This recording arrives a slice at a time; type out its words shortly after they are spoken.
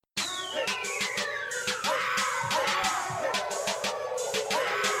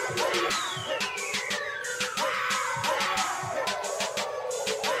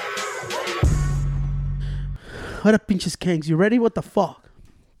What up, pinches kangs? You ready? What the fuck?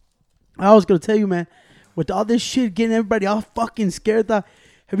 I was gonna tell you, man, with all this shit getting everybody all fucking scared.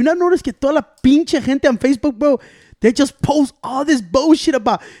 Have you not noticed que toda la pinche gente on Facebook, bro, they just post all this bullshit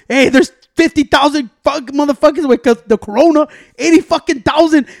about, hey, there's 50,000 fucking motherfuckers with the corona, 80 fucking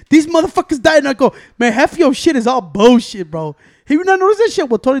thousand. These motherfuckers died. And I go, man, half your shit is all bullshit, bro. Have you not noticed that shit?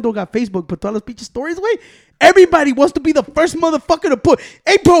 Well, Tony don't got Facebook, but todas las pinches stories, way. Everybody wants to be the first motherfucker to put,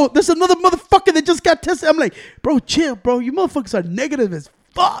 hey, bro, there's another motherfucker that just got tested. I'm like, bro, chill, bro. You motherfuckers are negative as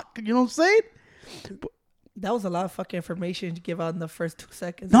fuck. You know what I'm saying? That was a lot of fucking information to give out in the first 2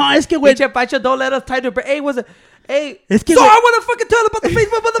 seconds. No, es que, güey. Pacho, don't let us tighten it. Hey, was it? Hey, es que, so wey, I want to fucking tell about the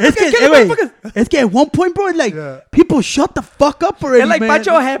Facebook motherfucker. Es que at one point, bro, like, people shut the fuck up already, and like, man.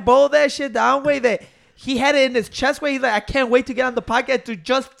 Pacho had bowled that shit down, way that he had it in his chest, where he's like, I can't wait to get on the podcast to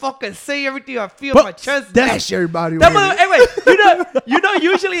just fucking say everything I feel in my chest. Dash everybody. Anyway, you know,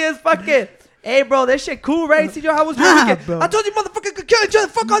 usually it's fucking, hey, bro, that shit cool, right? See, how was your weekend? Bro. I told you motherfuckers could kill each other.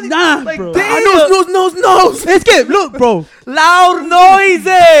 Fuck all these. Like, bro. damn. Nose. Es que, look, bro. Loud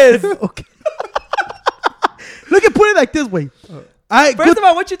noises. Okay. Look at put it like this way. First of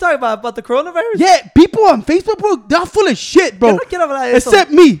all, what you talking about the coronavirus? Yeah, people on Facebook, bro, they're full of shit, bro.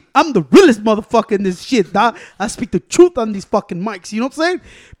 Except me. I'm the realest motherfucker in this shit, dog. I speak the truth on these fucking mics. You know what I'm saying?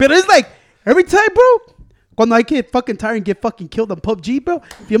 But it's like, every time, bro, when I get fucking tired and get fucking killed on PUBG, bro,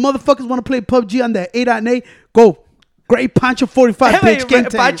 if you motherfuckers want to play PUBG on that 8.8, go. Great Pancho 45,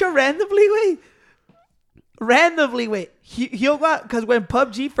 bitch. Pancho randomly, wait. He'll go out, because when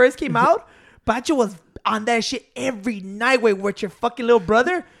PUBG first came out, Pancho was on that shit every night, wait, with your fucking little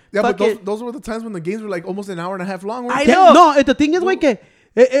brother. Yeah, but those were the times when the games were like almost an hour and a half long. I know. No, the thing is, like,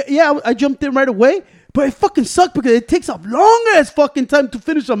 yeah, I jumped in right away, but it fucking sucked because it takes a long ass fucking time to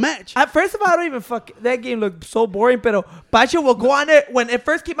finish a match. First of all, I don't even that game looked so boring, pero Pacho will go on it. When it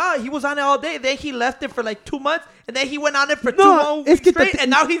first came out, he was on it all day. Then he left it for like 2 months, and then he went on it for 2 weeks straight, and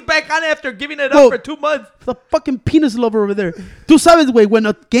now he's back on it after giving it up for 2 months. The fucking penis lover over there. Tú sabes, way, when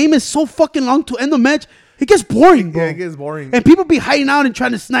a game is so fucking long to end the match, it gets boring, bro. Yeah, it gets boring. And people be hiding out and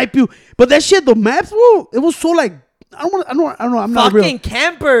trying to snipe you. But that shit, the maps, bro, it was so like, I don't know. I'm not fucking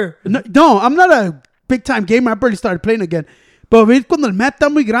camper. No, I'm not a big time gamer. I barely started playing again. But cuando el map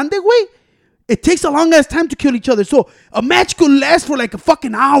está muy grande, güey, it takes a long ass time to kill each other. So a match could last for like a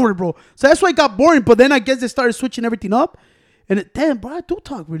fucking hour, bro. So that's why it got boring. But then I guess they started switching everything up. And damn, bro, I do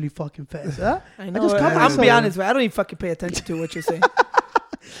talk really fucking fast. Huh? I know. I'm gonna be honest, I don't even fucking pay attention to what you're saying.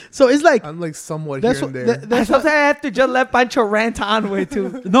 So it's like, I'm like somewhat here and there. That's what I have to just let Pancho rant on with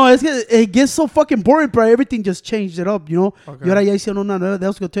too. No, it gets so fucking boring, bro. Everything just changed it up, you know. Okay. Y ahora ya hicieron una nueva. They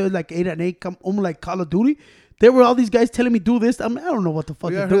was gonna tell you like 8.8, almost like Call of Duty. There were all these guys telling me do this. I don't know what the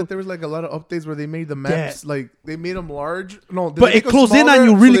fuck. Yeah, I heard that there was like a lot of updates where they made the maps like they made them large. No, but it closed in on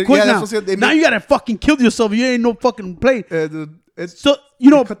you really quick now. Now you gotta fucking kill yourself. You ain't no fucking play. So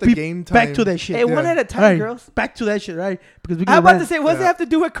you know, cut the game time. Back to that shit. Hey, one at a time, girls. Back to that shit, right? Because I'm about to say, what does it have to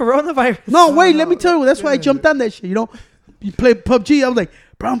do with coronavirus? No, wait, let me tell you. That's why I jumped on that shit. You know, you play PUBG. I was like,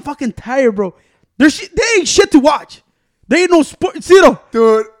 bro, I'm fucking tired, bro. They ain't shit to watch. They ain't no sport. Zero,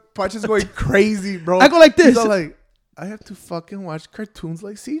 dude. Pacho's going crazy, bro. I go like this. He's all like, I have to fucking watch cartoons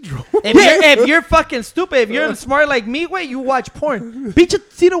like Cedro. If you're fucking stupid, if you're smart like me, wait, you watch porn. Bitch,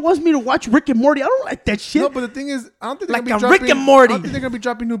 Cedro wants me to watch Rick and Morty. I don't like that shit. No, but the thing is, I don't think they're gonna be dropping Rick and Morty. I don't think they're gonna be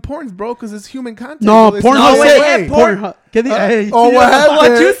dropping new porns, bro, because it's human content. No, so porn. No way. Porn. What happened?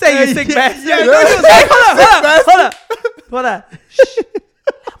 What you say, you sick bastard? Yeah, hold on.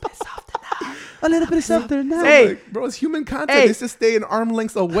 A little bit softer now. Hey, like, bro, it's human content. They just stay an arm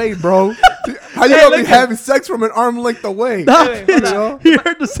length away, bro. How you gonna be having sex from an arm length away? Nah, you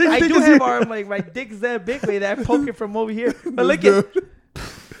heard the same thing. I do have arm like my dick's that big way that I poke it from over here. But look at.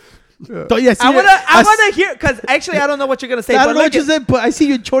 Yeah. I wanna hear, because actually I don't know what you're gonna say. I don't know what you said, but I see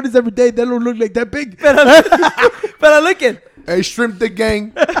your Jordans every day. They don't look like that big. But I look at. Hey, shrimp the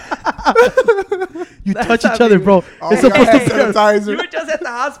gang. You touch each other, bro. It's supposed to be sanitizer. You were just at the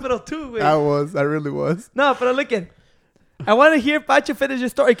hospital too. Wait. I really was. No, but look at. I want to hear Pacho finish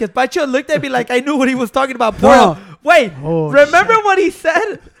his story, because Pacho looked at me like I knew what he was talking about. No. Wait, remember what he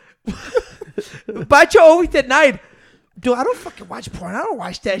said? Pacho always denied. Dude, I don't fucking watch porn. I don't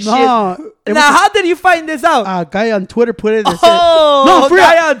watch that shit. Now, how did you find this out? A guy on Twitter put it. No,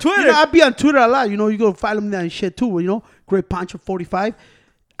 guy on Twitter. You know, I be on Twitter a lot. You know, you go follow me there and shit too. You know, Great Pancho 45.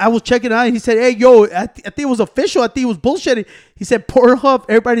 I was checking it out and he said, hey, yo, I think it was official. I think it was bullshitting. He said, Pornhub,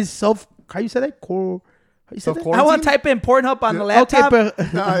 everybody's how you say that? You said that? I want to type in Pornhub on the laptop. Okay,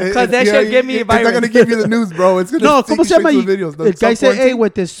 because that should give me a virus. It's not going to give you the news, bro. It's going to no, take como you se llama? straight to the videos. The guy said, hey,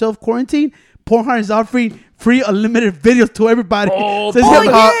 with this self-quarantine, Pornhub is offering free unlimited videos to everybody. Oh, so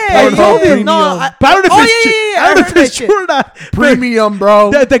yeah. I told you. No, I don't know if it's true or not. Premium,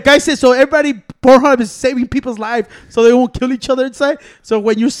 bro. The guy said, so everybody, Pornhub is saving people's lives so they won't kill each other inside. So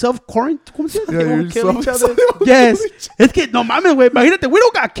when you're self-quarantined, they won't kill each other. Yes. It's que, no mames, güey. Imagínate, we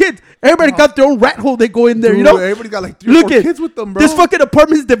don't got kids. Everybody got their own rat hole they go in there, you know? Everybody got like 3 or 4 kids with them, bro. This fucking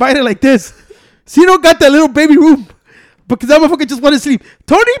apartment is divided like this. Ciro got that little baby room because that motherfucker just want to sleep.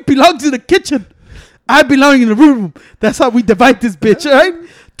 Tony belongs in the kitchen. I belong in the room. That's how we divide this bitch, all right?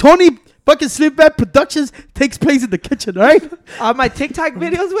 Tony fucking Slimbat Productions takes place in the kitchen, all right? On my TikTok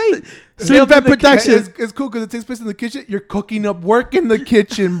videos, wait. Slimbat Productions. It's cool because it takes place in the kitchen. You're cooking up work in the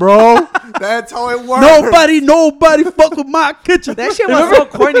kitchen, bro. That's how it works. Nobody fuck with my kitchen. That shit was so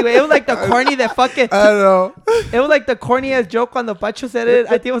corny. It was like the corny that fucking. I don't know. It was like the corniest joke on the Pacho said it.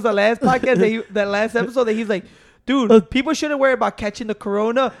 I think it was the last podcast, that last episode that he's like, dude, people shouldn't worry about catching the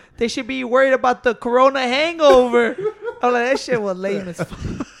corona. They should be worried about the corona hangover. I'm like, that shit was lame as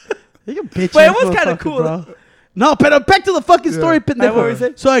fuck. But it was kind of cool. Bro. No, but back to the fucking story,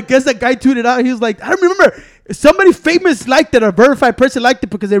 pendejo. So I guess that guy tweeted out. He was like, I don't remember. Somebody famous liked it. A verified person liked it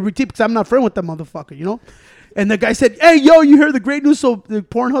because they retweet because I'm not friend with that motherfucker, you know? And the guy said, hey, yo, you heard the great news? So the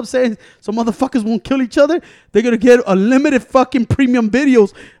Pornhub saying some motherfuckers won't kill each other. They're going to get unlimited fucking premium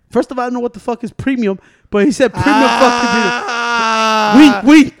videos. First of all, I don't know what the fuck is premium, but he said premium fucking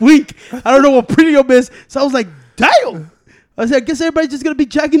video. Wink. I don't know what premium is. So I was like, damn. I said, I guess everybody's just going to be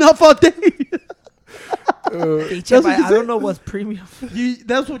jacking off all day. I don't know what's premium.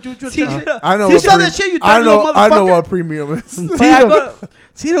 That's what you were saying. I know. You saw that shit. I know what premium is.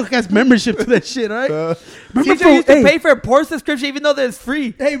 Ciro has membership to that shit, all right? Ciro used to pay for a porn subscription even though it's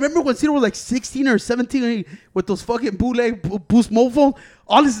free. Hey, remember when Ciro was like 16 or 17 with those fucking bootleg Boost mobile phones?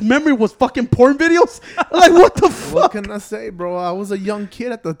 All his memory was fucking porn videos. Like, what the fuck? What can I say, bro? I was a young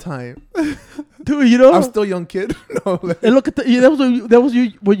kid at the time. Dude, you know? I'm still a young kid. No, and look at that was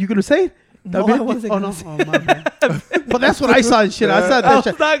you. What you gonna say? No, I wasn't gonna say. Oh, my bad. But that's what I saw and shit. I saw that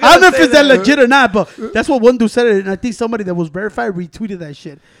shit. I don't know if it's that legit or not, but that's what one dude said it. And I think somebody that was verified retweeted that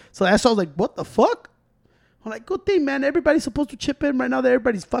shit. So that's why I was like, what the fuck? I'm like, good thing, man. Everybody's supposed to chip in right now that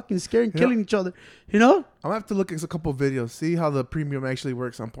everybody's fucking scared and killing each other. You know? I'm going to have to look at a couple videos, see how the premium actually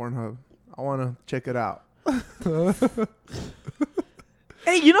works on Pornhub. I want to check it out.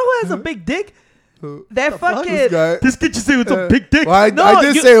 Hey, you know who has a big dick? That fucking... This kid just say with a big dick. Well, I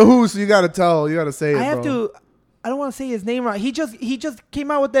did say who, so you got to tell. You got to say it, I don't want to say his name right. He just came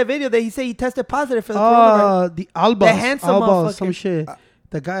out with that video that he said he tested positive for the coronavirus. The Alba. The handsome motherfucker. Some shit.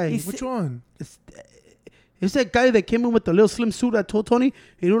 The guy. Which one? It's that guy that came in with the little slim suit I told Tony.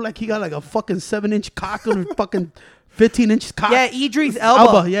 He looked like he got like a fucking 7-inch cock on a fucking 15-inch cock. Yeah, Idris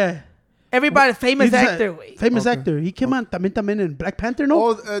Elba. Yeah. Everybody, famous actor. Famous actor. He came on también in Black Panther,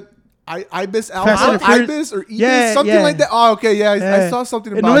 no? Oh, Ibis Alba? Ibis or Idris? Something like that. Oh, okay, yeah. I saw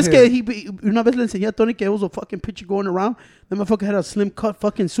something about him. Una vez le enseñé a Tony que it was a fucking picture going around. That motherfucker had a slim cut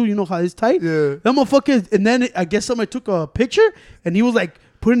fucking suit. You know how it's tight? Yeah. That motherfucker, and then I guess somebody took a picture and he was like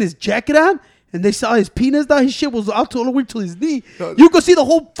putting his jacket on. And they saw his penis down. His shit was out all the way to his knee. You could see the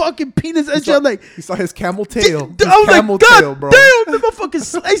whole fucking penis. And shit. I'm like, you saw his camel tail. I was like, God damn, the motherfucking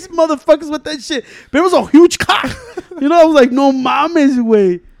slice motherfuckers with that shit. But it was a huge cock. You know, I was like, no mames,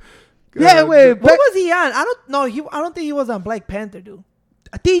 way. Yeah, wait. What was he on? I don't think he was on Black Panther, dude.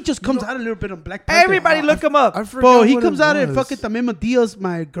 I think he just comes out a little bit on Black Panther. Everybody look him up. Bro, he comes out in fucking también Medea's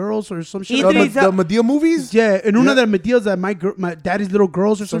My Girls or some shit. The Madea movies? Yeah, and one of the Medea's my daddy's little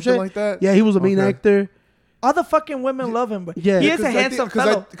girls or some shit like that. Yeah, he was a main actor. All the fucking women love him, but he is a handsome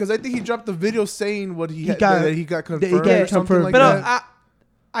fellow. Because I think he dropped the video saying what he got confirmed or something like that. But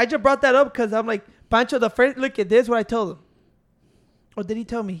I just brought that up because I'm like, Pancho, the first look at this, what I told him. Or did he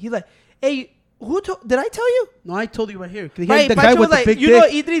tell me? He's like, hey, did I tell you? No, I told you right here. Right, the guy with the big dick. You know,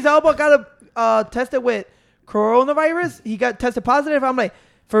 Idris Elba got tested with coronavirus. He got tested positive. I'm like,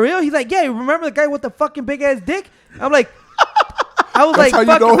 for real? He's like, yeah. Remember the guy with the fucking big ass dick? I'm like, I was like, fuck.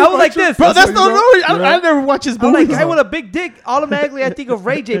 I was like this, bro. That's no. I never watch his movies. I'm like, guy with a big dick. Automatically, I think of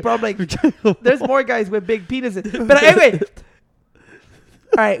Ray J. Bro, I'm like, there's more guys with big penises. But anyway.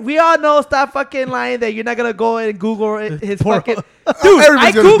 All right, we all know. Stop fucking lying that you're not gonna go and Google his fucking. Dude,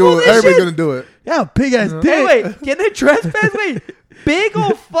 everybody's gonna do it. Everybody's gonna do it. Yeah, big ass dick. Hey, wait, can they trespass me? big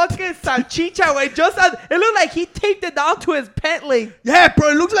old fucking salchicha, güey. It looked like he taped it down to his pant leg. Yeah, bro.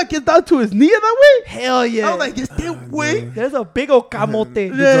 It looks like it's down to his knee that way. Hell yeah. I was like, is that way? There's a big old camote.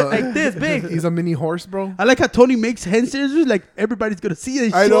 Yeah. Like this big. He's a mini horse, bro. I like how Tony makes hand scissors. Like, everybody's going to see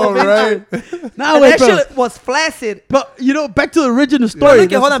it. I know, right? Nah, And wait, that bro. shit was flaccid. But, you know, back to the original story.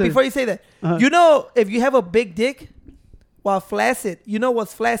 Okay, hold on. Before you say that. Uh-huh. You know, if you have a big dick while flaccid, you know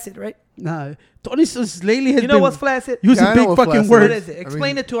what's flaccid, right? Nah, Tony says lately has You know been what's flaccid? using Yeah, I know big what fucking flaccid words. What is it?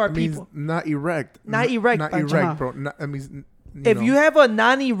 Explain it to our means people. Not erect. Not erect, Not Pancho. erect, bro. That means. If you have a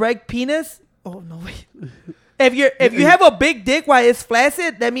non-erect penis, oh no wait. If you have a big dick while it's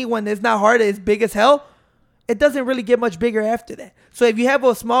flaccid, that means when it's not hard, it's big as hell. It doesn't really get much bigger after that. So if you have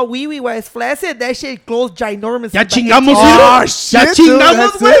a small wee wee while it's flaccid, that shit glows ginormous. Ya chingamos, Oh, ya shit, chingamos, dude,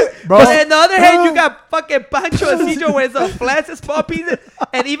 güey. that's it, bro. But on the other hand, you got fucking Pancho and Cedro where it's a flaccid small penis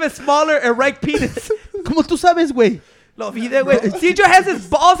and even smaller erect penis. Como tú sabes, güey. Lo vide, güey. Cedro has his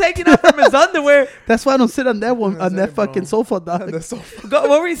balls hanging out from his underwear. That's why I don't sit on that one, on That's that it, bro. fucking sofa, dog. That's so What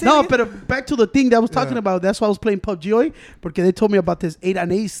were you saying? No, again? but back to the thing that I was talking Yeah. about. That's why I was playing PUBG hoy, porque they told me about this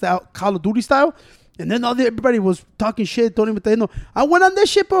 8-on-8 style, Call of Duty style. And then everybody was talking shit. Tony Mateo. I went on that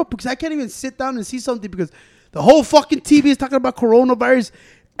shit, bro, because I can't even sit down and see something because the whole fucking TV is talking about coronavirus.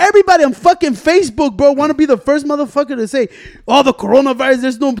 Everybody on fucking Facebook, bro, want to be the first motherfucker to say, oh, the coronavirus,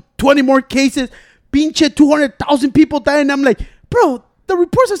 there's no 20 more cases. Pinche 200,000 people dying. And I'm like, bro, the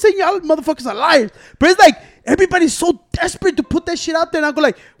reports are saying y'all motherfuckers are liars. But it's like, everybody's so desperate to put that shit out there. And I go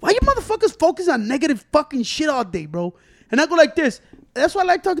like, why you motherfuckers focus on negative fucking shit all day, bro? And I go like this. That's why I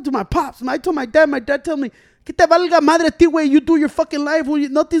like talking to my pops. I told my dad told me, que te valga madre ti, güey. You do your fucking life.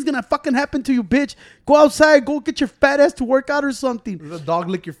 Nothing's gonna fucking happen to you, bitch. Go outside. Go get your fat ass to work out or something. the dog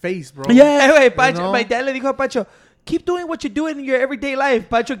lick your face, bro. Yeah. Hey, wait, Pancho, You know? my dad le dijo a Pancho, keep doing what you're doing in your everyday life.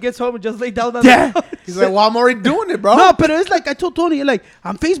 Pancho gets home and just lay down on Yeah. the He's like, well, I'm already doing it, bro. No, but it's like I told Tony, like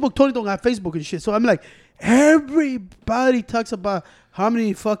on Facebook, Tony don't have Facebook and shit. So I'm like, everybody talks about how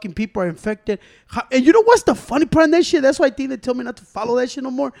many fucking people are infected. And you know what's the funny part in that shit? That's why I think they tell me not to follow that shit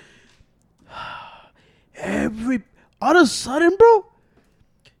no more. All of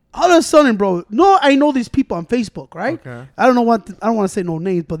a sudden, bro. No, I know these people on Facebook, right? Okay. I don't want to say no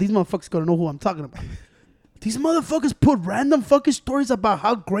names, but these motherfuckers gonna know who I'm talking about. These motherfuckers put random fucking stories about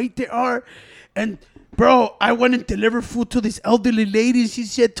how great they are. And, bro, I went and delivered food to this elderly lady. She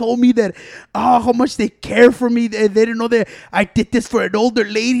told me that, how much they care for me. They didn't know that I did this for an older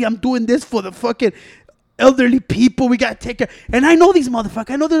lady. I'm doing this for the fucking elderly people. We got to take care. And I know these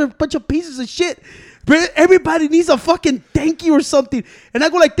motherfuckers. I know they're a bunch of pieces of shit. But everybody needs a fucking thank you or something. And I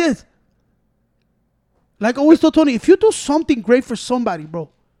go like this. Like I always told Tony, if you do something great for somebody, bro,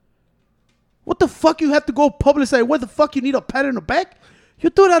 what the fuck you have to go publicize? What the fuck you need a pat on the back? You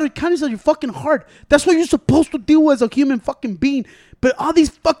do it out of kindness of your fucking heart. That's what you're supposed to do as a human fucking being. But all these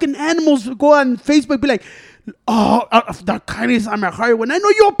fucking animals go on Facebook and be like, oh, the kindness on my heart. When I know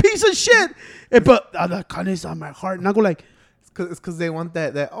you're a piece of shit. But the kindness on my heart. And I go like, It's because they want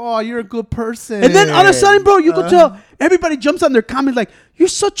that, oh, you're a good person. and then all of a sudden, bro, you go tell everybody jumps on their comments like, you're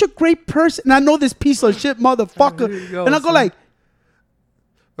such a great person. And I know this piece of shit motherfucker. There you go, And I go son. like,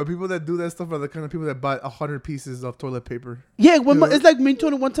 But people that do that stuff are the kind of people that buy 100 pieces of toilet paper. yeah, it's like me and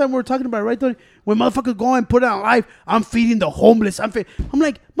Tony, one time we were talking about it, right, Tony? When motherfuckers go and put it on live, I'm feeding the homeless. I'm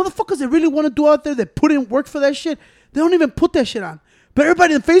like, motherfuckers that really want to do out there, that put in work for that shit, they don't even put that shit on. But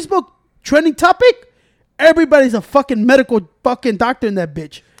everybody on Facebook, trending topic, everybody's a fucking medical fucking doctor in that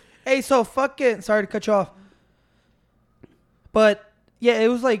bitch. Hey, so fucking, sorry to cut you off. But, yeah, it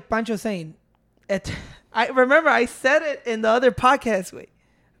was like Pancho saying. I remember I said it in the other podcast, wait.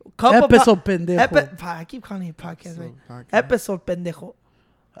 Episode pendejo. I keep calling it podcast, right? Podcast. Episode pendejo,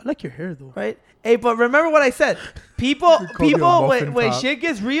 I like your hair, though. right? Hey, but remember what I said. People, called you a muffin when top. shit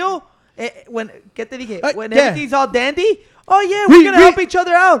gets real, when yeah. everything's all dandy, oh yeah, We- we're gonna help each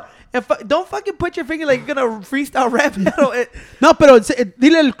other out. And don't fucking put your finger like you're gonna freestyle rap battle. No, pero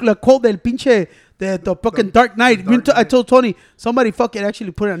dile el quote del pinche, the fucking Dark Knight. I told Tony, somebody fucking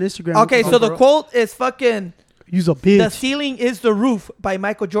actually put it on Instagram. Okay, so the quote is fucking, Use a "The bitch. ceiling is the roof" by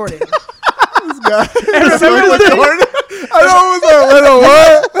Michael Jordan. This guy. remember what Jordan? I know it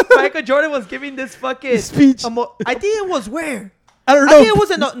was what? Michael Jordan was giving this fucking Speech. I think it was where? I don't I know. think it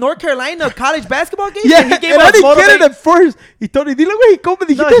was in North Carolina college basketball game. Yeah, and he gave and I us didn't get it motiva- at first. Y Tony, dile, güey, ¿cómo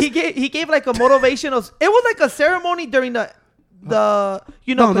me No, dijiste? he gave like a motivational. It was like a ceremony during the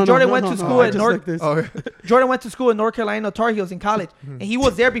you know, 'cause No, Jordan no, went no, to no, school I at just North. like this. Oh, Jordan went to school in North Carolina Tar Heels in college, and he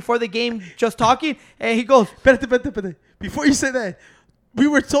was there before the game, just talking. And he goes, Espérate. Before you say that,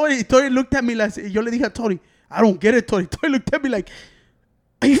 Tony looked at me like, yo le dije a Tony, I don't get it, Tony. Tony looked at me like,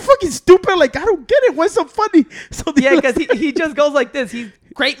 are you fucking stupid? Like, I don't get it. What's so funny? So yeah, because he just goes like this. He's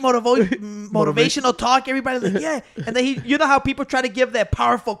great motivational talk. Everybody's like, yeah. And then you know how people try to give that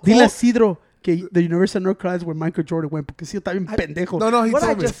powerful quote. Dile Isidro que the University of North Carolina is where Michael Jordan went. Porque sí, está bien pendejo. No, he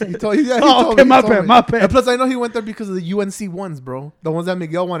told me. He told me. Okay, my bad. And plus, I know he went there because of the UNC ones, bro. The ones that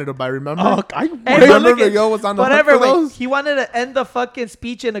Miguel wanted to buy, remember? Oh, remember Miguel was on the hunt for those? He wanted to end the fucking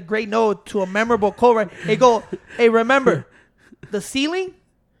speech in a great note to a memorable quote, right? Hey, remember, the ceiling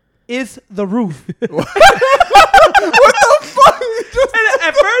is the roof. What the fuck? And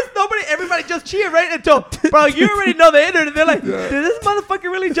at first, everybody just cheered, right? Until, bro, you already know the internet. They're like, did this motherfucker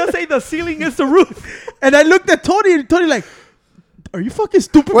really just say the ceiling is the roof? And I looked at Tony, and Tony like, are you fucking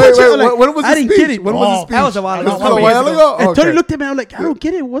stupid? Wait, like, when was I the didn't speech? get it. When was the speech? That was a while ago. This was a while ago? And Okay. Tony looked at me, I'm like, I don't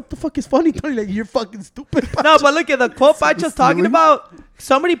get it. What the fuck is funny? Tony like, you're fucking stupid. No, but look at the quote Pacho's talking about.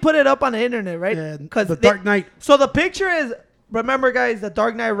 Somebody put it up on the internet, right? Yeah, Because the Dark Knight. So the picture is, remember, guys, the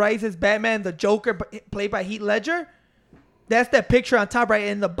Dark Knight Rises, Batman, the Joker, played by Heath Ledger. That's that picture on top, right?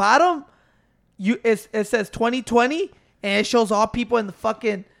 In the bottom, it says 2020, and it shows all people in the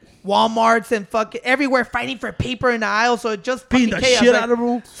fucking Walmarts and fucking everywhere fighting for paper in the aisle. So it just Beating fucking the chaos. shit Like, out of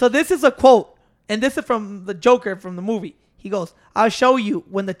them. so this is a quote, and this is from the Joker from the movie. He goes, "I'll show you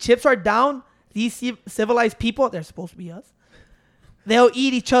when the chips are down. These civilized people, they're supposed to be us. They'll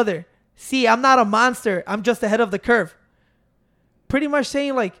eat each other. See, I'm not a monster. I'm just ahead of the curve." Pretty much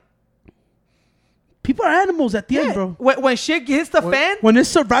saying like, people are animals at the end, bro. When shit hits the fan, When it's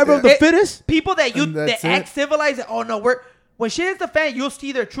survival of the fittest, people that that's act it. civilized, oh no, when shit hits the fan, you'll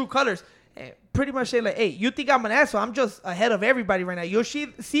see their true colors. And pretty much say like, hey, you think I'm an asshole? I'm just ahead of everybody right now. You'll see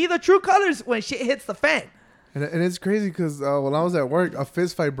the true colors when shit hits the fan. And it's crazy because when I was at work, a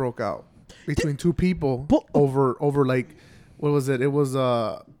fist fight broke out between two people over like, what was it? It was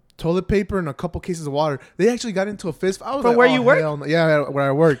toilet paper and a couple cases of water. They actually got into a fist fight. I was From like, where oh, you work? hell no. Yeah, where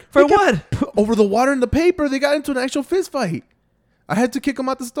I work. For what? Over the water and the paper, they got into an actual fist fight. I had to kick them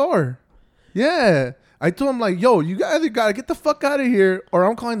out the store. Yeah. I told them like, yo, you either gotta get the fuck out of here or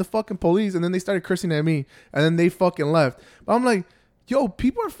I'm calling the fucking police. And then they started cursing at me and then they fucking left. But I'm like, yo,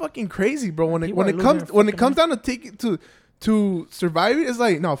 people are fucking crazy, bro. When it comes down to take it to survive it, it's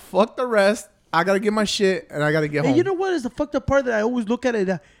like, no, fuck the rest. I gotta get my shit and I gotta get home. And you know what is the fucked up part that I always look at it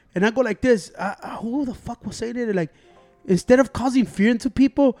and I go like this. Who the fuck was saying it? Like, instead of causing fear into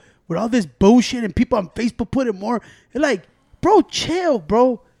people with all this bullshit and people on Facebook putting more, they're like, bro, chill,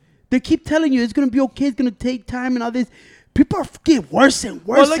 bro. They keep telling you it's gonna be okay. It's gonna take time and all this. People are getting worse and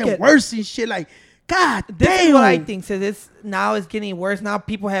worse worse and shit. Like, God This damn. is what I think. So this now is getting worse. Now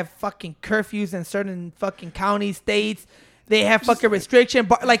people have fucking curfews in certain fucking counties, states. They have fucking restriction.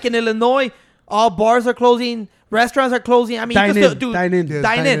 Like in Illinois, all bars are closing, restaurants are closing. I mean, Dine you can in, still do dine in. Yes,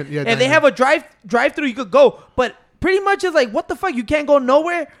 dine in. Yeah, if dine they in. have a drive-through, you could go. But pretty much it's like, what the fuck? You can't go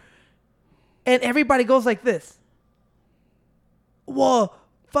nowhere. And everybody goes like this. Well,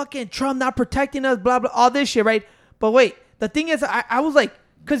 fucking Trump not protecting us, blah, blah, all this shit, right? But wait, the thing is, I was like,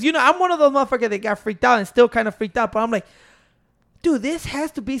 because, you know, I'm one of those motherfuckers that got freaked out and still kind of freaked out. But I'm like, dude, this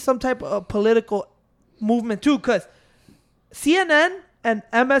has to be some type of political movement too, because CNN and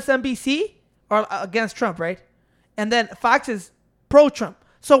MSNBC are against Trump, right? And then Fox is pro-Trump.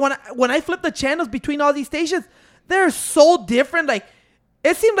 So when I flip the channels between all these stations, they're so different. Like,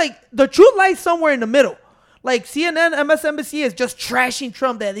 it seemed like the truth lies somewhere in the middle. Like CNN, MSNBC is just trashing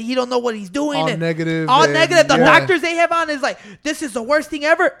Trump that he don't know what he's doing. All and negative. All and- negative. The yeah. doctors they have on is like, this is the worst thing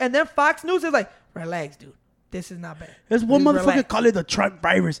ever. And then Fox News is like, relax, dude. This is not bad. There's one Just motherfucker relax. call it the Trump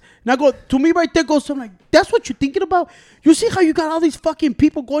virus. And I go, to me right there goes something like, that's what you're thinking about? You see how you got all these fucking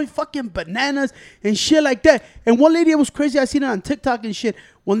people going fucking bananas and shit like that. And one lady, it was crazy. I seen it on TikTok and shit.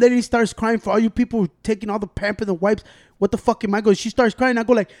 One lady starts crying for all you people taking all the Pampers and wipes. What the fuck am I going? She starts crying. I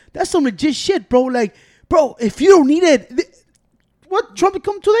go like, that's some legit shit, bro. Like, bro, if you don't need it, what Trump would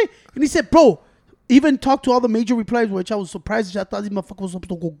come today? And he said, bro, even talked to all the major replies, which I was surprised. I thought these motherfuckers was supposed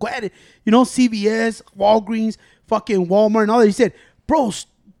to go at it. You know, CVS, Walgreens, fucking Walmart, and all that. He said, bro,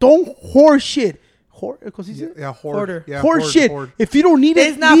 don't horse shit. Because he said, Yeah, Hoarder. Yeah, horse shit. hoard. If you don't need it,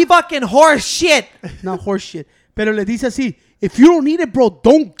 It's not fucking horse shit. not horse shit. Pero le dice así, if you don't need it, bro,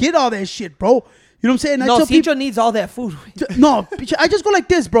 don't get all that shit, bro. You know what I'm saying? No, tell people- Cicho needs all that food. no, bitch, I just go like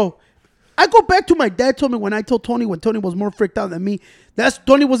this, bro. I go back to my dad told me when I told Tony when Tony was more freaked out than me. That's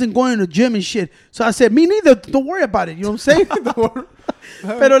Tony wasn't going to the gym and shit. So I said, me neither. Don't worry about it. You know what I'm saying?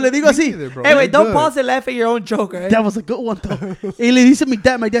 Pero le digo así. Hey, wait, don't pause and laugh at your own joke, right? That was a good one, though. Y le dice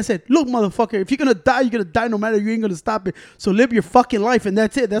my dad said, look, motherfucker, if you're going to die, you're going to die no matter. You ain't going to stop it. So live your fucking life, and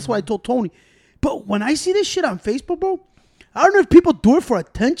that's it. That's why I told Tony. But when I see this shit on Facebook, bro, I don't know if people do it for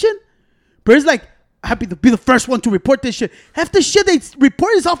attention, but it's like happy to be the first one to report this shit. Half the shit they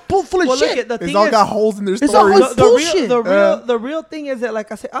report is all full of Well, look shit. at the It's thing all is, got holes in their It's all stories. holes- bullshit. the real thing is that,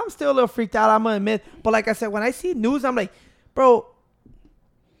 like I said, I'm still a little freaked out. I'm gonna admit, but like I said, when I see news, I'm like, bro,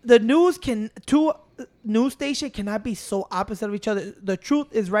 the two news station cannot be so opposite of each other. The truth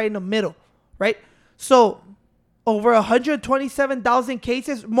is right in the middle, right? So, over 127,000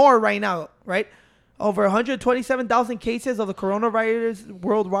 cases, more right now, right? Over 127,000 cases of the coronavirus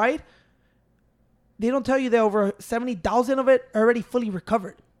worldwide. They don't tell you that over 70,000 of it are already fully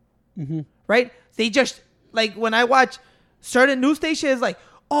recovered. Right? They just, like, when I watch certain news stations, like,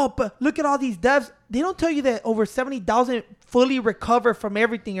 oh, but look at all these deaths. They don't tell you that over 70,000 fully recover from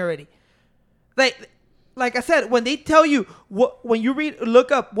everything already. Like I said, when they tell you, when you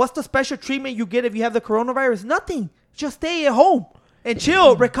look up what's the special treatment you get if you have the coronavirus, nothing. Just stay at home and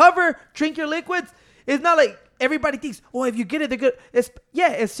chill, recover, drink your liquids. It's not like everybody thinks, oh, if you get it, they're good.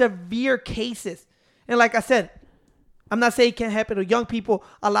 It's severe cases. And like I said, I'm not saying it can't happen to young people.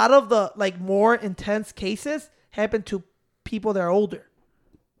 A lot of the like more intense cases happen to people that are older,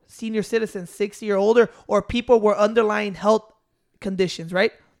 senior citizens, 60 or older, or people with underlying health conditions,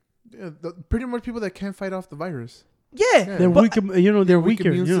 right? Yeah, pretty much people that can't fight off the virus. Yeah. They're weak, they're weaker.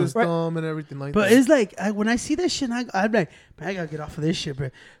 Immune You know? system and everything like But that. it's like when I see that shit, I'm like, man, I gotta get off of this shit, bro.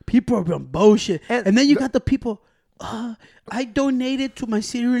 People are on bullshit, and then you got the people. I donated to my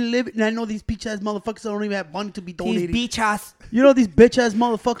senior living, and I know these bitch ass motherfuckers don't even have money to be donating. These bichas. You know these bitch ass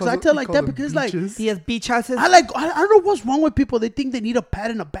motherfuckers. I tell like that because it's like beaches. These bichas. I don't know what's wrong with people. They think they need a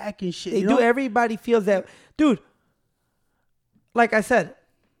pat in the back and shit. They you do. know? Everybody feels that. Dude, like I said,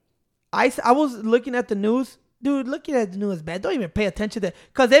 I was looking at the news. Dude, looking at the news, man. Don't even pay attention to that.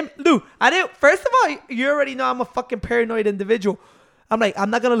 Because dude, first of all, you already know I'm a fucking paranoid individual. I'm like, I'm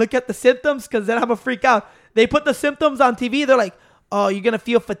not going to look at the symptoms because then I'm going to freak out. They put the symptoms on TV. They're like, oh, you're going to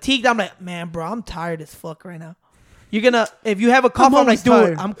feel fatigued. I'm like, man, bro, I'm tired as fuck right now. If you have a cough, I'm like, dude,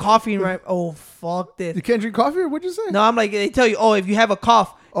 tired. I'm coughing right. Oh, fuck this. You can't drink coffee, or what'd you say? No, I'm like, they tell you, oh, if you have a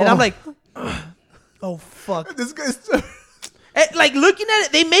cough. And I'm like, oh, fuck. This guy's... Like, looking at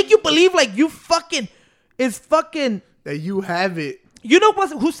it, they make you believe like you fucking is fucking... that you have it. You know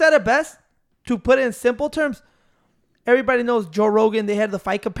who said it best? To put it in simple terms, everybody knows Joe Rogan. They had the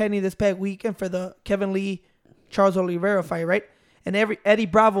fight companion this past weekend for the Kevin Lee, Charles Oliveira fight, right? And Eddie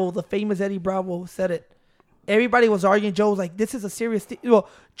Bravo, the famous Eddie Bravo, said it. Everybody was arguing. Joe was like, this is a serious thing. Well,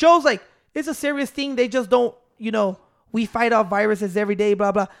 Joe's like, it's a serious thing. They just don't, we fight off viruses every day,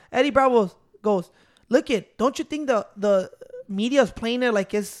 blah, blah. Eddie Bravo goes, don't you think the media is playing it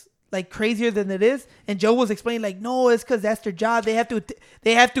like it's like crazier than it is? And Joe was explaining like, no, it's because that's their job. They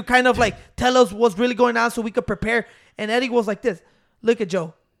have to kind of like tell us what's really going on so we could prepare. And Eddie was like this. Look at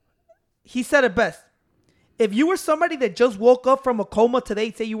Joe. He said it best. If you were somebody that just woke up from a coma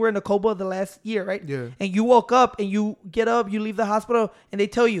today, say you were in a coma the last year, right? Yeah. And you woke up and you get up, you leave the hospital, and they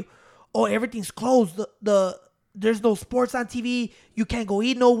tell you, oh, everything's closed. There's no sports on TV. You can't go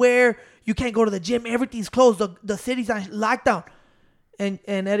eat nowhere. You can't go to the gym. Everything's closed. The city's on lockdown. And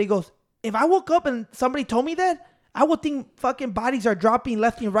Eddie goes, if I woke up and somebody told me that, I would think fucking bodies are dropping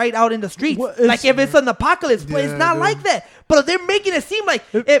left and right out in the streets. Well, like if it's an apocalypse. But it's Yeah, not dude. like that. But they're making it seem like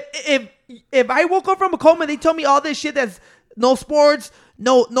if I woke up from a coma and they tell me all this shit that's no sports,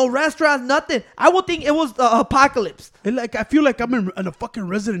 no restaurants, nothing, I would think it was the apocalypse. And like I feel like I'm in a fucking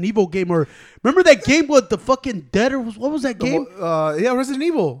Resident Evil game, or remember that game with the fucking dead, or what was that game? Yeah, Resident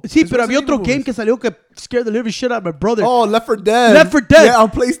Evil. Sí, It's pero había Resident otro Evil game movies. que salió que scared the living shit out of my brother. Oh, Left 4 Dead. Left 4 Dead. Yeah, on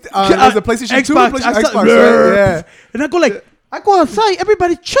PlayStation. Was it PlayStation 2 or Xbox. PlayStation I saw- Xbox? Right? Yeah. And I go outside,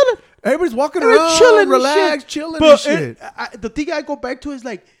 everybody's chilling. Everybody's walking They're around, chilling, relaxed, and shit. chilling But and shit. the thing I go back to is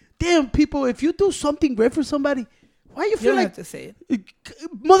like, damn, people, if you do something great for somebody, why you You feel don't like have to say it.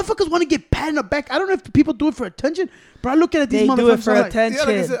 motherfuckers want to get pat in the back? I don't know if people do it for attention, but I look at these They motherfuckers. do it for I'm like, attention. Yeah,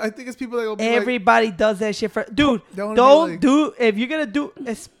 like I said, I think it's people that will be Everybody does that shit for dude. They wanna be Don't like- do if you're gonna do,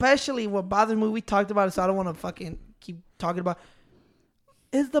 especially what bothers me. We talked about it, so I don't want to fucking keep talking about.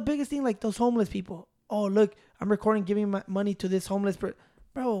 It's the biggest thing, like those homeless people. Oh look, I'm recording, giving my money to this homeless person.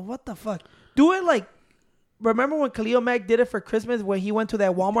 Bro, what the fuck? Do it like. Remember when Khalil Mack did it for Christmas when he went to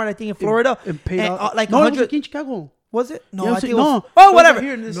that Walmart, I think in Florida, and paid out. like No, it was 100. like in Chicago. Was it? No, Yeah, I was think it- it was. no. Oh, It was whatever. right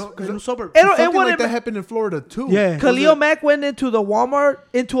here in this No, 'cause in the suburb. It Something wouldn't like that ma- happened in Florida too. Yeah. Khalil Mack went into a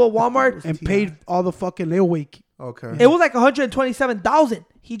Walmart. And paid all the fucking layaway. Okay. It was like 127,000.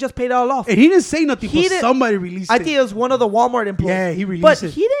 He just paid it all off. And he didn't say nothing, He but didn't- somebody released I it. think it was one of the Walmart employees. Yeah, he released but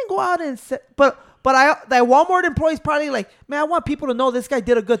it. he didn't go out and say, but that Walmart employee's probably like, man, I want people to know this guy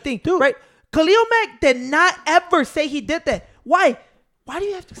did a good thing, Dude. right? Khalil Mack did not ever say he did that. Why? Why do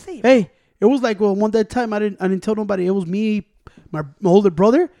you have to say it? Hey, it was like, well, one that time I didn't tell nobody. It was me, my older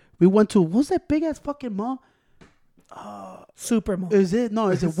brother. We went to, what's that big ass fucking mall? Super Mall. Is it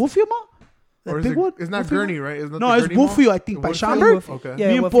Woolfield Mall? That Or big one? It's not Woolfield Gurney, Mall? right? It's not No, the it's Gurney Mall? Woolfield, I think, by Woolfield? Schaumburg. Okay. Yeah,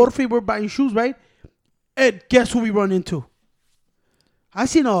 Me and Woolfield. Porfi were buying shoes, right? And guess who we run into? I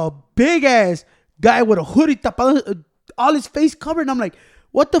seen a big ass guy with a hoodie, tapado, all his face covered, and I'm like,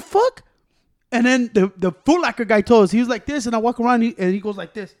 what the fuck? And then the Foot Locker guy told us, he was like this, and I walk around, and he goes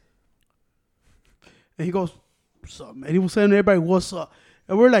like this. And he goes, what's up, man? He was saying to everybody, what's up?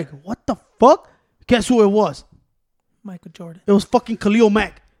 And we're like, what the fuck? Guess who it was? Michael Jordan. It was fucking Khalil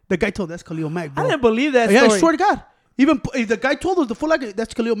Mack. The guy told that's Khalil Mack, bro. I didn't believe that Yeah, story. I swear to God. Even if the guy told us, the Foot Locker,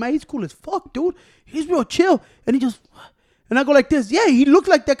 that's Khalil Mack. He's cool as fuck, dude. He's real chill. And he just... And I go like this. Yeah, he looked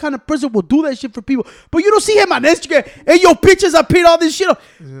like that kind of person will do that shit for people. But you don't see him on Instagram. Hey, yo, pictures, I paid all this shit up.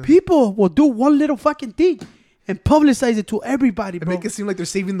 Yeah. People will do one little fucking thing and publicize it to everybody, bro. And make it seem like they're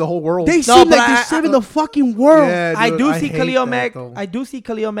saving the whole world. They seem like they're saving the fucking world. Yeah, I dude, do see hate Khalil that, Mack. though. I do see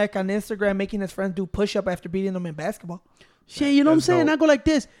Khalil Mack on Instagram making his friends do push-up after beating them in basketball. Shit, you know what I'm That's saying? dope. I go like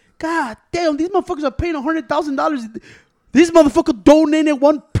this. God damn, these motherfuckers are paying $100,000. This motherfucker donated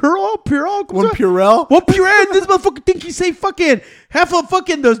one Purell. One Purell? One Purell. This motherfucker think he saved fucking half of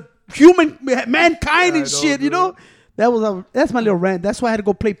fucking the human mankind and shit, you know? That's my little rant. That's why I had to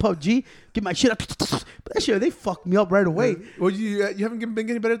go play PUBG, get my shit up. But that shit, they fucked me up right away. Well, you haven't been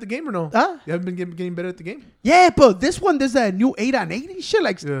getting better at the game or no? Huh? You haven't been getting better at the game? Yeah, but this one, there's that new 8-on-8 and shit,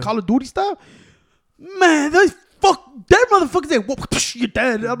 like Call of Duty style. Man, those that motherfuckers say, whoop, you're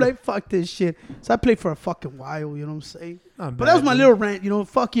dead. I'm like, fuck this shit. So I played for a fucking while, you know what I'm saying? Not But bad, that was my dude. little rant, you know.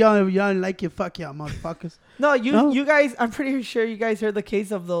 Fuck y'all. If y'all didn't like it, fuck y'all, motherfuckers. No, No? you guys, I'm pretty sure you guys heard the case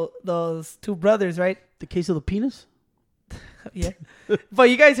of those two brothers, right? The case of the penis? Yeah.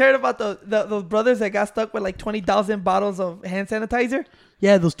 But you guys heard about those brothers that got stuck with like 20,000 bottles of hand sanitizer?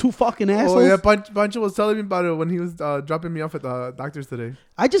 Yeah, those two fucking assholes. Oh, yeah, Pancho was telling me about it when he was dropping me off at the doctor's today.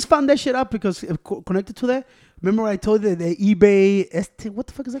 I just found that shit out because connected to that. Remember when I told you that the eBay, what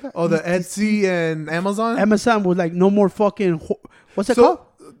the fuck is that called? Oh, the Etsy and Amazon? Amazon was like, no more fucking, what's that called?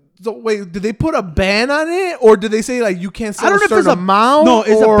 So wait, did they put a ban on it, or did they say like you can't I sell don't a know if certain it's a- amount? no,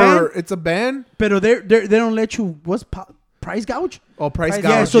 it's a or ban. It's a ban. But they don't let you, price gouge? Oh, price Price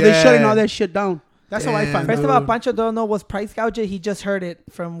gouge. Yeah, so they're shutting all that shit down. That's how I Damn. find First out. of all, Pancho don't know what's price gouging. He just heard it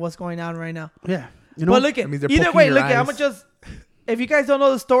from what's going on right now. Yeah. You know? But look That at means they're either poking way, your look at. I'm eyes. gonna just. If you guys don't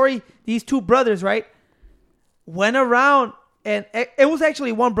know the story, these two brothers, right, went around, and it was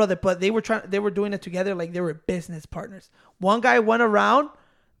actually one brother, but they were doing it together, like they were business partners. One guy went around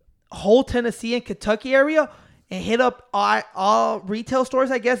whole Tennessee and Kentucky area and hit up all retail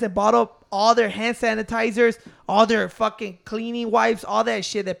stores, I guess, and bought up all their hand sanitizers, all their fucking cleaning wipes, all that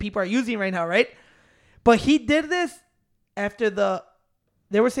shit that people are using right now, right? But he did this after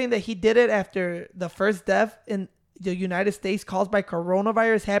they were saying that he did it after the first death in the United States caused by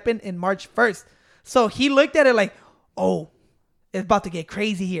coronavirus happened in March 1st. So he looked at it like, oh, it's about to get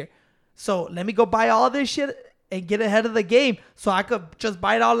crazy here. So let me go buy all this shit and get ahead of the game so I could just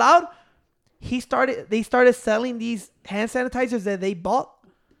buy it all out. They started selling these hand sanitizers that they bought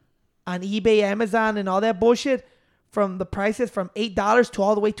on eBay, Amazon, and all that bullshit from the prices from $8 to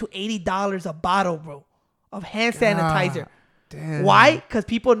all the way to $80 a bottle, bro, of hand sanitizer. Damn. Why? Because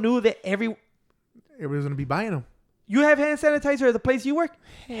people knew that Everybody's gonna be buying them. you have hand sanitizer at the place you work?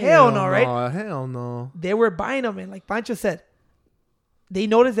 Hell no, right? Hell no. They were buying them, and like Pancho said, they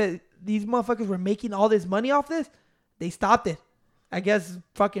noticed that these motherfuckers were making all this money off this. They stopped it. I guess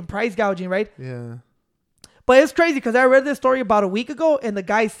fucking price gouging, right? Yeah. But it's crazy because I read this story about a week ago, and the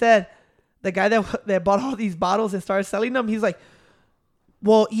guy that bought all these bottles and started selling them, he's like,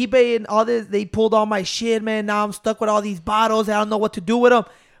 well, eBay and all this, they pulled all my shit, man. Now I'm stuck with all these bottles. I don't know what to do with them.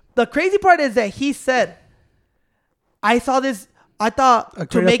 The crazy part is that he said, I saw this, I thought A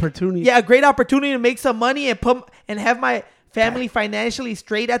great opportunity. Yeah, a great opportunity to make some money and have my family financially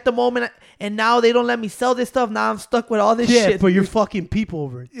straight at the moment. And now they don't let me sell this stuff. Now I'm stuck with all this shit. but you're fucking people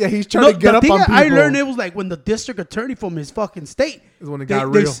over it. Yeah, he's trying to get the up thing on people. I learned it was like when the district attorney from his fucking state Is when it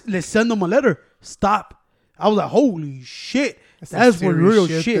got real. They send them a letter. Stop. I was like, holy shit. That's some That's what serious real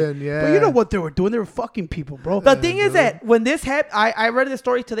shit shit. then, yeah. But you know what they were doing? They were fucking people, bro. The thing is that when this happened, I read the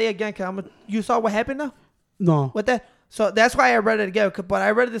story today again. You saw what happened now? No. With that? So that's why I read it again. But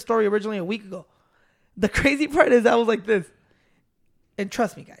I read the story originally a week ago. The crazy part is I was like this. And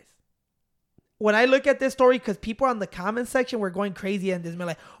trust me, guys. When I look at this story, because people on the comment section were going crazy and this man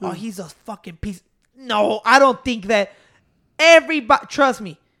like, oh, he's a fucking piece. No, I don't think that. Everybody, trust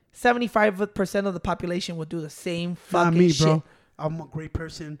me, 75% of the population would do the same fucking Not me, shit. bro. I'm a great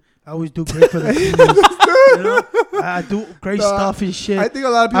person. I always do great for the seniors. You know? I do great stuff and shit. I think a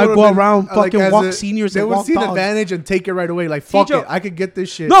lot of people I go around fucking walk seniors they and would walk see an dogs. advantage and take it right away. Like, fuck Joe. it. I could get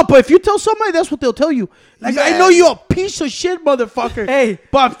this shit. No, but if you tell somebody, that's what they'll tell you. Like, I Yeah. know you're a piece of shit, motherfucker. Hey.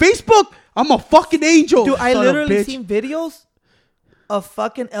 But on Facebook, I'm a fucking angel. Dude, I son of a literally bitch. seen videos of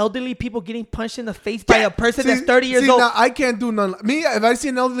fucking elderly people getting punched in the face by a person that's 30 years old. Now, I can't do none. Me, if I see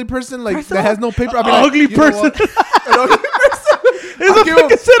an elderly person like First of that all, has no paper, I'll be an like, ugly you know person. what? An ugly person. It's I'll a give him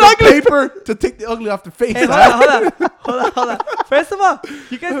fucking said the ugly paper to take the ugly off the face. Hey, hold on. First of all,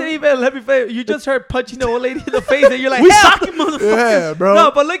 you guys didn't even let me finish. You just heard punching the old lady in the face, and you're like, We hell. sucking motherfuckers. Yeah, bro.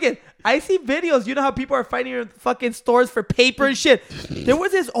 No, but look I see videos. You know how people are fighting in fucking stores for paper and shit. There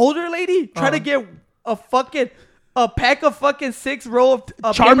was this older lady trying to get a pack of fucking 6 roll of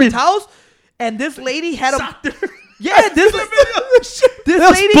paper Charmin. towels, and this lady had a Socked her. yeah. This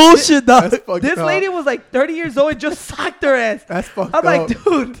That's lady bullshit, dog. That's fucked This up. lady was like 30 years old and just socked her ass. That's fucked I'm up. like,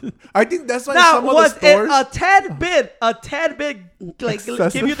 dude. I think that's why Now some of was the it stores. a tad bit like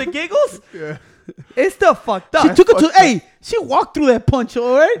Excessive. give you the giggles? Yeah. It's still fucked up. She took it to, fucked up. hey, she walked through that punch,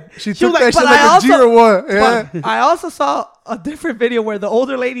 all right? She was took that shit but like I a G also- or what? Yeah. But I also saw a different video where the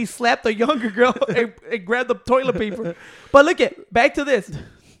older lady slapped a younger girl and grabbed the toilet paper. But look back to this.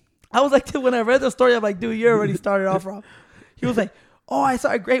 I was like, dude, when I read the story, I'm like, dude, you already started off wrong. He was like, oh, I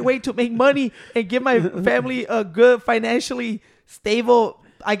saw a great way to make money and give my family a good financially stable,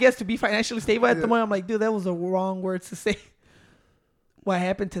 I guess to be financially stable at the moment. I'm like, dude, that was the wrong words to say. What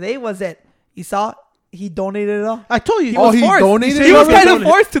happened today was that he donated it all. I told you. He was forced. donated He was it? kind of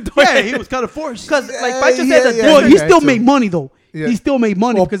forced to donate. Yeah, he was kind of forced. Because like Yeah, Pancho yeah, said, yeah. Well, he Yeah, still too. made money, though. Yeah. He still made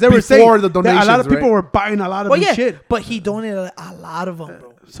money Well, because they were saying before the that a lot donations, of people right? were buying a lot of well, his yeah, shit. but he donated a lot of them,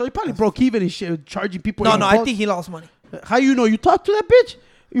 bro. So he probably broke even and shit, charging people. No, $80. I think he lost money. How you know? You talked to that bitch?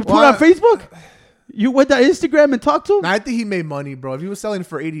 You put Well, it on Facebook? You went to Instagram and talked to him? Nah, I think he made money, bro. If he was selling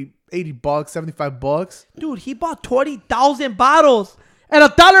for $80, $75, Dude, he bought 20,000 bottles. At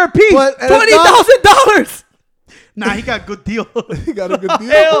 $1 a piece. But at $20,000. Nah, he got a good deal. he got a good deal.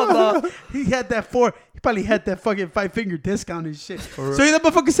 Hell no. He had that he probably had that fucking 5-finger discount and shit. So he that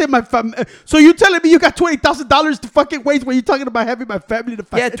motherfucker said so you telling me you got $20,000 to fucking waste when you talking about having my family to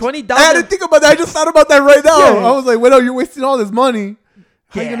fight? Yeah, I had to 20,000. think about that. I just thought about that right now. Yeah. I was like, wait, you're wasting all this money.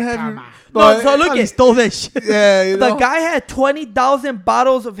 How you Yeah, gonna have come your... on. But- so look Probably at stole that shit. yeah, you the know. guy had 20,000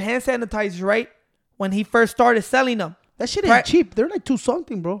 bottles of hand sanitizer, right? When he first started selling them. That shit ain't Right. cheap. They're like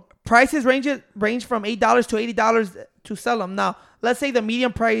 $2-something, bro. Prices range from $8 to $80 to sell them. Now, let's say the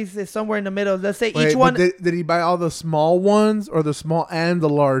medium price is somewhere in the middle. Let's say Wait, each but one. Did he buy all the small ones or the small and the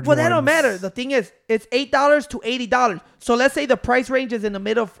large Well, ones? that don't matter. The thing is, it's $8 to $80. So let's say the price range is in the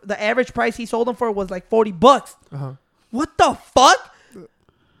middle. The average price he sold them for was like $40. Uh-huh. What the fuck?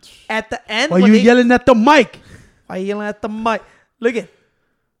 At the end, Why when you they- yelling at the mic? Why you yelling at the mic? Look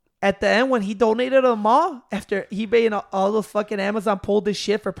at the end when he donated them all after eBay and all those fucking Amazon pulled this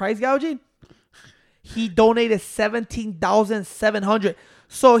shit for price gouging. He donated 17,700.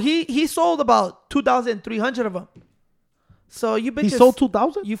 So he sold about 2,300 of them. So you bitches, He sold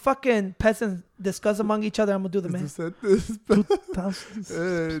 2,000? you fucking peasants discuss among each other. I'm gonna do the math. 2,000.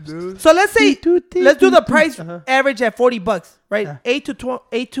 Hey, dude. So let's say let's do the price Uh-huh. average at $40, right? Yeah.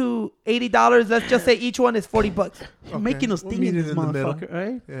 $8 to $80. Let's just say each one is $40. You're making us We'll think meet in it this in the middle. motherfucker,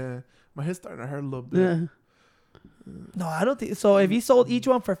 right? Yeah. My head's starting to hurt a little bit. Yeah. No, I don't think so. If he sold each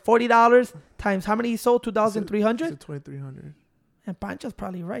one for $40 times how many he sold? 2,300. 2,300. And Pancho's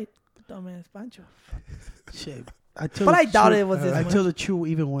probably right. Dumbass Pancho. Shit. I tell But the I doubt truth. it was this I much. tell the truth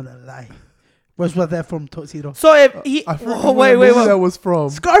even when I lie. What's that from Tocito? So if he, I forgot oh, what wait. movie that was from.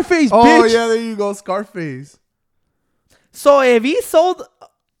 Scarface, Oh, bitch. yeah, there you go. Scarface. So if he sold,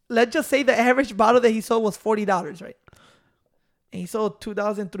 let's just say the average bottle that he sold was $40, right? And he sold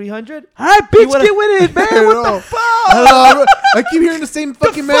 2,300. All right, He bitch, would've- get with it, man. I What know. the fuck? I keep hearing the same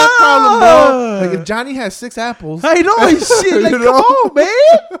fucking math problem, bro. fuck? Like if Johnny has 6 apples. I know and shit. Like, You come know? on,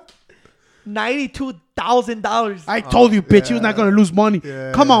 man. $92,000. I told you, bitch, he was not gonna lose money.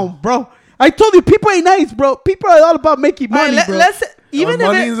 Yeah. Come on, bro. I told you, people ain't nice, bro. People are all about making All right, money, bro. let's even when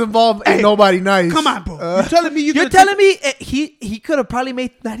money if is involved, ain't Hey, nobody nice. Come on, bro. You're telling me you're telling me he could have probably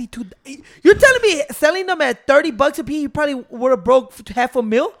made 92. You're telling me selling them at $30 a piece, he probably would have broke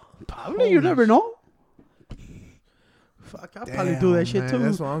 $500,000. Probably, you never know. Fuck, I'll probably do that Damn, shit man, too.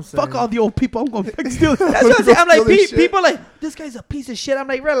 that's what I'm saying. Fuck all the old people. I'm gonna steal. That's what I'm saying. I'm like, Steal this shit. people like, this guy's a piece of shit. I'm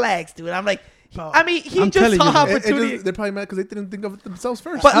like, relax, dude. I'm like, I mean, he I'm just telling saw you, man. opportunity. They're probably mad because they didn't think of it themselves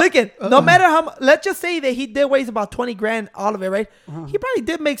first. But look at, no matter how much, let's just say that he did waste about 20 grand, all of it, right? He probably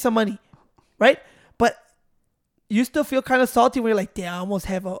did make some money, right? But you still feel kind of salty when you're like, damn, I almost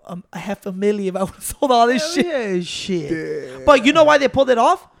have a $500,000 if I would have sold all this shit. Yeah, shit. But you know why they pulled it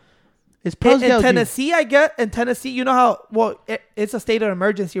off? It's In Tennessee, I get. In Tennessee, you know how, well, it's a state of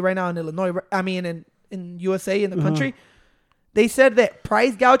emergency right now in Illinois. I mean, in USA, in the country. They said that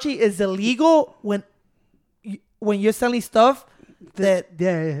price gouging is illegal when you're selling stuff that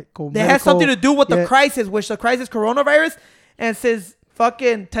has something to do with the crisis, which the crisis coronavirus. And since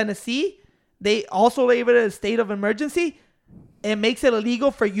fucking Tennessee, they also label it a state of emergency. It makes it illegal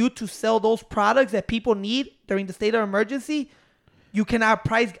for you to sell those products that people need during the state of emergency. You cannot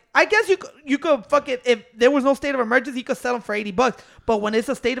price. I guess you could fucking, if there was no state of emergency, you could sell them for $80. But when it's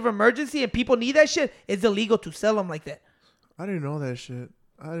a state of emergency and people need that shit, it's illegal to sell them like that. I didn't know that shit.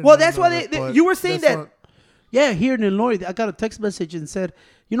 Well, that's why you were saying that. Yeah, here in Illinois, I got a text message and said,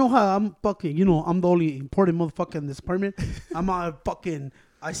 you know how I'm fucking, I'm the only important motherfucker in this apartment.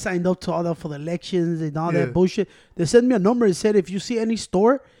 I signed up to all that for the elections and all that bullshit. They sent me a number and said, if you see any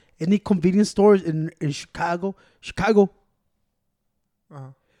store, any convenience stores in Chicago,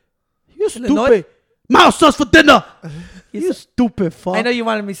 you stupid. Mouse us for dinner. You stupid fuck. I know you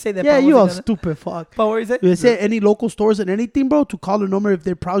wanted me to say that. Yeah, you a stupid fuck. But where is it? They say any local stores and anything, bro, to call a number if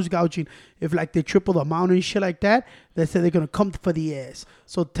they're price gouging. If like they triple the amount and shit like that, they say they're gonna come for the ass.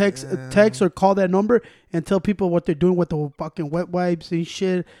 So text or call that number and tell people what they're doing with the fucking wet wipes and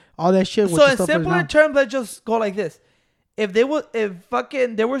shit, all that shit. So in simpler terms, let's just go like this. If there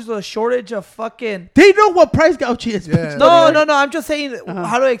was a shortage of fucking, they know what price gouging is. Yeah. No. I'm just saying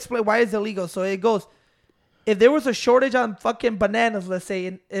how to explain why it's illegal. So it goes. If there was a shortage on fucking bananas, let's say,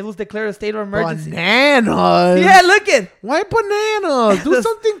 and it was declared a state of emergency. Bananas? Yeah, look it. Why bananas? Do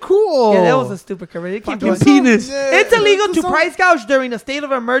something cool. Yeah, that was a stupid comment. Penis. It's illegal to price gouge during a state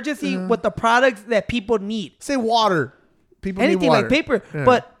of emergency with the products that people need. Say water. People Anything need water. like paper. Yeah.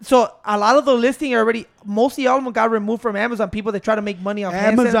 But so a lot of the listing already, mostly all of them got removed from Amazon. People that try to make money off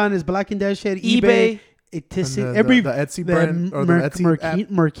Amazon is blocking that shit. eBay. The Etsy brand or the Etsy app.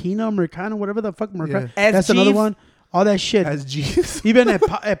 Mercano, whatever the fuck. Yeah. That's another one. All that shit. As G's. Even at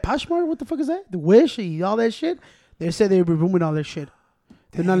Poshmark, what the fuck is that? The Wish, all that shit. They said they were removing all that shit.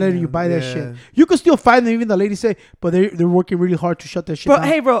 They're not letting you buy that shit. You can still find them. Even the lady say, but they're working really hard to shut that shit down.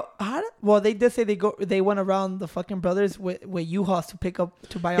 Hey, bro. They did say they went around the fucking brothers with U-Hauls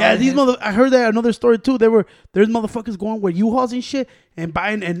to buy. Yeah, these I heard that another story too. There's motherfuckers going with U-Hauls and shit and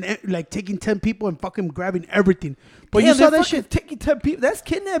buying and like taking 10 people and fucking grabbing everything. But you saw that shit taking 10 people. That's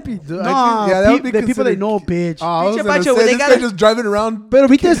kidnapping. That would be the people they know, bitch. Oh, I was gonna say, this guy just driving around. Pero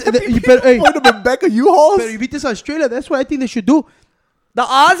viste, point them in back of U-Hauls. Pero viste Australia. That's what I think they should do. The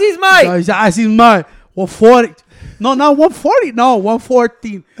Aussies might. The Aussies might. 140. No, not 140. No,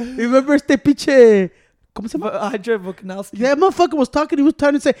 114. Remember este pinche... ¿Cómo se llama? Andre Volkanovski. That motherfucker was talking. He was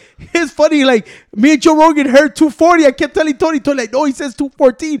trying to say, it's funny, like, me and Joe Rogan heard 240. I kept telling Tony, like, no, he says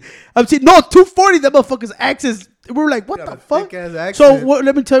 214. I'm saying, no, 240. That motherfucker's accent. We were like, what the fuck? So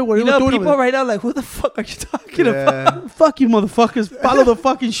let me tell you what he was doing. People right now like, who the fuck are you talking about? Fuck you, motherfuckers. Follow the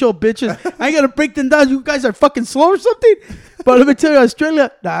fucking show, bitches. I ain't gonna break them down. You guys are fucking slow or something. But let me tell you,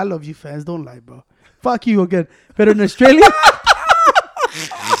 Australia. Nah, I love you fans. Don't lie, bro. Fuck you again. But in Australia,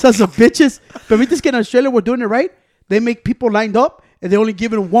 sons of bitches. But we just get in Australia, we're doing it right. They make people lined up. And they only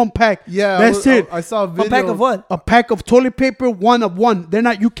give it one pack. Yeah, that's it. I saw a video. A pack of what? A pack of toilet paper, one of one. They're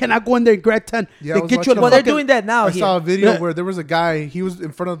not. You cannot go in there and grab 10. Yeah, they get you. Well, they're doing that now. I saw a video where there was a guy. He was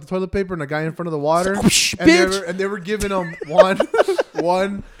in front of the toilet paper and a guy in front of the water. And they were giving him one.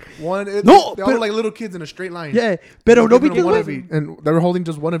 No, they all were like little kids in a straight line. Yeah, but nobody and they were holding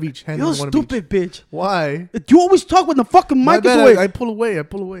just one of each. Hand you stupid bitch. Why? You always talk when the fucking mic is away. I pull away.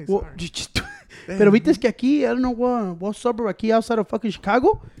 Well, pero viste que aquí, I don't know what suburb aquí outside of fucking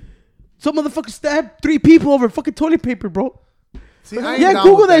Chicago, some motherfuckers stabbed 3 people over fucking toilet paper, bro. See,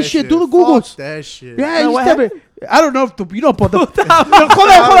 Google that shit. Do the Googles. Fuck that shit. Yeah, you stab it. I don't know if you know, but hold on. Hold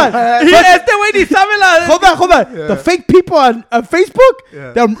on. Yeah. The fake people on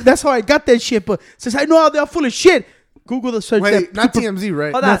Facebook, that's how I got that shit. But since I know how they're full of shit, Google the search. Wait, not TMZ,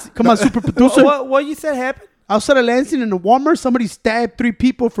 right? Hold on. Come on, super producer. What you said happened? Outside of Lansing in a Walmart, somebody stabbed 3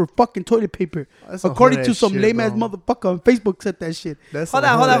 people for fucking toilet paper. According to some lame ass motherfucker on Facebook said that shit. Hold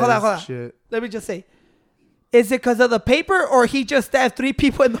on. Shit. Let me just say. Is it because of the paper or he just stabbed 3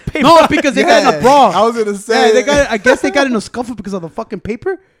 people in the paper? No, because they got in a brawl. I was going to say. Yeah, I guess they got in a scuffle because of the fucking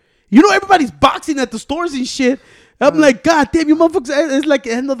paper. You know, everybody's boxing at the stores and shit. I'm like, God damn, you motherfuckers, it's like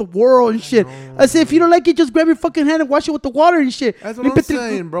the end of the world and shit. I said, if you don't like it, just grab your fucking hand and wash it with the water and shit. That's what I'm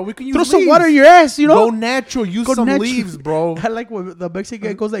saying, bro. We can use throw leaves. some water in your ass, you know? Go natural. Use some leaves, bro. I like when the Mexican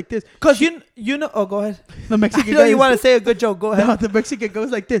guy goes like this. Because you know, oh, go ahead. The Mexican I know guy you want to say a good joke. Go ahead. No, the Mexican goes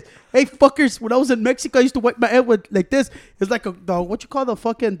like this. Hey, fuckers, when I was in Mexico, I used to wipe my head with like this. It's like what you call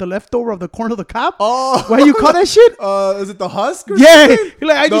the leftover of the corn of the cob? Oh. What you call that shit? Is it the husk? Or Yeah. something? You're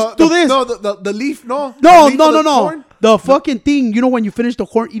like, I just do this. No, the leaf, no. No, The leaf of the corn? The fucking thing, you know, when you finish the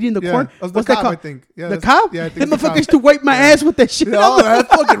corn, eating the corn. That's What's the that cob, called? I think. Yeah, the that's- cob? yeah, I think Them it's the motherfuckers cob. used to wipe my ass with that shit. No, that's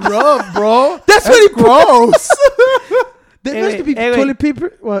fucking rough, bro. That's what he gross. There Hey, used to be hey, toilet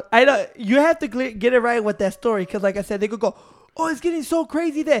paper. What? I know you have to get it right with that story because, like I said, they could go, "Oh, it's getting so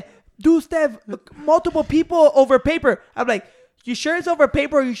crazy that dudes stab multiple people over paper." I'm like, "You sure it's over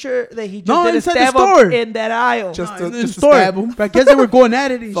paper? Or you sure that he just didn't inside the stab store. him in that aisle?" Just No, to in the just to store. stab him. But I guess they were going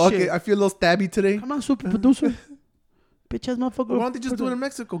at it and Fuck shit. it. I feel a little stabby today. Come on, super producer. Bitch ass motherfucker. Why don't they just do it in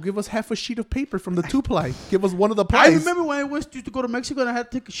Mexico? Give us half a sheet of paper from the 2-ply. Give us one of the I plies. remember when I used to go to Mexico and I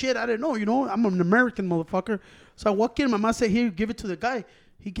had to take a shit. I didn't know, you know. I'm an American motherfucker. So I walk in, my mom said, "Here, give it to the guy."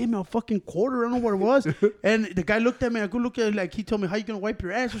 He gave me a fucking quarter. I don't know what it was. And the guy looked at me. I go look at it like he told me, "How you gonna wipe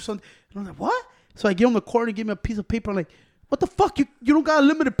your ass or something?" And I'm like, "What?" So I give him the quarter and give me a piece of paper. I'm like, "What the fuck? You don't got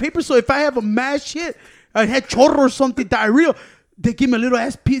unlimited paper. So if I have a mad shit, I had chorro or something, diarrhea, they give me a little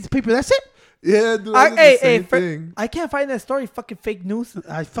ass piece of paper. That's it." Yeah, dude. That's the same thing. I can't find that story. Fucking fake news.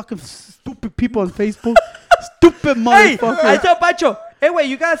 I fucking stupid people on Facebook. Stupid Hey, motherfucker. I tell Pacho, "Hey, wait,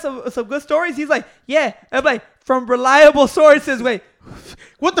 you got some good stories?" He's like, "Yeah." I'm like, "From reliable sources." Wait,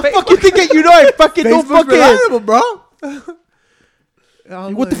 What the fuck you think that you know? I fucking don't Facebook's fucking. reliable, bro.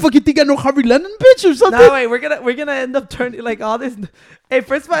 What the fuck you think I know Harvey Lennon, bitch, or something? no, wait, we're gonna end up turning like all this. Hey,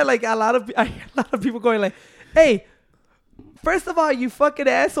 first of all, like a lot of people going like, "Hey, first of all, you fucking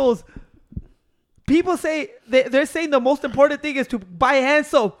assholes." People say they're saying the most important thing is to buy hand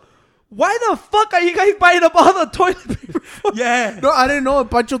soap. Why the fuck are you guys buying up all the toilet paper for? Yeah. No, I didn't know.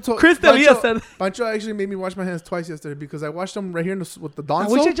 Chris D'Elia said- Pancho actually made me wash my hands twice yesterday because I washed them right here with the Dawn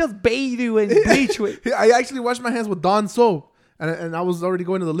We soap. should just bathe you in bleach with. I actually washed my hands with Dawn soap. And I was already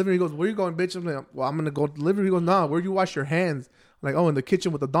going to the living room. He goes, "Where you going, bitch?" I'm like, "Well, I'm going to go to the living room." He goes, "Nah, where you wash your hands?" I'm like, "Oh, in the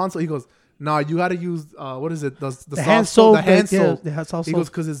kitchen with the Dawn soap." He goes, "Nah, you got to use, what is it? The soft hand soap. soap, The hand yeah, soap." the hand soap. He goes,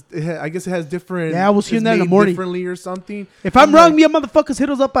 "Because I guess it has different." Yeah, I was hearing it's that in the made morning. differently or something. If I'm I'm wrong, like- me and motherfuckers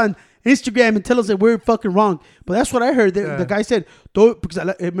hit us up on Instagram and tell us that we're fucking wrong. But that's what I heard. The, Yeah. the guy said, "Don't," because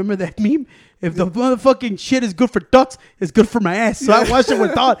I remember that meme. If the motherfucking shit is good for ducks, it's good for my ass. So I washed it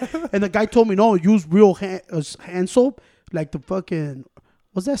with thought. And the guy told me, "No, use real hand soap, like the fucking."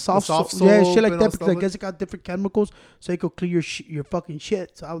 What's that soft soft soap? Yeah, soap shit like and that all because I stuff. guess it got different chemicals, so it could clear your fucking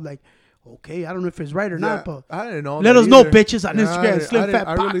shit. So I was like, okay, I don't know if it's right or not, but I didn't know. let that us know, either. bitches, on Yeah, Instagram, Slim Fat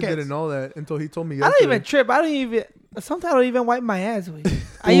I really Podcast. didn't know that until he told me I yesterday. don't even trip. I don't even. Sometimes I don't even wipe my ass with.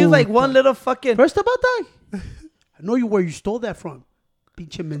 I use like one little fucking. First about that, I know you where you stole that from,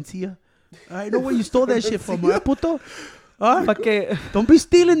 pinche Mencia. I know where you stole that shit from, right, puto? Fucking. Don't be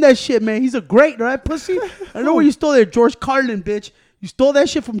stealing that shit, man. He's a great, right, pussy? I know where you stole that, George Carlin, bitch. You stole that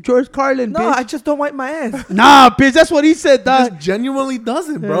shit from George Carlin, No, bitch. I just don't wipe my ass. Nah, bitch, that's what he said, dog. Just genuinely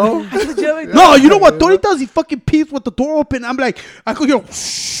doesn't, bro. No, you know what Tony does? He fucking pees with the door open. I'm like, I go, yo,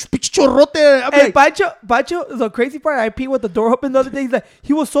 shh, bitch chorrote. I'm Hey, like, Bacho, the crazy part, I pee with the door open the other day. He's like,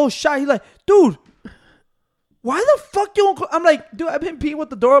 he was so shy. He's like, "Dude, why the fuck you don't?" I'm like, "Dude, I've been peeing with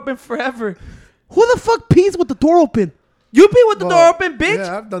the door open forever." who the fuck pees with the door open? You pee with the door open, bitch.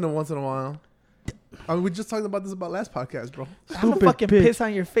 Yeah, I've done it once in a while. I mean, we just talked about this last podcast, bro. I'm gonna Stupid fucking bitch. piss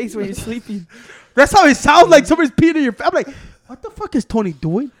on your face when you're sleeping. That's how it sounds like somebody's peeing in your face. I'm like, what the fuck is Tony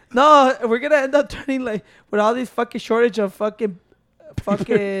doing? No, we're gonna end up turning like with all these fucking shortage of fucking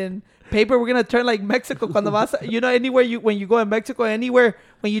paper. We're gonna turn like Mexico cuando vas. Anywhere when you go in Mexico, anywhere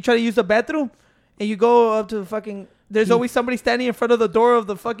when you try to use the bathroom, and you go up to the fucking. There's always somebody standing in front of the door of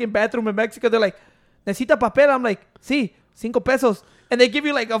the fucking bathroom in Mexico. They're like, "Necesita papel." I'm like, "Sí, 5 pesos." And they give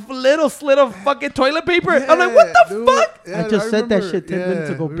you like a little slit of fucking toilet paper. I'm like, "What the dude. fuck?" Yeah, I just said that remember. shit 10 minutes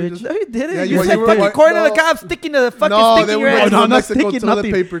ago, we were bitch. just- No, you didn't. Yeah, you you said were- fucking no. corn on the cob sticking to the fucking No, stick they in were your going ass. on no, not Mexico sticking toilet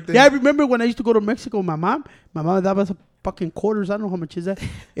nothing. paper thing. Yeah, I remember when I used to go to Mexico with my mom. My mom, that was a fucking quarters. I don't know how much is that.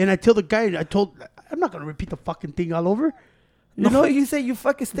 And I tell the guy, I'm not going to repeat the fucking thing all over. You know? You say you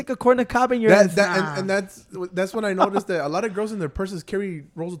fucking stick a corn on the cob in your ass. And that's when I noticed that a lot of girls in their purses carry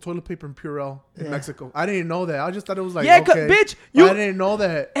rolls of toilet paper in Purell in Yeah. Mexico. I didn't know that. I just thought it was like, Yeah, okay. bitch, I didn't know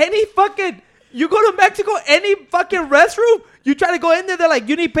that. Any fucking, you go to Mexico, any fucking restroom, you try to go in there, they're like,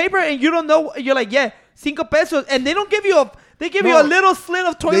 "You need paper," and you don't know. You're like, "Yeah, 5 pesos," and they don't give you a. They give you a little slit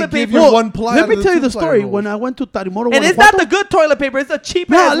of toilet give paper. you one ply. Let out me of tell you the 2-ply story. rolls. When I went to Tarimoro, and it's not the good toilet paper. It's the cheap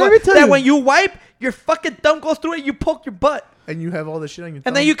No, ass let one me tell that you. when you wipe, your fucking thumb goes through it, you poke your butt. And you have all the shit on your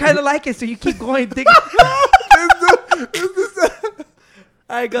And then you kind of like it, so you keep going.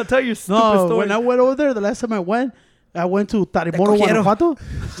 I ain't gonna tell you a stupid No, story. when I went over there, the last time I went to Tarimoro, quiero. Guanajuato.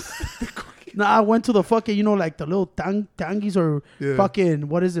 No, I went to the fucking, you know, like the little tangies or fucking,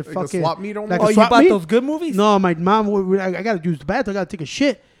 what is it? Like fucking a swap meet almost? like Oh, a you swap bought meet? those good movies? No, my mom, I gotta use the bathroom. I gotta take a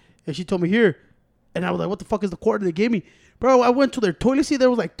shit. And she told me here. And I was like, what the fuck is the quarter they gave me? Bro, I went to their toilet seat. There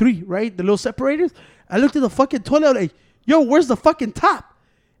was like 3, right? The little separators. I looked at the fucking toilet. I was like, yo, where's the fucking top?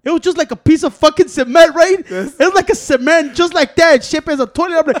 It was just like a piece of fucking cement, right? Yes. It was like a cement, just like that, shaped as a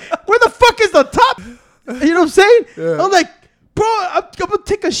toilet. I'm like, where the fuck is the top? You know what I'm saying? Yeah. I'm like, bro, I'm gonna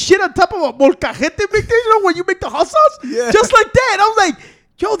take a shit on top of a molcajete, make this, you know, when you make the hot sauce? Yeah. Just like that. I was like,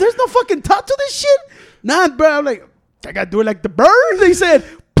 yo, there's no fucking top to this shit? Nah, bro. I'm like, I gotta do it like the bird. They said.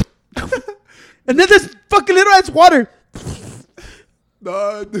 And then this fucking little ass water.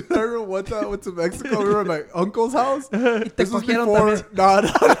 No, dude, I remember one time I went to Mexico. We were at my uncle's house. This was cogieron before.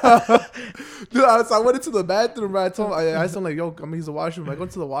 también. No. Dude, I went into the bathroom, bro. I told him, I asked him, like, yo, I'm gonna use the washroom. I go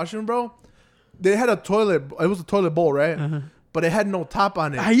into the washroom, bro. They had a toilet. It was a toilet bowl, right? But it had no top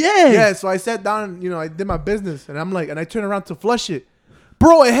on it. Yeah. Yeah, so I sat down, you know, I did my business. And I'm like, and I turned around to flush it.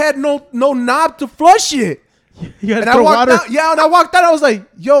 Bro, it had no knob to flush it. You had And to I throw walked water. out. Yeah, and I walked out. I was like,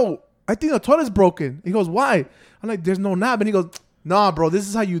 yo, I think the toilet's broken. He goes, why? I'm like, there's no knob. And he goes, nah, bro, this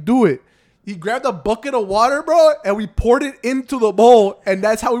is how you do it. He grabbed a bucket of water, bro, and we poured it into the bowl. And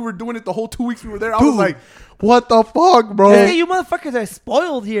that's how we were doing it the whole 2 weeks we were there. I was Dude. like, what the fuck, bro? Hey, you motherfuckers are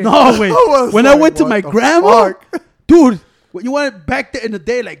spoiled here. No, wait. was When I like, went to what my the grandma, fuck? dude, when you went back there in the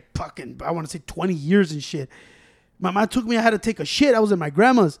day, like fucking, I want to say 20 years and shit. My mom took me, I had to take a shit. I was at my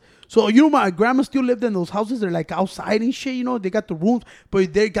grandma's. So, you know, my grandma still lived in those houses. They're like outside and shit, you know. They got the rooms,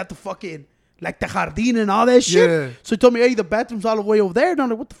 but they got the fucking, like the jardín and all that shit. Yeah. So he told me, hey, the bathroom's all the way over there. And I'm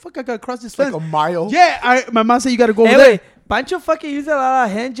like, what the fuck? I got to cross this fence. Like a mile. Yeah, my mom said you got to go over Hey, there. wait. Pancho fucking uses a lot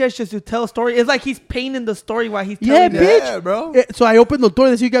of hand gestures to tell a story. It's like he's painting the story while he's Yeah, telling it. bitch. Yeah, bro. So I opened the door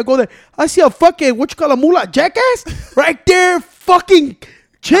and so you gotta go there. I see a fucking, what you call a mula, jackass? Right there, fucking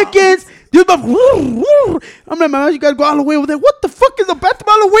chickens. Dude, I'm like, man, you gotta go all the way over there. What the fuck is the bathroom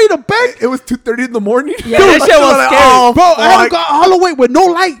all the way in the back? It was 2:30 in the morning. Yeah, that shit was like, scary. oh, Bro, I had to fuck. go all the way with no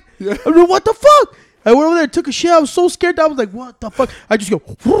light. Yeah. I mean, what the fuck? I went over there, took a shit. I was so scared that I was like, what the fuck? I just go,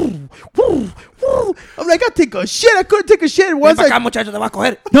 I'm like, I take a shit. I couldn't take a shit. Once Ven pa' I, acá, muchacho, te va a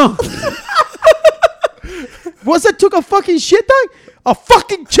coger. no. Once I took a fucking shit, dog, a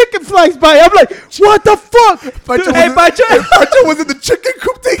fucking chicken flies by. I'm like, what the fuck? Pancho Dude, was hey, in- Pancho. Pancho was in the chicken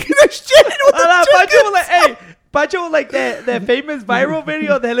coop taking a shit with the Pancho chickens. was like, hey, Pancho was like that famous viral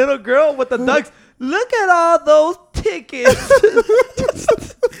video of that little girl with the ducks. Look at all those tickets.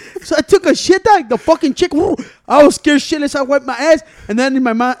 So I took a shit, dog. The fucking chick. I was scared shitless. I wiped my ass. And then in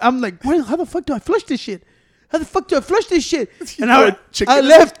my mind, I'm like, wait, how the fuck do I flush this shit? How the fuck do I flush this shit? You And know what chicken I is?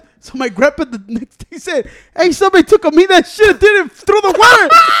 left. So my grandpa the next day said, hey, somebody took a me that shit and didn't throw the water.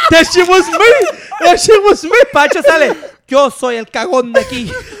 That shit was me. That shit was me. Pancho sale. Yo soy el cagón de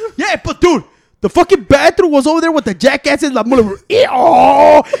aquí. Yeah, but dude, the fucking bathroom was over there with the jackasses. La mula.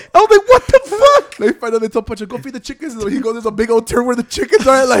 Oh, I was like, what the fuck? They find out, they tell Pancho, go feed the chickens. And he goes, there's a big old turn where the chickens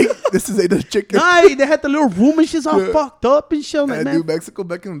are. Like, this is a chicken. Nah, they had the little room and shit's all Yeah. fucked up and shit. I'm like, Man, man. dude, Mexico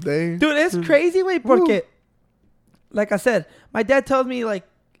back in the day. Dude, it's crazy, way porque, like I said, my dad tells me, like,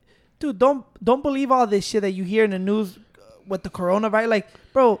 dude, don't believe all this shit that you hear in the news with the coronavirus. Like,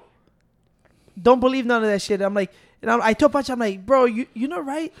 bro, don't believe none of that shit. I'm like, and I told Pancho, I'm like, bro, you know,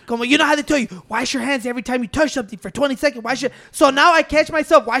 right? Como, you know how they tell you, wash your hands every time you touch something for 20 seconds. So now I catch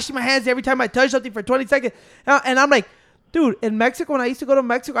myself washing my hands every time I touch something for 20 seconds. And I'm like, dude, in Mexico, when I used to go to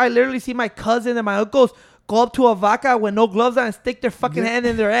Mexico, I literally see my cousin and my uncles go up to a vaca with no gloves on and stick their fucking hand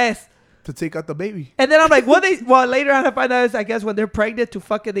in their ass. To take out the baby. And then I'm like, well, later on I find out is, I guess, when they're pregnant to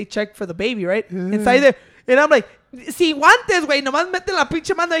fucking, they check for the baby, right? Inside there. And I'm like, si guantes, güey, nomás mete la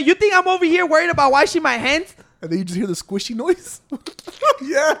pinche mano. You think I'm over here worried about washing my hands? And then you just hear the squishy noise.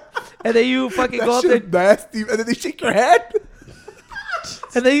 Yeah. And then you fucking That go up there shit nasty. And then they shake your head.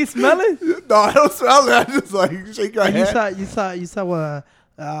 and then you smell it. No, I don't smell it. I just like shake your You head. saw what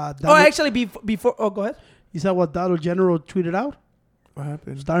Oh, Donald, actually, before, go ahead. you saw what Donald General tweeted out? What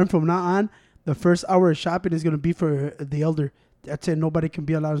happened? Starting from now on, the first hour of shopping is gonna be for the elder. That's it. Nobody can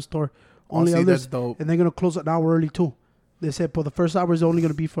be allowed in store. Only see, elders. that's dope. And they're gonna close an hour early too. They said for the first hour is only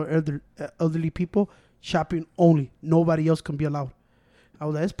gonna be for elderly people shopping only. Nobody else can be allowed. I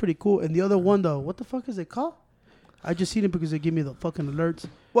was like, that's pretty cool. And the other one though, what the fuck is it called? I just seen it because they give me the fucking alerts.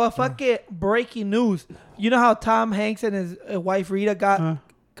 Well, fucking breaking news. You know how Tom Hanks and his wife Rita got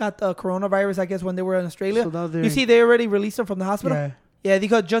the coronavirus, I guess, when they were in Australia? So now they're- You see, they already released them from the hospital? Yeah. Yeah, they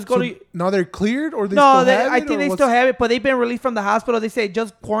could just go So to... now they're cleared or they No, still have I it, think or they what's- still have it, but they've been released from the hospital. They say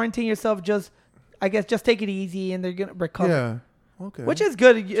just quarantine yourself, just take it easy, and they're gonna recover. Yeah. Okay. Which is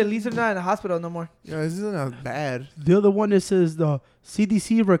good. At least they're not in the hospital no more. Yeah, this isn't that bad. The other one that says the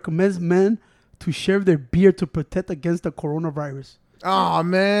CDC recommends men to shave their beard to protect against the coronavirus. Oh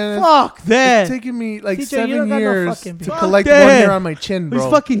man. Fuck that. It's taking me like Teacher, you don't 7 got no years fucking to beard. collect Fuck one that. hair on my chin, bro.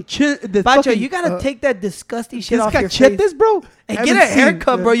 He's fucking chin. Bacho, you gotta take that disgusting shit This off guy your check face. this, bro. And I get a haven't seen-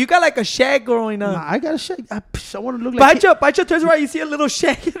 haircut, bro. You got like a shag growing up. Nah, I gotta shave. I want to look like. Bacho turns around, you see a little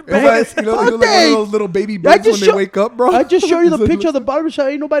shag in the It's back. like, you know, Fuck like one of that. those little baby I birds just when show- they wake up, bro. I just show you the It's like- picture of the barbershop.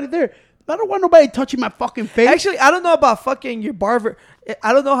 Ain't nobody there. I don't want nobody touching my fucking face. Actually, I don't know about fucking your barber.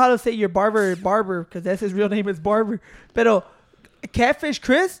 I don't know how to say your barber because that's his real name is Barber. But Catfish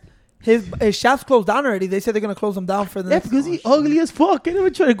Chris, his shop's closed down already. They said they're gonna close them down for the yeah, next. because he's ugly as fuck. Can't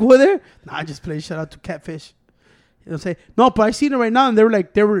even try to go there. Nah, I just play. Shout out to Catfish. You know what I'm saying? No, but I seen it right now, and they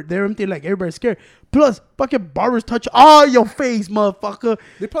were empty, like everybody's scared. Plus, fucking barbers touch all your face, motherfucker.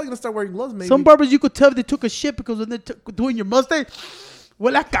 They're probably gonna start wearing gloves, maybe. Some barbers you could tell they took a shit because when they're doing your mustache,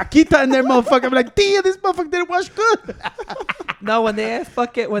 well, like caquita in there, motherfucker. I'm like, damn, this motherfucker didn't wash good. No, when they asked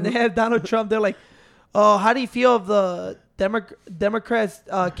when they had Donald Trump, they're like, "Oh, how do you feel of the Democrats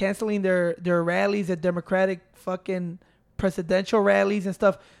canceling their rallies at Democratic fucking presidential rallies and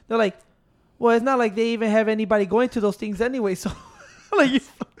stuff?" They're like, "Well, it's not like they even have anybody going to those things anyway." So, like, you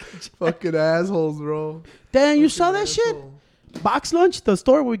fucking assholes, bro. Damn, you Fucking saw that shit? asshole. Box Lunch, the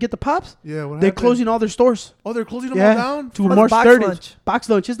store where we get the pops. Yeah, what They're happened? closing all their stores. Oh, they're closing them all down. to What's March Box 30th. Lunch? Box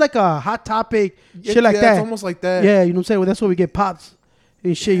Lunch. It's like a Hot Topic, Yeah, shit like yeah, that. It's almost like that. Yeah, you know what I'm saying? Well, that's where we get pops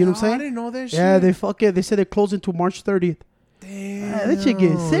and shit. You know what I'm I saying? didn't know that shit. Yeah, they said they're closing to March 30th. Damn. That shit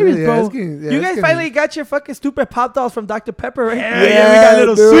getting serious, Yeah, bro. it's getting- yeah, you it's guys getting- finally got your fucking stupid pop dolls from Dr. Pepper, right? Yeah, we got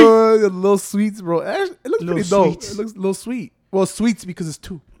little dude, the little sweets, bro. It looks Little pretty dope. sweets. It looks a little sweet. Well, sweets because it's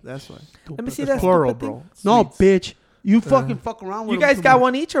two. That's why. Let me see It's that plural, stupid bro. No, Sweets. bitch. You fucking fuck around with You them guys too got much.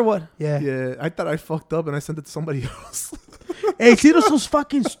 one each or what? Yeah. Yeah, I thought I fucked up and I sent it to somebody else. Hey, Cito's so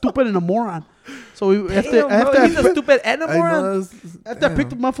fucking stupid and a moron. So we, after He's a stupid I animal. know, after I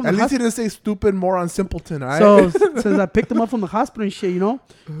picked him up from At the least he hospital. didn't say stupid moron simpleton, all right? So since I picked him up from the hospital and shit, you know,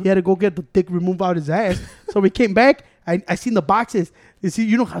 he had to go get the dick removed out his ass. So we came back. I seen the boxes. You see,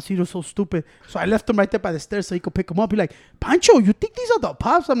 you know how Cito's so stupid. So I left him right there by the stairs so he could pick them up. He's like, Pancho, you think these are the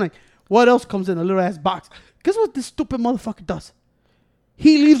pops? I'm like, what else comes in a little ass box? Guess what this stupid motherfucker does?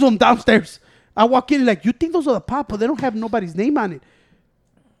 He leaves them downstairs. I walk in like, you think those are the pops? But they don't have nobody's name on it.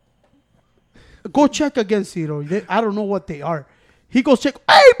 Go check again, Cito. I don't know what they are. He goes check.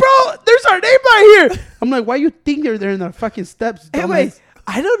 Hey, bro, there's our name right here. I'm like, why you think they're there in the fucking steps? Anyway, dumbass?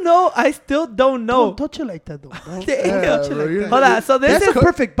 I don't know. I still don't know. Don't touch it like that, though. Bro. Damn. Yeah, touch it bro, like you're- that. Hold on. So this That's is a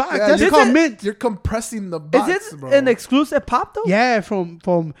perfect box. Yeah, That's this called is- mint. You're compressing the box, this bro. an exclusive pop though? Yeah, from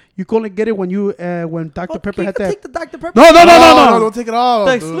you can only get it when you when Dr. Pepper you had can that. take the Dr. Pepper. No, Don't take it off.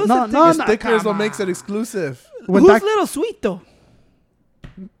 The dude. exclusive No, thing no, is- no. Stickers come what makes on. it exclusive. When Who's Doc- little sweet though?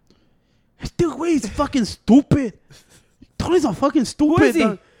 Dude, wait, he's fucking stupid. Tony's a fucking stupid. is he?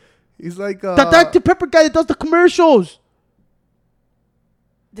 dog. He's like The Dr. Pepper guy that does the commercials.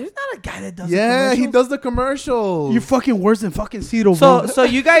 There's not a guy that does. yeah, he commercials. does the commercials. You're fucking worse than fucking Cito, So bro. so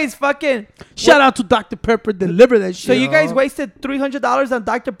you guys fucking. Shout out to Dr. Pepper. Deliver that shit. So you guys wasted $300 on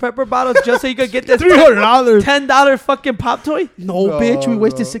Dr. Pepper bottles just so you could get this $300. $10 fucking pop toy? No, No, bitch. We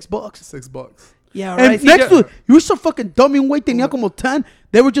wasted no. $6. $6. Yeah, And right. next to it, you were so fucking dumb. You wait, tenía como 10.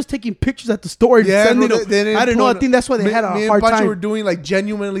 They were just taking pictures at the store and Yeah, sending bro, them. they didn't I didn't know. I put- think that's why they me, had a me hard and Pancho time. were doing like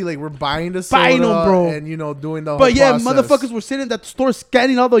genuinely like we're buying the soda Buying 'em, bro. and doing the But whole yeah, process. motherfuckers were sitting at the store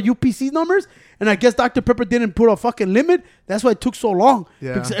scanning all the UPC numbers, and I guess Dr. Pepper didn't put a fucking limit. That's why it took so long.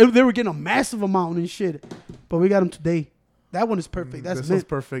 Yeah. Because they were getting a massive amount and shit. But we got them today. That one is perfect. That's This was it.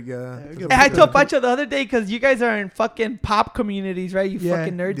 perfect, yeah. Yeah, Hey, I told Pancho the other day because you guys are in fucking pop communities, right? You Yeah.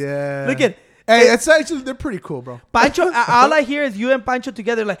 fucking nerds. Yeah. Look at Hey, it's actually they're pretty cool, bro. Pancho. All I hear is you and Pancho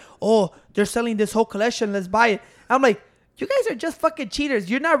together, like, oh, they're selling this whole collection. Let's buy it. I'm like, you guys are just fucking cheaters.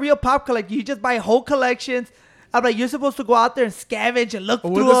 You're not real pop collectors. You just buy whole collections. I'm like, you're supposed to go out there and scavenge and look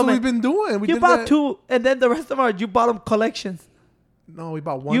Well, through that's them. what we've and- been doing. We You did bought that. 2, and then the rest of them are you bought them collections. No, we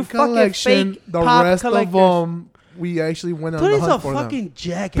bought one You fucking collection. fake The pop rest collectors. of them, we actually went on the Tony's a hunt for them. fucking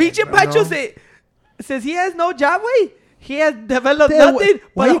jackass. Peachy bro. Pancho know. says he has no job. Wait, he has developed Damn, nothing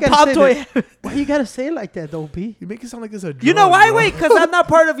why but you a gotta pop say toy. that? Why you gotta say it like that, though, P? You make it sound like it's a drug, You know why? bro. Wait, because I'm not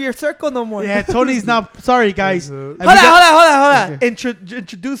part of your circle no more. Yeah, Tony's not. Sorry, guys. Hold Have Hold you on, got- hold on. Okay.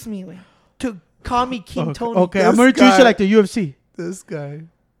 Introduce me wait, to call me King Okay, Tony. okay, This I'm gonna introduce guy- you like the UFC. This guy.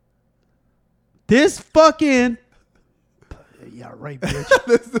 This fucking. Yeah, right,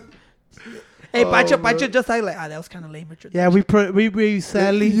 bitch. Hey, Oh, Pancho man. just like, that was kind of lame. Introduction. Yeah, we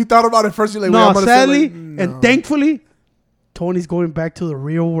sadly. You thought about it first. You're like, wait, No, I'm gonna sadly, say, like, no. and thankfully, Tony's going back to the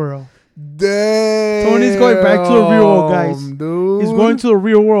real world. Damn, Tony's going back to the real world, guys. dude. He's going to the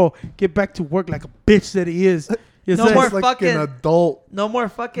real world, get back to work like a bitch that he is. You No say? more It's like fucking- an adult. No more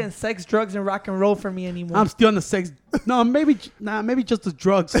fucking sex, drugs, and rock and roll for me anymore. I'm still on the sex. No, maybe just the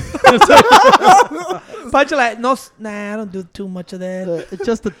drugs. Pancho like, no, I don't do too much of that. It's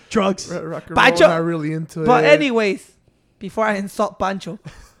just the drugs. Rock and Pancho- roll, not really into But it. anyways, before I insult Pancho,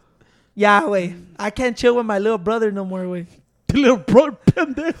 Yahweh, I can't chill with my little brother no more, way. The little brother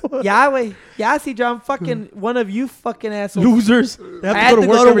pendejo. Yahweh, yeah, see, John, fucking one of you fucking assholes. Losers. They I have to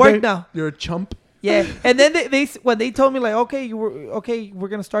go to every work day. now. You're a chump. Yeah, and then they when they told me like, okay, we're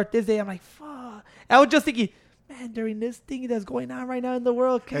gonna start this day. I'm like, fuck. I was just thinking, man, during this thing that's going on right now in the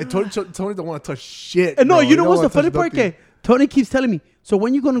world, Hey, God. Tony don't want to touch shit. And no, bro. you know He what's don't the funny wanna part? touch nothing. Okay, Tony keeps telling me, so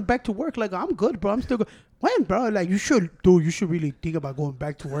when you going back to work? Like, I'm good, bro. I'm still good. When, bro? Like, you should really think about going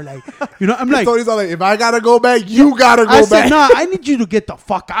back to work. Like, you know, I'm like, Tony's all like, if I gotta go back, you gotta go I back. said, nah, I need you to get the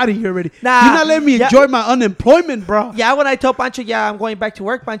fuck out of here already. Nah, You're not letting me yeah. enjoy my unemployment, bro. Yeah, when I told Pancho, yeah, I'm going back to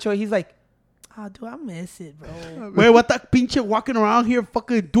work, Pancho, he's like, oh, dude, I miss it, bro. Wait, what that pinche walking around here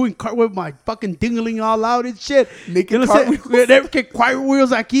fucking doing cartwheel with my fucking dingling all out and shit. Naked You know what I'm saying? cartwheels. They que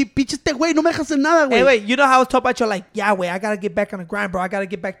cartwheels aquí. Pinche este güey, no me dejas hacer nada, güey. Hey, wait, you know how I was told Pancho, like, yeah, wait, I gotta get back on the grind, bro. I gotta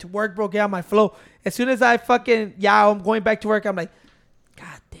get back to work, bro. Get on my flow. As soon as I fucking, I'm going back to work, I'm like,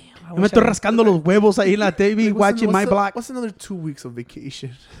 God damn. I Yo me wish estoy I- rascando los huevos ahí en la TV Like, watching my block. What's another 2 weeks of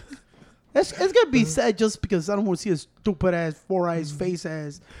vacation? It's gonna be sad just because I don't want to see a stupid ass, 4 eyes, face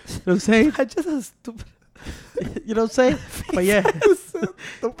ass. You know what I'm saying? I just a stupid. You know what I'm saying? But yeah.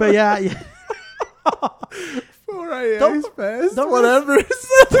 But yeah. All right, Don't- ice fast. don't Whatever.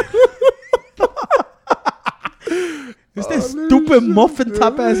 It's that stupid muffin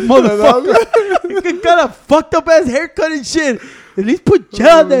top ass motherfucker. He got a fucked up ass haircut and shit. At least put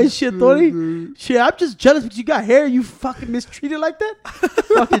gel on that shit, Tony. Shit, I'm just jealous because you got hair. You fucking mistreated like that.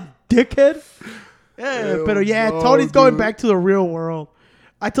 Fucking dickhead. Yeah, Hell but yeah, no, Tony's going dude. back to the real world.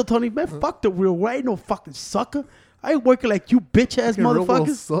 I told Tony, man, fuck the real world. I ain't no fucking sucker. I ain't working like you bitch ass Fucking real world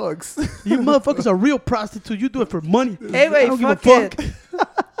motherfuckers. sucks. You motherfuckers are real prostitutes. You do it for money. Hey, I wait, don't give a fuck fuck. it.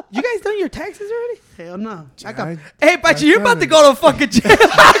 You guys done your taxes already? Hell no. I got Hey, Pancho, you're about to go to fucking jail.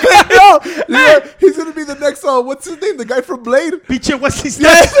 No, he's gonna be the next. What's his name? The guy from Blade. bitch. What's his Yeah,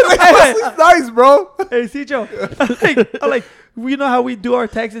 name? Wesley Snipes, bro. Hey, Cicho. I'm like, we know how we do our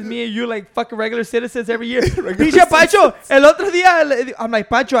taxes, me and you, like fucking regular citizens every year. Pinche Pancho, el otro día, I'm like,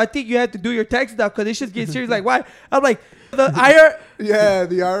 Pancho, I think you have to do your taxes now because this shit's getting serious. Like, why? I'm like, the IR. Yeah,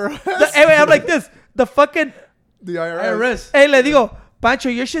 the IRS. Anyway, I'm like this. The fucking. The IRS. Hey, le digo, Pancho,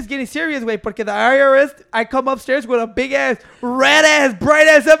 your shit's getting serious, way, porque the IRS, I come upstairs with a big ass, red ass, bright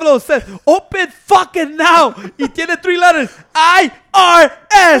ass envelope says, open fucking now. Y tiene 3 letters,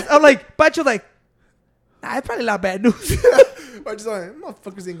 IRS. I'm like, Pancho's like, nah, it's probably not bad news. I just like,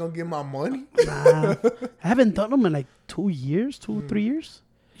 motherfuckers ain't gonna get my money. Nah, I haven't done them in like 2 years, 3 years.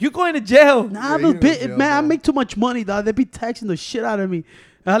 You going to jail. Nah, Yeah, but you in jail, man, I bro. make too much money, dog. They be taxing the shit out of me.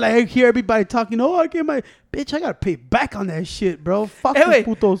 I like hear everybody talking. Oh, I get my bitch. I gotta pay back on that shit, bro. Fuck Hey, those wait.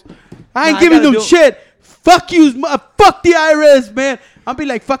 putos. I ain't Nah, I giving gotta them do- shit. Fuck you, fuck the IRS, man. I'll be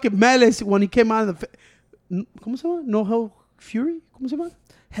like fucking Malice when he came out of the. ¿Cómo se llama? No Hell Fury. ¿Cómo se llama?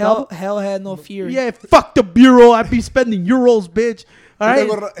 Hell had no fear. Yeah, fuck the bureau. I be spending euros, bitch. All right,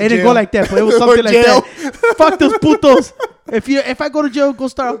 Go to it didn't jail. go like that, but it was Or something like jail. that. Fuck those putos. If I go to jail, go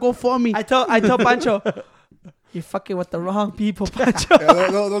start a GoFundMe. I told Pancho, you're fucking with the wrong people, Pancho.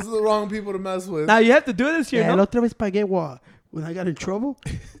 Yeah, those are the wrong people to mess with. Now you have to do this here, Yeah, no? la otra vez pagué what? When I got in trouble,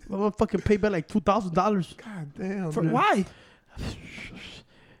 I'm gonna fucking pay back like $2,000. God damn. For, man. why?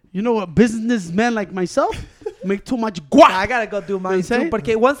 You know what? Businessman like myself make too much Nah, guap. I gotta go do mine You say? too.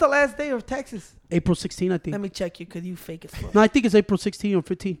 Porque when's the last day of taxes? April 16, I think. Let me check you, cause you fake as fuck. No, I think it's April 16 or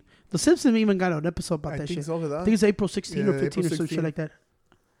 15. The Simpsons even got an episode about I that think shit. so, I ¿verdad? think it's April 16 or Yeah, 15 April or some shit 16. like that.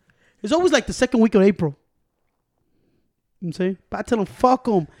 It's always like the second week of April. You know what I'm saying? But I tell them, fuck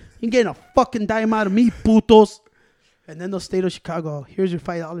them. You ain't getting a fucking dime out of me, putos. And then the state of Chicago, here's your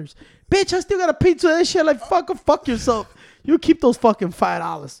 $5. Bitch, I still gotta pay to that shit. Like, fuck yourself. You keep those fucking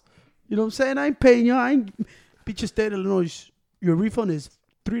 $5. You know what I'm saying? I ain't paying you. I ain't. Bitch, state of Illinois, your refund is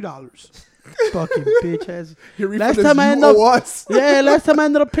 $3. Fucking bitch ass. Your refund Last is time I you ended up, owe us. yeah, last time I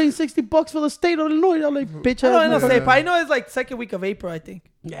ended up paying $60 for the state of Illinois. I'm like, bitch I don't ass. know, motherfucker. say, but I know it's like second week of April, I think.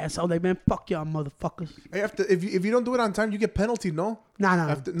 Yeah, so I'm like, man, fuck y'all motherfuckers. I have to, if you don't do it on time, you get penalty. No.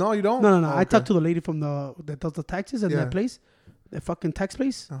 Nah. No, you don't. No. Oh, I talked to the lady from that does the taxes in Yeah. that place, that fucking tax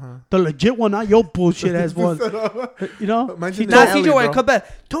place. Uh-huh. The legit one, not your bullshit ass one. You know, Mine's she in the Now, told, alley, CJ, when I bro. come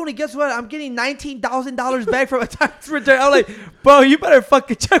back, Tony, guess what? I'm getting $19,000 back from a tax return. I'm like, bro, you better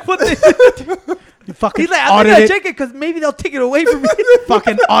fucking check what they you fucking He's like, I'm audit gonna it. check it because maybe they'll take it away from me.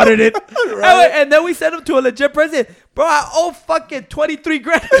 Fucking audit it. And then we sent him to a legit president. Bro, I owe fucking 23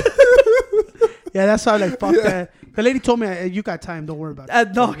 grand. Yeah, that's how I like, fuck that. The lady told me, you got time. Don't worry about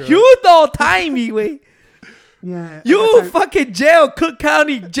it. No, you don't time me, way. Yeah. You fucking jail, Cook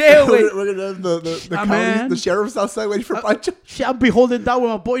County jail, way. We're gonna have the Ah, county, man. the sheriff's outside waiting for Pancho. Shit, I'll be holding down with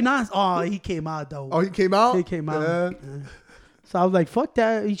my boy Nas. Oh, he came out, though. Oh, he came out. He came out. Yeah. Yeah. So I was like, fuck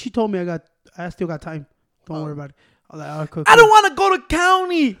that. She told me I still got time. Don't worry about it. I was like, oh, cool, I don't want to go to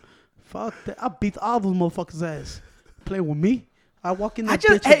county. Fuck that. I beat all those motherfuckers' ass. Playing with me. I walk in there. I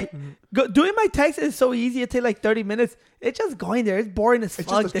just doing my taxes is so easy. It takes like 30 minutes. It's just going there. It's boring as It's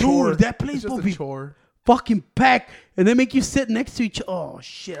fuck. just a there. chore. Dude, that place It's just will a be chore. fucking packed. And they make you sit next to each other. Oh,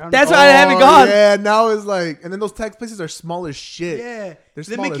 shit. That's why I haven't gone. Yeah, now it's like, and then those tax places are small as shit. Yeah. They're They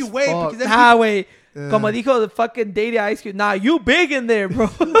small make you as wait. fuck. Because then Nah, wait. Yeah. Como dijo the fucking Daddy Ice Cube. Nah, you big in there, bro.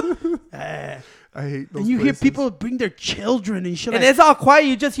 I hate those and you hear places. people bring their children and shit. And like, it's all quiet.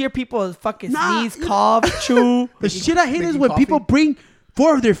 You just hear people fucking Nah, sneeze, cough, chew. the shit I hate is making when coffee. people bring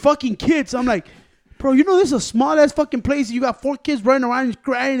 4 of their fucking kids. I'm like, bro, you know this is a small ass fucking place. You got 4 kids running around and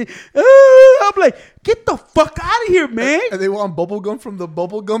crying. I'm like, get the fuck out of here, man. And they want bubble gum from the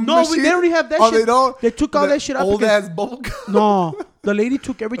bubble gum No, machine. they don't even have that Oh, shit. they don't? They took all that shit out Old because- ass bubble gum. No, the lady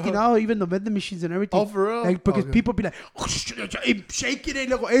took everything out, even the vending machines and everything. Oh, for real? Like, because Okay. people be like, oh, shaking it.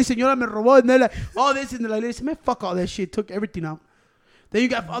 Like, hey, señora, me robó. And they're like, oh, this. And the lady said, man, fuck all that shit. Took everything out. Then you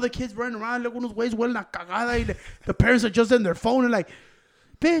got other kids running around, like, unos güeyes huelen a cagada. And the parents are just in their phone and like,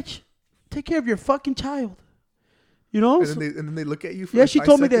 bitch, take care of your fucking child. You know? And then they look at you for Yeah, like she 5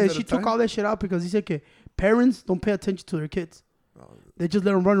 told me seconds that at she a took time. all that shit out because he said, okay, parents don't pay attention to their kids. They just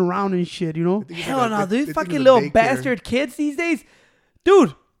let them run around and shit, you know? think it's Hell like a- no, they these think fucking it's a little daycare. bastard kids these days.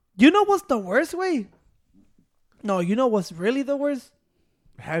 Dude, you know what's the worst way? No, you know what's really the worst?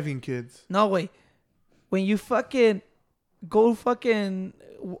 Having kids. No, wait. When you fucking go fucking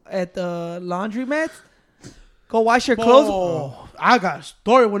at the laundromats, go wash your clothes. Oh, I got a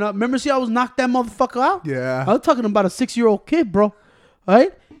story when remember, see, I was knocked that motherfucker out? Yeah. I was talking about a 6-year-old kid, bro.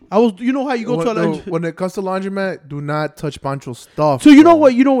 Right? I was, you know how you go to a laundry. When it comes to laundromat, do not touch Pancho's stuff. So you know bro.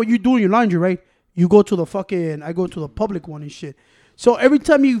 what you do in your laundry, right? You go to the fucking, I go to the public one and shit. So every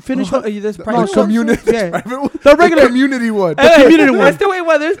time you finish, There's The private community, Yeah. private one. The regular- community one. Hey, community one. That's the way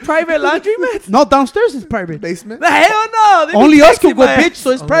why there's private laundromats. no, downstairs is private. Basement. Hell no. They be Only us texting can go, my bitch. ass. So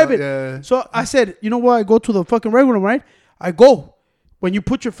it's Oh, private. yeah. So I said, you know what? I go to the fucking regular one, right? I go when you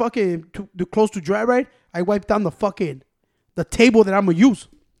put your fucking the clothes to dry, right? I wipe down the table that I'm gonna use.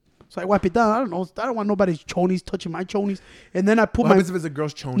 So I wipe it down. I don't know. I don't want nobody's chonies touching my chonies. And then I put What my happens if it's a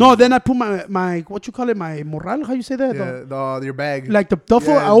girl's chonies? no. Then I put my what you call it, my morral. How you say that? Yeah, your bag. Like the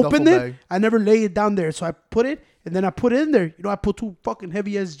duffel. Yeah, I opened duffel it. bag. I never lay it down there. So I put it and then I put it in there. You know, I put 2 fucking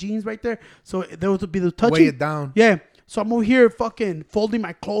heavy ass jeans right there. So there would be the touching. Weigh it down. Yeah. So I'm over here fucking folding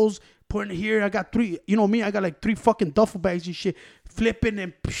my clothes, putting it here. I got 3, you know me, I got like 3 fucking duffel bags and shit, flipping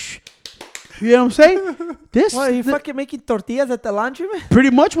and psh. You know what I'm saying? This What, you the- fucking making tortillas at the laundromat? pretty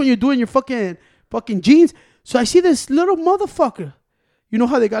much when you're doing your fucking jeans. So I see this little motherfucker. You know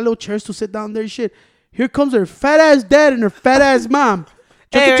how they got little chairs to sit down there and shit? Here comes her fat ass dad and her fat ass mom.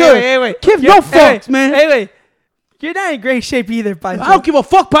 Hey, wait. Give You're- no fucks, man. Hey, wait. You're not in great shape either, Pancho. I don't give a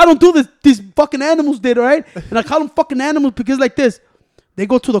fuck, but I don't do this. These fucking animals did, all right? And I call them fucking animals because like this. They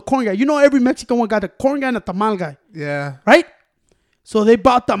go to the corn guy. You know every Mexican one got a corn guy and a tamal guy, Yeah. right? So they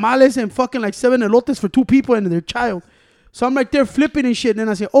bought tamales and fucking like 7 elotes for 2 people and their child. So I'm like there flipping and shit. And then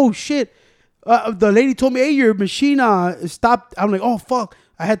I say, oh shit. The lady told me, hey, your machine stopped. I'm like, oh fuck.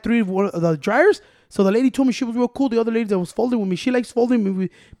 I had 3 of the dryers. So the lady told me she was real cool. The other lady that was folding with me, she likes folding me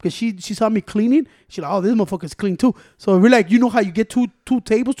because she saw me cleaning. She's like, oh, this motherfucker's clean too. So we're like, you know how you get two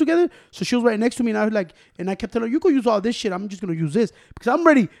tables together? So she was right next to me and I was like, and I kept telling her, you go use all this shit. I'm just going to use this because I'm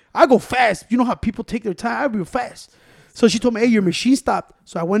ready. I go fast. You know how people take their time? I real fast. So she told me, hey, your machine stopped.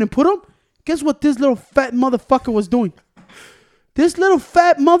 So I went and put them. Guess what this little fat motherfucker was doing? This little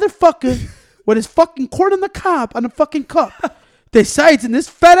fat motherfucker with his fucking corn on the cob on the fucking cup decides, and this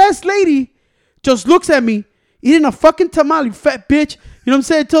fat ass lady just looks at me eating a fucking tamal, you fat bitch. You know what I'm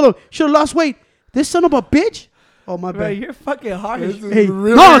saying? Tell her, should have lost weight. This son of a bitch. Oh, my Bro, bad. you're fucking harsh. This is Hey,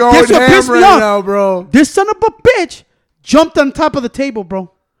 really no, going this what ham pissed me right off. now, bro. This son of a bitch jumped on top of the table,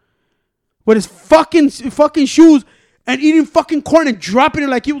 bro. With his fucking shoes and eating fucking corn and dropping it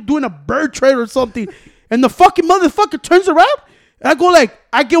like he was doing a bird trade or something. And the fucking motherfucker turns around and I go like,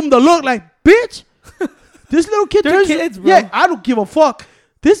 I give him the look like, bitch. This little kid They're turns kids, bro. Yeah, I don't give a fuck.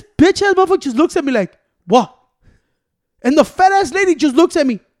 This bitch ass motherfucker just looks at me like, what? And the fat ass lady just looks at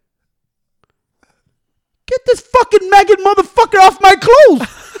me. Get this fucking maggot motherfucker off my clothes.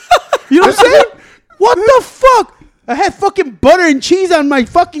 You know what I'm saying? What the fuck? I had fucking butter and cheese on my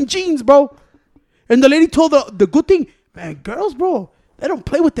fucking jeans, bro. And the lady told the good thing, man, girls, bro, They don't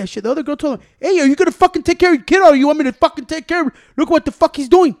play with that shit. The other girl told him, hey, are you going to fucking take care of your kid or you want me to fucking take care of him? Look what the fuck he's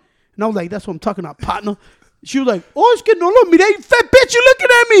doing. And I was like, that's what I'm talking about, partner. She was like, oh, it's getting all over me. That you fat bitch, you looking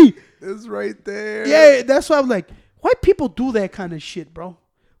at me. It's right there. Yeah, that's why I was like, why people do that kind of shit, bro?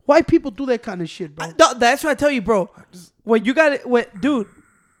 Why people do that kind of shit, bro? That's what I tell you, bro. When you got it, dude.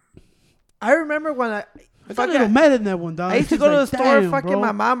 I remember when I got a little mad in that one, dog. I used to go to the store, fucking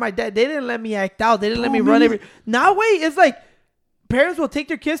my mom, my dad. They didn't let me act out. They didn't let me run every. Now, wait, it's like parents will take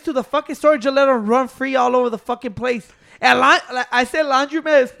their kids to the fucking store and just let them run free all over the fucking place. And I said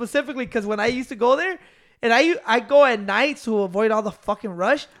laundromat specifically because when I used to go there, and I go at night to avoid all the fucking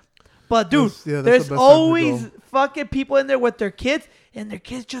rush. But dude, there's always fucking people in there with their kids, and their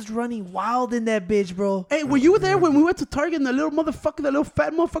kids just running wild in that bitch, bro. Hey, were you there when we went to Target and the little motherfucker, that little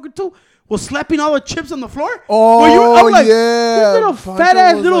fat motherfucker too, was slapping all the chips on the floor? Oh, I was like, yeah. This little fat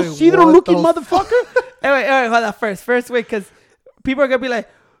ass, little see-through looking motherfucker. Anyway, hold on. First, wait, because people are gonna be like,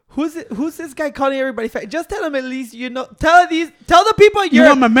 who's this guy calling everybody fat? Just tell them at least you know. Tell the people you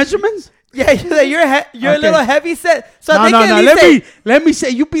want my measurements? Yeah, you're a little heavy set. So no. Let me say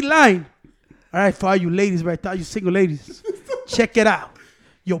you be lying. All right, for all you ladies right now, you single ladies, check it out.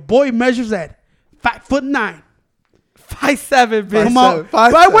 Your boy measures at 5'9". 5'7", bitch. Come on,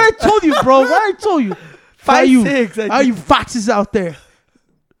 where I told you, bro. Where I told you. 5'6". All you foxes out there.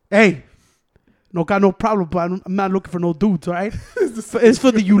 Hey, no got no problem, but I'm not looking for no dudes. All right, it's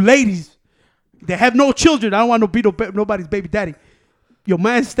for you ladies. They have no children. I don't want to be nobody's baby daddy. Your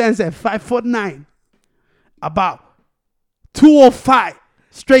man stands at 5'9", about 205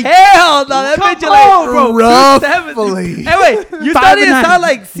 straight. Hell no, that bitch like bro, roughly. Hey, wait, you started to sound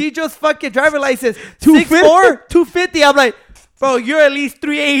like Cedro's fucking driver license. 6'4", 250. I'm like, bro, you're at least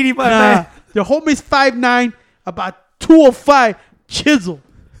 380, my man. Your homie's 5'9", about 205. Chisel,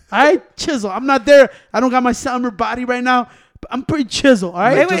 all right, chisel. I'm not there. I don't got my summer body right now. I'm pretty chisel, all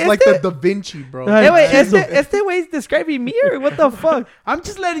right? Hey, just like the Da Vinci, bro. Hey, wait, este way is describing me or what the fuck? I'm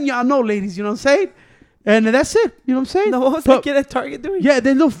just letting y'all know, ladies, you know what I'm saying? And that's it, you know what I'm saying? No, what was that kid at Target doing? Yeah,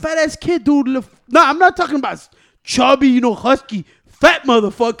 that little fat-ass kid, dude. No, I'm not talking about chubby, husky, fat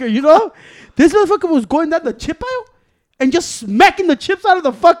motherfucker, you know? This motherfucker was going down the chip aisle and just smacking the chips out of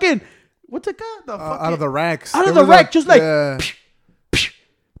the fucking, what's it called? Out of the racks. Out of the rack, just like, and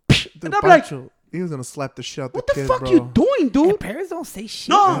I'm like, he was gonna slap the shit out the kid, bro. What the fuck you doing, dude? And parents don't say shit.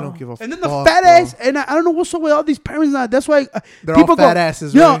 No. They don't give a and then fuck, the fat ass, and I don't know what's up with all these parents now. That's why they're people all fat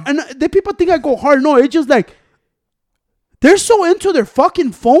asses, yeah, right? and the people think I go hard. No, it's just like they're so into their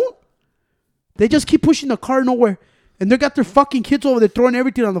fucking phone, they just keep pushing the car nowhere, and they got their fucking kids over there throwing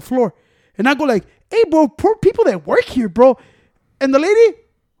everything on the floor. And I go like, hey, bro, poor people that work here, bro. And the lady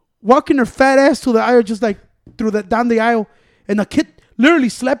walking her fat ass to the aisle, just like down the aisle, and the kid literally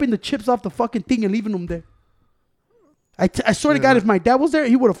slapping the chips off the fucking thing and leaving them there. I swear to God, if my dad was there,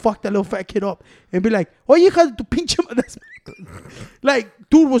 he would have fucked that little fat kid up and be like, oh, you got to pinch him. Like,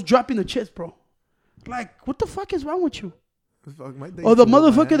 dude was dropping the chips, bro. Like, what the fuck is wrong with you? Or the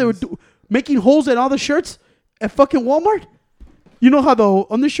motherfucker that were making holes in all the shirts at fucking Walmart. You know how the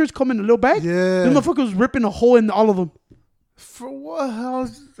undershirts come in a little bag? Yeah. The motherfucker was ripping a hole in all of them. For what?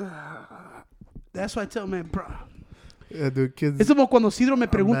 That's why I tell man, bro. Yeah, dude, kids. Es como cuando Cidro me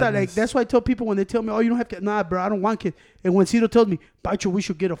pregunta, like, that's why I tell people when they tell me, oh, you don't have to, nah, bro, I don't want kids. And when Cidro tells me, Pacho, we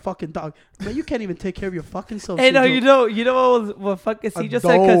should get a fucking dog. Man, you can't even take care of your fucking self. Hey, no, you know what fucking Cidro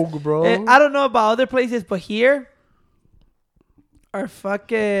said? Because bro. I don't know about other places, but here, our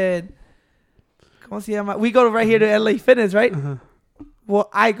fucking, ¿cómo se llama? We go right here to LA Fitness, right? Uh-huh. Well,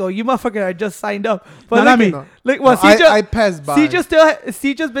 I go. You motherfucker are just signed up. But not me. Look, well, I passed by.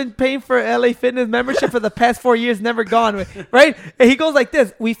 CJ's been paying for LA Fitness membership for the past 4 years, never gone, right? And he goes like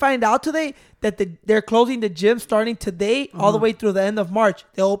this. We find out today that they're closing the gym starting today all the way through the end of March.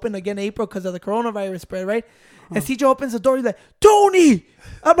 They'll open again April because of the coronavirus spread, right? And CJ opens the door. He's like, Tony!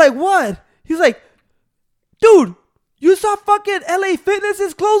 I'm like, what? He's like, dude, you saw fucking LA Fitness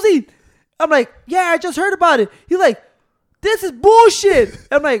is closing. I'm like, yeah, I just heard about it. He's like, this is bullshit.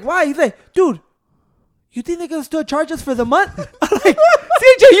 I'm like, why? He's like, dude, you think they're going to still charge us for the month? I'm like,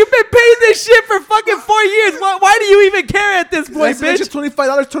 CJ, you've been paying this shit for fucking 4 years. Why do you even care at this point, bitch? That's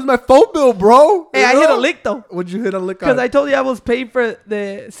 $25 towards my phone bill, bro. Hey, I hit a lick, though. What'd you hit a lick on? Because I told you I was paying for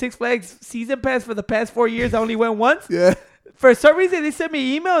the Six Flags season pass for the past 4 years. I only went once. Yeah. For some reason, they sent me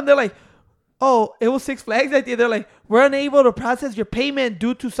an email, and they're like, oh, it was Six Flags idea. They're like, we're unable to process your payment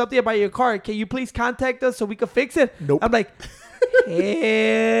due to something about your card. Can you please contact us so we can fix it? Nope. I'm like,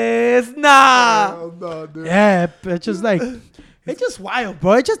 it's nah. Oh, no, dude. Yeah, it's just like, it's just wild,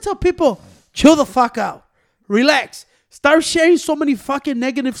 bro. I just tell people, chill the fuck out. Relax. Start sharing so many fucking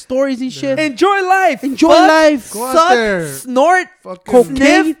negative stories and shit. Enjoy life. Enjoy Fuck, life. Go out Suck, there. snort, Fucking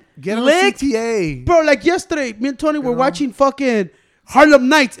cocaine. Get on lick. CTA. Bro, like yesterday, me and Tony were watching fucking Harlem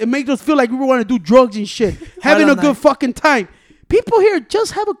Nights. It made us feel like we were want to do drugs and shit. Having a Harlem good Nights. fucking time. People here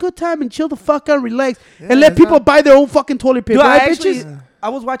just have a good time and chill the fuck out, relax, Yeah, and let it's people not- buy their own fucking toilet paper. Dude, Right, bitches? I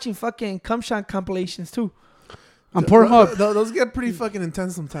was watching fucking Cumshot compilations too. On Pornhub. Those get pretty fucking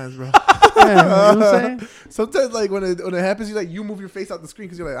intense sometimes, bro. Yeah, you know what I'm saying? Sometimes, like when it happens, you move your face out the screen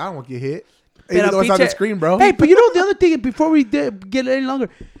because you're like, I don't want to get hit. Pero Even though it's on the pinche- screen, bro. Hey, but you know the other thing, before we get any longer.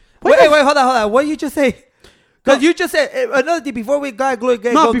 Wait, hold on. What did you just say? Because you just said another thing before we got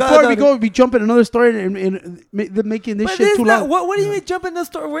We jump in another story and making this But shit this too not, long. what do you mean jump in the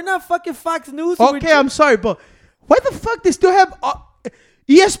story? We're not fucking Fox News. Okay, I'm sorry, but why the fuck they still have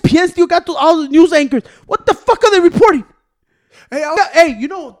ESPN still got all the news anchors? What the fuck are they reporting? Hey, you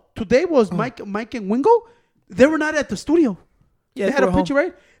know, today was Mike and Wingo. They were not at the studio. Yeah, They had a picture,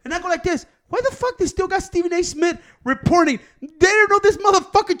 right? And I go like this. Why the fuck they still got Stephen A. Smith reporting? They don't know this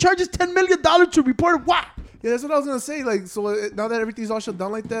motherfucker charges $10 million to report what? Yeah, that's what I was gonna say. Like, so now that everything's all shut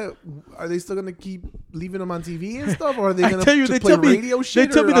down like that, are they still gonna keep leaving them on TV and stuff, or are they gonna tell you, just they play tell me, radio shit?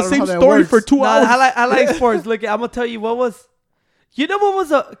 they tell or me I the don't know same how that story works. for 2 hours. I like sports. Look, I'm gonna tell you what was. You know what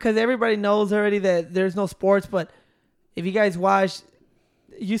was because everybody knows already that there's no sports, but if you guys watched,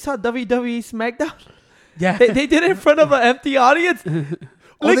 you saw WWE SmackDown. Yeah, They did it in front of an empty audience.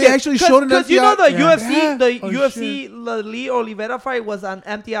 Oh, they actually showed an Because you know the Yeah. UFC, Yeah. the Oh, UFC Lee Oliveira fight was an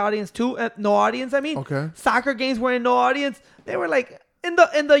empty audience too, no audience. I mean, Okay. soccer games were in no audience. They were like in the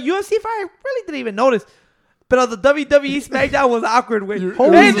UFC fight. I really didn't even notice. But on the WWE SmackDown was awkward.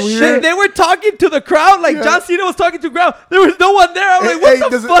 Holy And shit. they were talking to the crowd like Yeah. John Cena was talking to the crowd. There was no one there. I'm like,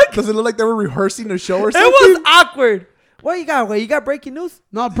 what the fuck? Does it look like they were rehearsing a show or It something? was awkward. What you got? Wait, you got breaking news?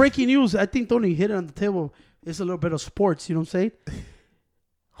 No, breaking news. I think Tony hit it on the table. It's a little bit of sports. You know what I'm saying?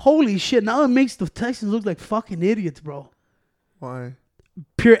 Holy shit. Now it makes the Texans look like fucking idiots, bro. Why?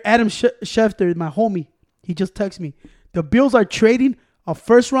 Pure Adam Schefter, my homie, he just texted me. The Bills are trading a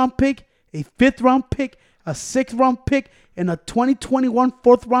first-round pick, a fifth-round pick, a sixth-round pick, and a 2021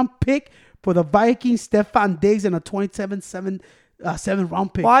 fourth-round pick for the Vikings, Stephon Diggs, and a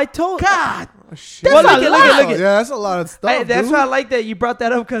 7th-round pick. Well, I told God, Oh, shit. That's Well, a look at- lot. look at- look at- Yeah, that's a lot of stuff. Hey, that's dude. why I like that you brought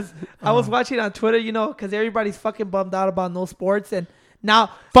that up because I was watching on Twitter, you know, because everybody's fucking bummed out about no sports. And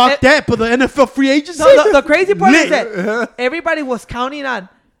now, fuck that. But the NFL free agency. No, the crazy part is Lit. that everybody was counting on,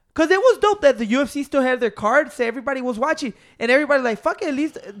 because it was dope that the UFC still had their cards, so everybody was watching. And everybody like, fuck it, at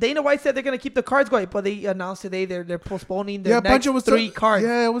least Dana White said they're going to keep the cards going. But they announced today they're postponing their next Pancho was three cards.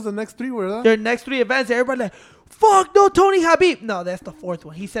 Yeah, it was the next three, were that? Their next three events. Everybody like, fuck no, Tony Habib. No, that's the fourth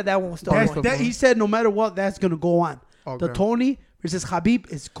one. He said that one was still That's, going. that, he said no matter what, that's going to go on. Okay. The Tony versus Habib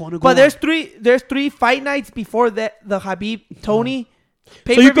is going to go But on. there's three fight nights before that, the Habib Tony So you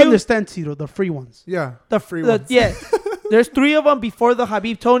can pay-per-view. understand, Tito, the free ones. Yeah, The free the- ones. Yeah. There's three of them before the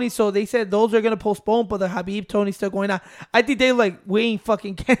Habib Tony, so they said those are gonna postpone, but the Habib Tony's still going on. I think they like we ain't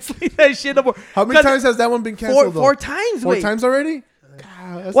fucking canceling that shit no more. How many 'Cause times has that one been canceled? Four though? times, Four wait. times already?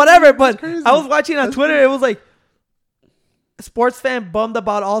 God, that's- Whatever, that's but crazy. I was watching on That's Twitter. crazy. It was like sports fan bummed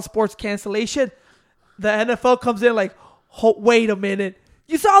about all sports cancellation. The NFL comes in like, wait a minute,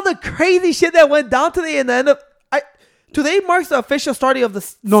 you saw the crazy shit that went down today in the end of. Today marks the official starting of the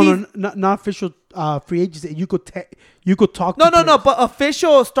season. No, not official free agency. You could talk. No, to players. but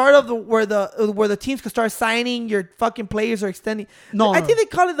official start of where the teams could start signing your fucking players or extending. No, I think they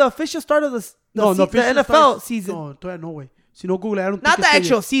call it the official start of the official NFL starts- season. No, no way. Si no Google, I don't. Not think the it's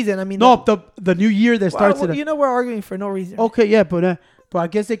actual season. I mean, No, the new year that well, starts. you know, we're arguing for no reason. Okay, yeah, but I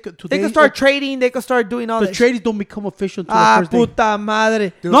guess they could today. They could start trading. They could start doing all The that. trades don't become official until Ah, the first day. puta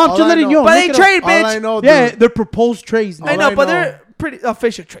madre. Dude, No, I'm all just I letting know- you know. But Look they it up. trade, All bitch. I know, Yeah, dude. they're proposed trades. I Now. All know, I but know- they're pretty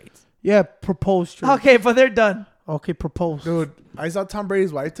official trades. Yeah, proposed trades. Okay, but they're done. Okay, proposed. Dude, I saw Tom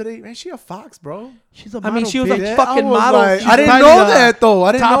Brady's wife today. Man, she a fox, bro. She's a I mean, model, she was a bitch. fucking I was model. like- She's I didn't probably know the that though.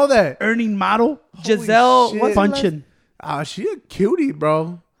 I didn't top know that. earning model. Giselle. shit. What's her last- Function. She a cutie,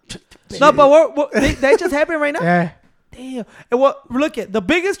 bro. No, but that just happened right now. Yeah. Damn. And look at the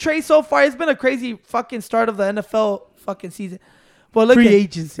biggest trade so far. It's been a crazy fucking start of the NFL fucking season. Well, look Free at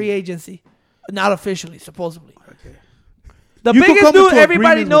agency. Free agency. Not officially, supposedly. Okay. The You could biggest come news into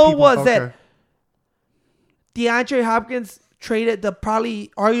everybody agreements with know people. was Okay. that DeAndre Hopkins traded the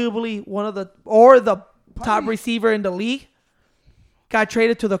arguably one of the top receiver in the league. Got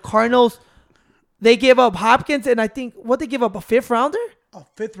traded to the Cardinals. They gave up Hopkins and I think they give up a 5th rounder A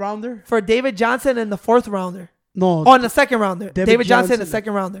 5th rounder? for David Johnson and the 4th rounder. No. Oh, and the 2nd rounder. David Johnson, the Johnson,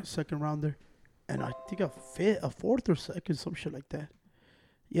 2nd rounder. Second rounder. And I think a 4th or 2nd, some shit like that.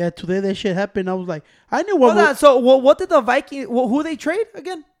 Yeah, today that shit happened. I was like, I knew what. Hold on. So what did the Vikings? Who they trade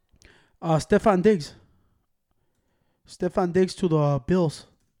again? Stefan Diggs. Stefan Diggs to the Bills.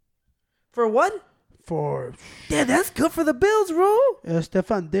 For what? For Yeah, that's good for the Bills, bro.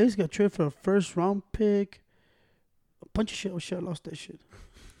 Stefan Diggs got traded for a first round pick. A bunch of shit. Oh shit, I lost that shit.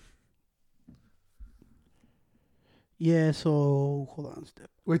 Yeah, so hold on, Steph.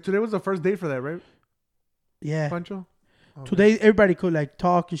 Wait, today was the first day for that, right? Yeah. Pancho? Okay. Today everybody could like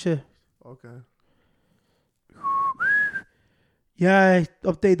talk and shit. Okay. Yeah, I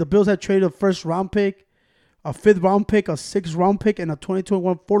update. The Bills had traded a first round pick, a 5th round pick, a 6th round pick, and a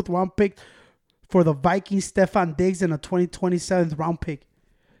 2021 4th round pick for the Vikings, Stefan Diggs, and a 2027 round pick.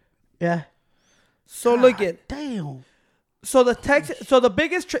 Yeah. So look at. Damn. So the Texans. So the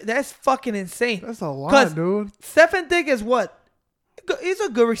biggest trade. That's fucking insane. That's a lot, dude. Stefan Diggs is what? He's a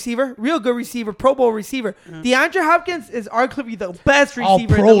good receiver, real good receiver, Pro Bowl receiver. DeAndre Hopkins is arguably the best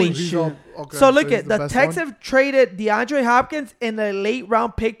receiver in the league. So look at the Texans traded DeAndre Hopkins in a late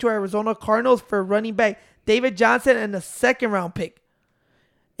round pick to Arizona Cardinals for running back David Johnson and a 2nd round pick.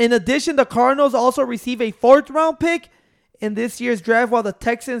 In addition, the Cardinals also receive a 4th round pick in this year's draft, while the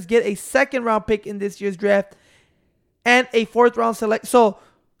Texans get a 2nd round pick in this year's draft and a 4th round select. So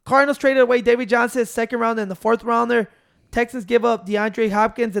Cardinals traded away David Johnson, 2nd round, and the 4th rounder. Texans give up DeAndre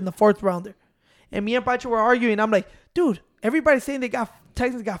Hopkins in the 4th rounder. And me and Pacho were arguing. I'm like, dude, everybody's saying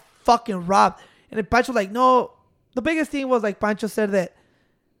Texans got fucking robbed. And then Pancho was like, no. The biggest thing was, like Pancho said, that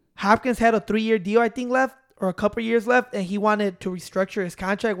Hopkins had a 3-year deal, I think, left, or a couple years left, and he wanted to restructure his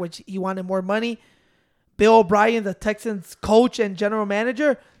contract, which he wanted more money. Bill O'Brien, the Texans coach and general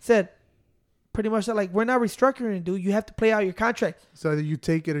manager, said pretty much that, like, we're not restructuring it, dude. You have to play out your contract. So either you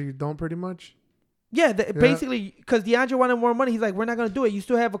take it or you don't, pretty much? Yeah, basically, because DeAndre wanted more money. He's like, we're not going to do it. You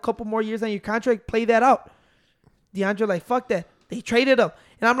still have a couple more years on your contract. Play that out. DeAndre like, fuck that. They traded him.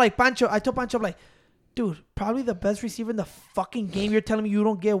 And I'm like, Pancho, I told Pancho, I'm like, dude, probably the best receiver in the fucking game. You're telling me you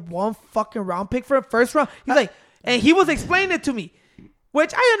don't get 1 fucking round pick for a 1st round? He's like, and he was explaining it to me,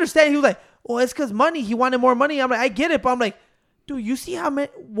 which I understand. He was like, well, it's because money. He wanted more money. I'm like, I get it. But I'm like, dude, you see how many,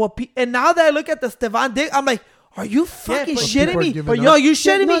 and now that I look at the Stefan Diggs, I'm like, are you fucking shitting me? But yo, you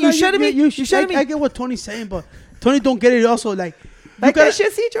shitting me? You shitting me? You shitting me? I get what Tony's saying, but Tony don't get it also. Like that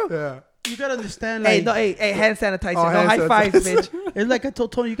shit, Cedro? Yeah. You gotta understand. Like, hey, hand sanitizer. Oh, no, high fives, bitch. It's like I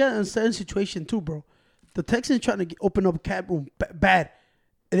told Tony, you gotta understand the situation too, bro. The Texans trying to open up a cap room bad.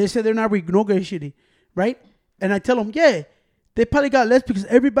 And they said they're not renegotiating, right? And I tell them, yeah, they probably got less because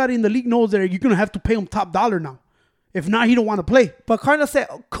everybody in the league knows that you're going to have to pay him top dollar now. If not, he don't want to play. But Cardinals said,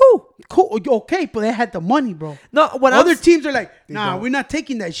 oh, cool. Okay, but they had the money, bro. No, when other teams are like, nah, we're not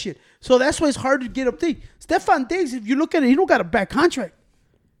taking that shit. So that's why it's hard to get up there. Stefan Diggs, if you look at it, he don't got a bad contract.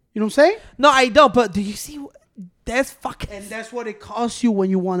 You know what I'm saying? No, I don't. But do you see? That's fucking. And that's what it costs you when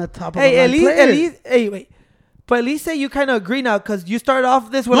you want a top of the line player. At least, hey, wait. But at least say you kind of agree now because you started off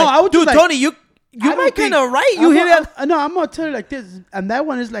this with I would dude, like, Tony, you might kind of right. You hear that? No, I'm gonna tell you like this, and that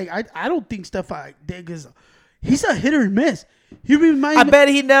one is like I don't think Stefan Diggs is. He's a hit or miss. He reminds I bet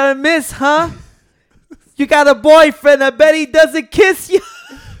he never miss, huh? You got a boyfriend. I bet he doesn't kiss you.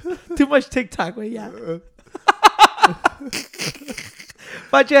 Too much TikTok, wait, yeah.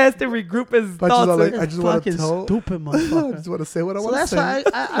 Pacho has to regroup his thoughts. Like, I just want to tell. Stupid motherfucker. I just want to say what I want to say.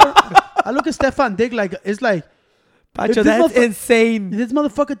 That's why I look at Stefan Diggs like it's like. Pacho, that's insane. This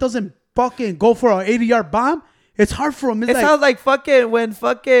motherfucker doesn't fucking go for an 80-yard bomb. It's hard for him. It sounds like fucking when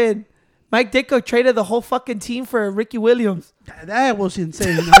fucking Mike Ditka traded the whole fucking team for Ricky Williams. That was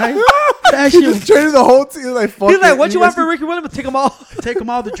insane, right? That shit just traded the whole team. Like, fuck. He's like, what you want for Ricky Williams? Take them all. Take them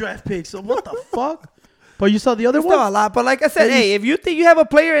all the draft picks. So what the fuck? But you saw the other one? Still a lot. But like I said, hey, if you think you have a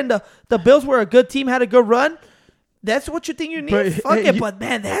player and the Bills were a good team, had a good run, that's what you think you need. Fuck it. But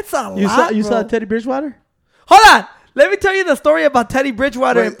man, that's a lot. You saw Teddy Bridgewater? Hold on. Let me tell you the story about Teddy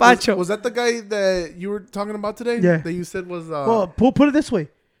Bridgewater and Pancho. Was that the guy that you were talking about today? Yeah. That you said was... Well, put it this way.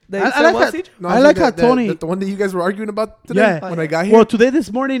 I like how Tony... The one that you guys were arguing about today? Yeah. When I got here? Well, this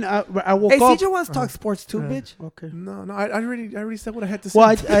morning, I woke up... Hey, CJ wants to talk sports too, bitch. Okay. No, I already said what I had to say.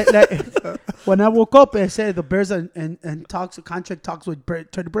 Well, when I woke up, I said the Bears and contract talks with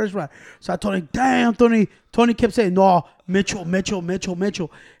Teddy Bridgewater. So I told him, damn, Tony. Tony kept saying, no, Mitchell.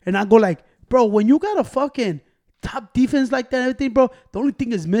 And I go like, bro, when you got a fucking top defense like that and everything, bro, the only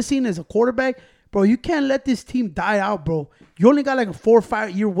thing is missing is a quarterback. Bro, you can't let this team die out, bro. You only got like a 4 or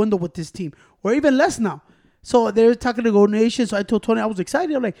 5 year window with this team, or even less now. So they're talking to Go Nation. So I told Tony I was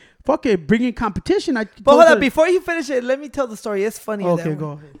excited. I'm like, fuck it, bring in competition. But hold on, before you finish it, let me tell the story. It's funny. Okay,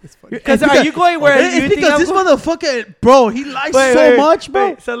 go ahead. It's funny. Because are you going where you think because this motherfucker, bro, he lies so much,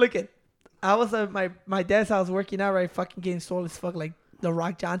 bro. So look at, I was at my dad's house working out, right? Fucking getting swole as fuck, like The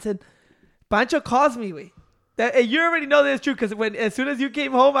Rock Johnson. Pancho calls me, wait. And you already know that it's true because as soon as you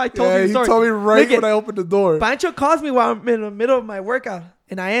came home, I told you the story. He told me right when I opened the door. Pancho calls me while I'm in the middle of my workout,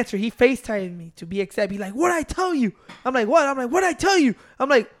 and I answer. He FaceTimed me to be exact. He's like, "What'd I tell you?" I'm like, "What?" I'm like, "What'd I tell you?" I'm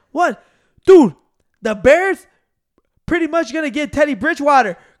like, "What?" Dude, the Bears pretty much going to get Teddy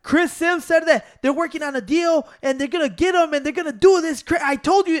Bridgewater. Chris Sims said that they're working on a deal, and they're going to get him, and they're going to do this. I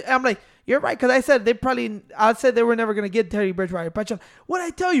told you. I'm like, you're right, because I said I said they were never going to get Teddy Bridgewater. Pancho, what'd I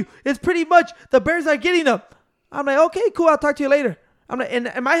tell you? It's pretty much the Bears are getting him. I'm like, okay, cool. I'll talk to you later. I'm like,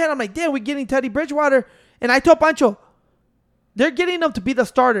 in my head, I'm like, damn, we're getting Teddy Bridgewater. And I told Pancho, they're getting him to be the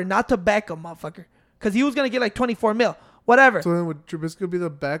starter, not to back him, motherfucker. Because he was going to get like 24 mil. Whatever. So then would Trubisky be the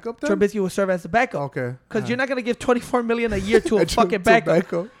backup then? Trubisky will serve as the backup. Okay. Because you're not going to give $24 million a year to a fucking To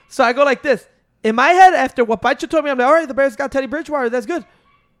backup. So I go like this. In my head, after what Pancho told me, I'm like, all right, the Bears got Teddy Bridgewater. That's good.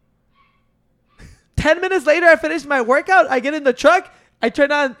 10 minutes later, I finish my workout. I get in the truck. I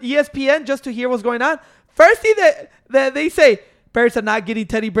turn on ESPN just to hear what's going on. First thing that they say, Bears are not getting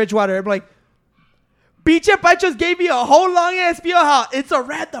Teddy Bridgewater. I'm like, Biche Panchos gave me a whole long ass spiel how it's a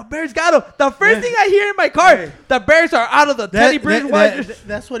rat. The Bears got him. The first thing I hear in my car, the Bears are out of the Teddy Bridgewater.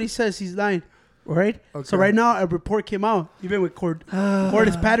 That's what he says. He's lying. Right? Okay. So right now, a report came out, even with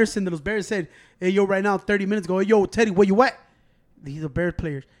Cordis Patterson, that those Bears said, hey, yo, right now, 30 minutes ago, hey, yo, Teddy, where you at? He's a Bears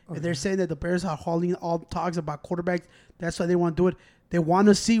player. Okay. And they're saying that the Bears are hauling all talks about quarterbacks. That's why they want to do it. They want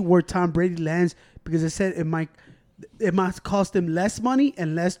to see where Tom Brady lands because they said it might cost them less money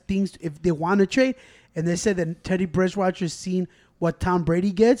and less things if they want to trade. And they said that Teddy Bridgewater is seeing what Tom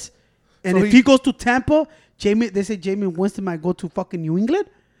Brady gets. And so if he goes to Tampa, they say Jameis Winston might go to fucking New England.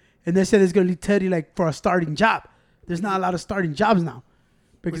 And they said it's going to leave Teddy like for a starting job. There's not a lot of starting jobs now.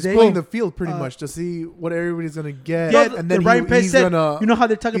 Because he's playing the field pretty much to see what everybody's going to get. Yeah, and then Ryan Pace said, gonna, you know how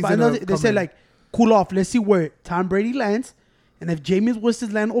they're talking about, they said like, cool off. Let's see where Tom Brady lands. And if Jameis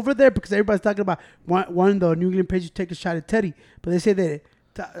Winston land over there, because everybody's talking about one the New England Patriots take a shot at Teddy. But they say that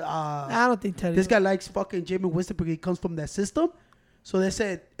I don't think Teddy. This guy likes fucking Jameis Winston because he comes from that system. So they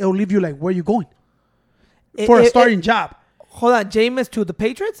said it'll leave you like, where are you going? For a starting job. Hold on, Jameis to the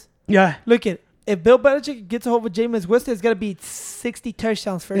Patriots? Yeah. Look at if Bill Belichick gets a hold of Jameis Winston, it's gonna be 60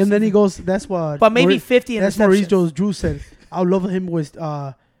 touchdowns first. And then he goes, that's what. But maybe 50 interceptions. That's what Maurice Jones-Drew said. I love him with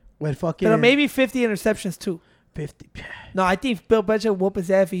fucking. But maybe 50 interceptions too. 50. No, I think Bill Belichick whoop his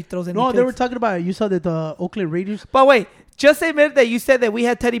ass if he throws any No, picks. they were talking about it. You saw that the Oakland Raiders. But wait, just admit that you said that we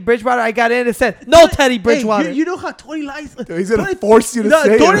had Teddy Bridgewater. I got in and said, no Teddy Bridgewater. Hey, you know how Tony lies. He's going to force you to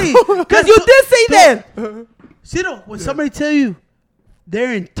say Tony, it. Because you did say that. Ciro, when somebody tell you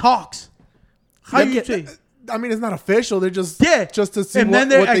they're in talks, how you say? I mean, it's not official. They're just to see and what then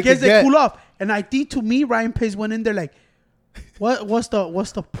they I guess can get. they cool off. And I think to me, Ryan Pace went in there like, what's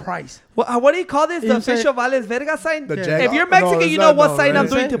the price? What do you call this? You The know what I'm official Vales Verga sign? The If you're Mexican, you know what sign I'm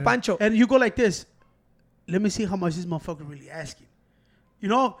doing to Pancho. And you go like this. Let me see how much this motherfucker really asking. You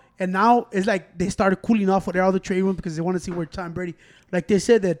know? And now it's like they started cooling off with their other trade room because they want to see where Tom Brady. Like they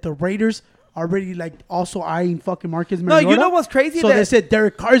said that the Raiders are already like also eyeing fucking Marcus Mariota. No, you know what's crazy? So they said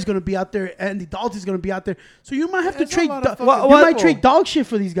Derek Carr is going to be out there. Andy Dalton's going to be out there. So you might have to trade. You might trade dog shit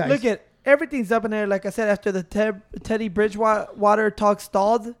for these guys. Look at everything's up in there. Like I said, after the Teddy Bridgewater talk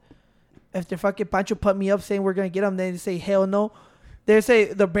stalled, after fucking Pancho put me up saying we're going to get him, they say hell no. They say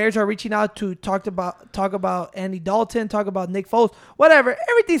the Bears are reaching out to talk about Andy Dalton, talk about Nick Foles, whatever.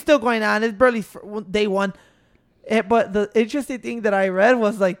 Everything's still going on. It's barely day one. But the interesting thing that I read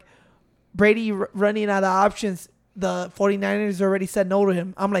was like Brady running out of options. The 49ers already said no to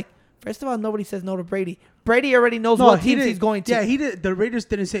him. I'm like, first of all, nobody says no to Brady. Brady already knows what teams he's going to. Yeah, he did. The Raiders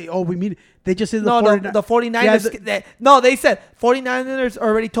didn't say, oh, we mean it. They just said the 49ers. Yeah, they said 49ers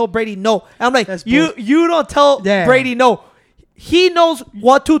already told Brady no. I'm like, you don't tell Brady no. He knows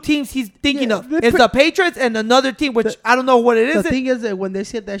what two teams he's thinking of. It's the Patriots and another team, which I don't know what it is. The thing is that when they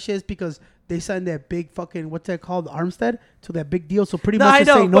said that shit is because they signed that big fucking, what's that called, Armstead, to that big deal. So pretty much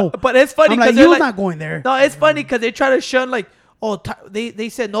they say no. But it's funny because they're not going there. No, it's funny because they try to shun like, oh, they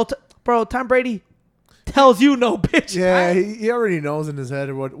said no. Bro, Tom Brady tells you no, bitch. Yeah, he already knows in his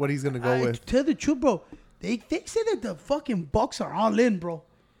head what he's going to go with. To tell the truth, bro, they say that the fucking Bucks are all in, bro.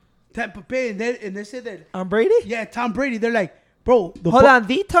 Tampa Bay, and they said that. On Brady? Yeah, Tom Brady. They're like, bro. Hold on,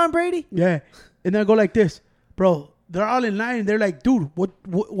 the Tom Brady? Yeah. And they go like this, bro. They're all in line. And they're like, dude,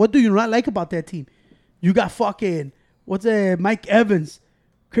 what do you not like about that team? You got fucking, Mike Evans,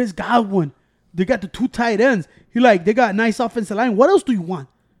 Chris Godwin. They got the 2 tight ends. They got a nice offensive line. What else do you want?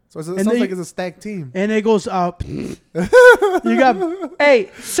 So it sounds like it's a stacked team. And it goes, you got, hey,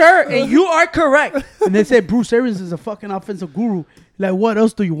 sir, and you are correct. And they said Bruce Arians is a fucking offensive guru. Like, what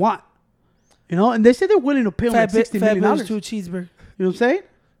else do you want? You know, and they said they're willing to pay him like $60 million. To a cheeseburger. You know what I'm saying?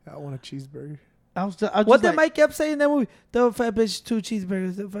 I want a cheeseburger. I was What just did like, Mike Epps say in that movie? The fat bitch, 2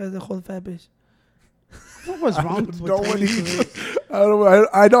 cheeseburgers. The whole fat bitch. what was wrong with don't want Tiny? I don't know.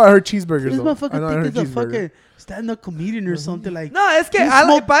 I know I heard cheeseburgers. This though. I know I motherfucker heard think he's a cheeseburger. fucking stand-up comedian or something like. No, es que You I like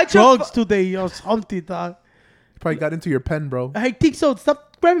smoke Pancho. drugs today or something, dog. Probably got into your pen, bro. I think so.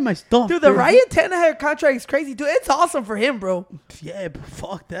 Stop grabbing my stuff. Dude, the dude. Ryan Tannehill contract is crazy, dude. It's awesome for him, bro. Yeah, but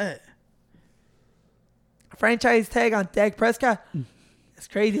fuck that. Franchise tag on Dak Prescott. It's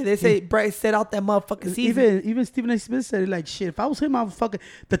crazy. They say Bryce set out that motherfucking season. Even Stephen A. Smith said it like shit. If I was him, I would fucking.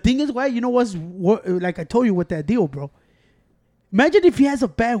 The thing is, why you know what's like I told you with that deal, bro. Imagine if he has a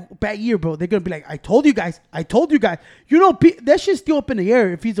bad year, bro. They're gonna be like, I told you guys. You know, that shit's still up in the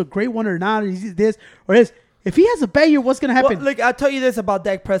air if he's a great one or not. Is this or this? If he has a bad year, what's gonna happen? Well, look, I'll tell you this about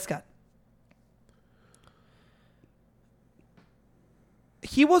Dak Prescott.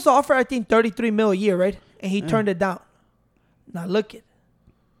 He was offered, I think, $33 million a year, right? And he turned it down. Now look it.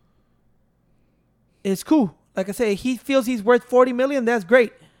 It's cool. Like I said, he feels he's worth $40 million. That's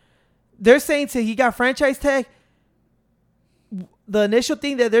great. They're saying so he got franchise tag. The initial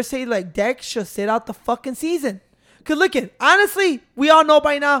thing that they're saying, like, Dak should sit out the fucking season. Cause look it, honestly, we all know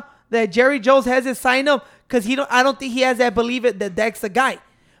by now that Jerry Jones hasn't signed him because I don't think he has that belief that Dak's the guy.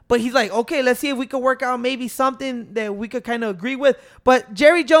 But he's like, okay, let's see if we could work out maybe something that we could kind of agree with. But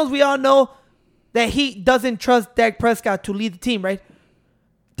Jerry Jones, we all know that he doesn't trust Dak Prescott to lead the team, right?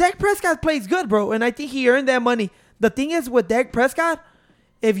 Dak Prescott plays good, bro, and I think he earned that money. The thing is with Dak Prescott,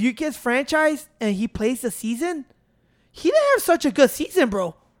 if you get franchised and he plays the season, he didn't have such a good season,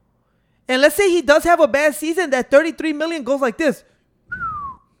 bro. And let's say he does have a bad season, that $33 million goes like this.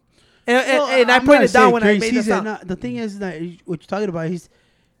 And I put it down when I made this up. The thing is that what you're talking about,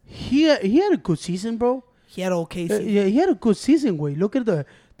 he had a good season, bro. He had an okay season. Yeah, he had a good season, way. Look at the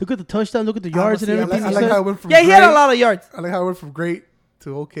touchdown, look at the yards and everything. I like how it went from Yeah, he great, had a lot of yards. I like how it went from great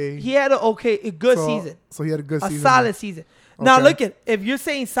to okay. He had a good season. So he had a good season. A solid season. Now Okay. look at, if you're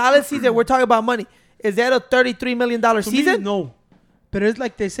saying solid season, we're talking about money. Is that a $33 million season? No. But it's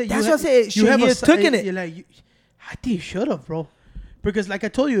like they say. That's what I say. He has taken it. You're like, I think you should have, bro. Because like I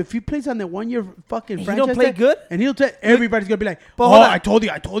told you, if he plays on the 1 year fucking And he franchise don't play tag, good? and he'll tell everybody's gonna be like, But oh, hold on. I told you.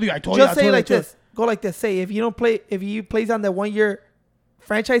 Just say it like this. Go like this. Say if he plays on the 1 year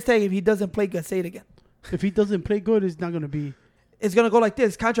franchise tag, if he doesn't play good, say it again. If he doesn't play good, it's not gonna be. It's gonna go like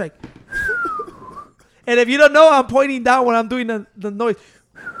this, contract. And if you don't know, I'm pointing down when I'm doing the noise.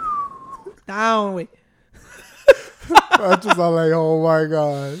 Down, wait. I just I'm like, oh my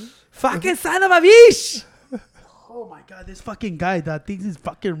god. Fucking son of a bitch. Oh my god, this fucking guy that thinks he's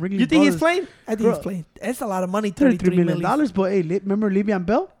fucking ringing. You think he's playing? I think he's playing. That's a lot of money, $33 million. But hey, remember Le'Veon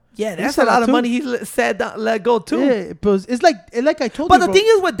Bell? Yeah, that's He a lot said of that money he let go too. Yeah, but it's like I told But you. the bro. thing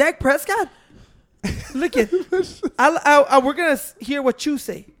is with Dak Prescott, look at, we're gonna hear what you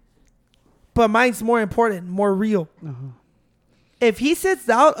say, but mine's more important, more real. If he sits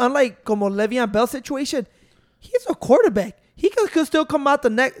out, unlike como Le'Veon Bell situation, he's a quarterback. He could still come out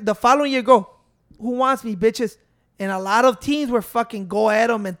the following year. Go, who wants me, bitches? And a lot of teams were fucking go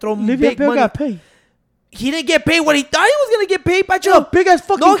at him and throw Le'Veon big Bell money. got paid. He didn't get paid what he thought he was gonna get paid. By A big ass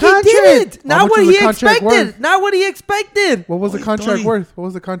fucking no, contract. he didn't. How Not much what was the he contract expected. worth? Not what he expected. What was the Oh, contract Tony. worth? What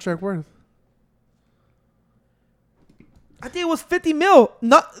was the contract worth? I think it was $50 million.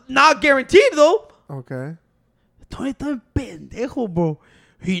 Not guaranteed though. Okay. Tony tan pendejo, bro.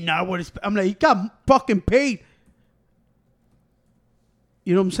 He not what I'm like, he got fucking paid.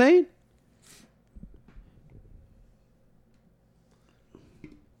 You know what I'm saying?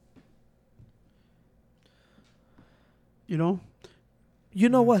 You know? You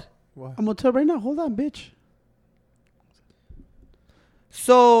know what? What? I'm gonna tell you right now. Hold on, bitch.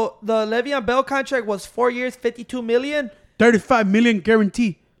 So the Le'Veon Bell contract was 4 years, $52 million. 35 million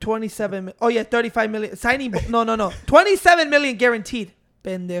guarantee. 27 million. Oh yeah, 35 million. Signing. No. 27 million guaranteed.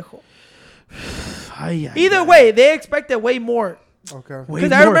 Pendejo. Either way, they expected way more. Okay.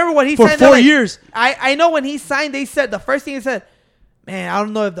 Because I remember when he for signed 4 like, years. I know when he signed, they said the first thing he said, man, I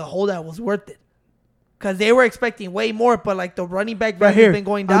don't know if the holdout was worth it. Because they were expecting way more, but like the running back Right value here. has been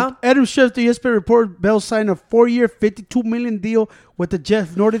going down. Adam Schefter yesterday reported Bell signed a 4-year, $52 million deal with the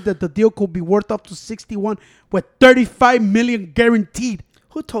Jets. Noted that the deal could be worth up to 61 with $35 million guaranteed.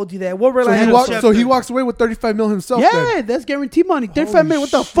 Who told you that? What So reliance? he walks away with $35 million himself. Yeah, then. that's guaranteed money. $35 Holy million.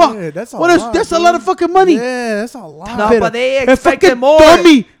 What the shit, fuck? that's a What is, lot, that's a bro. lot of fucking money. Yeah, that's a lot. No, but they El expected fucking more.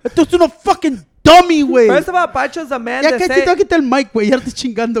 dummy. Esto es una fucking dummy, güey. First of all, Pacho's a man Ya that que said... te tengo que quitar el mic, güey. Ya te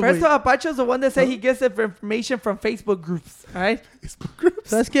estoy chingando, First güey. of all, Pacho's the one that said he gets the information from Facebook groups. All right? Facebook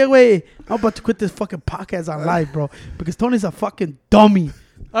groups. ¿Sabes qué, güey? I'm about to quit this fucking podcast on live, bro. Because Tony's a fucking dummy.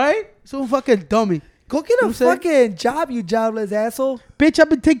 All right? So fucking dummy. Go get a I'm saying? fucking job, you jobless asshole. Bitch, I've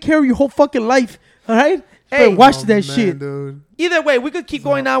been taking care of your whole fucking life. All right? Hey. But watch that man, shit. dude. Either way, we could keep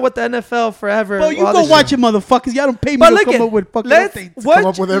going on with the NFL forever. Bro, you while go this watch shit- it, motherfuckers. Y'all don't pay me But to look come at, up with fucking let's updates. Come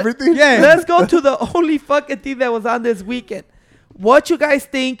up with everything. Yeah. Let's go to the only fucking thing that was on this weekend. What you guys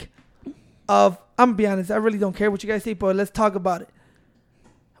think of? I'm gonna be honest. I really don't care what you guys think, but let's talk about it.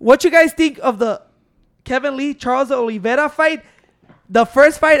 What you guys think of the Kevin Lee Charles Oliveira fight? The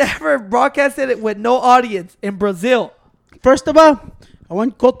first fight ever broadcasted with no audience in Brazil. First of all, I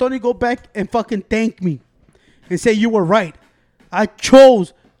want Tony to go back and fucking thank me and say you were right. I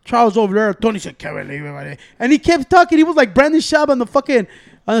chose Charles Oliveira. Tony said Kevin Lee, and he kept talking. He was like Brandon Schaub on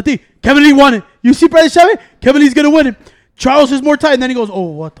the thing. Kevin Lee won it. You see Brandon Schaub? Kevin Lee's gonna win it. Charles is more tight. And then he goes, oh,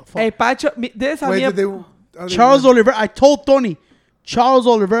 what the fuck? Hey, Pacho, this Wait, I did mean, they, Charles Oliveira. I told Tony, Charles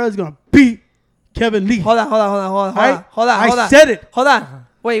Oliveira is gonna beat Kevin Lee. hold on. I said it. Hold on.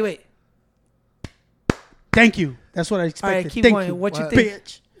 Wait. Thank you. That's what I All expected. right, keep Thank going. you. What you What? think?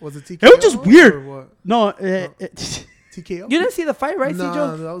 Bitch. Was it TKO? It was just weird. or what? No, TKO? You didn't see the fight, right, no,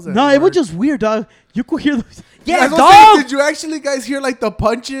 Cijo? that was no, it was just weird, dog. You could hear those. Yeah, I was dog. gonna say, did you actually guys hear like the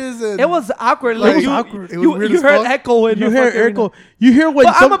punches? And It was awkward. Like, Like, it was you, awkward. It was you, weird you as heard fuck. echo in You the hear fucking- echo. You hear when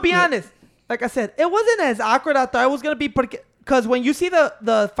But I'm some, gonna be honest. Like I said, it wasn't as awkward. I thought it was gonna be because when you see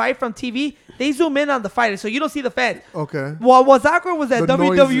the fight from TV, they zoom in on the fighter, so you don't see the fans. Okay. What was awkward was that The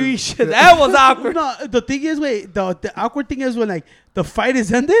WWE noises. shit. That was awkward. No, the thing is, the awkward thing is when like the fight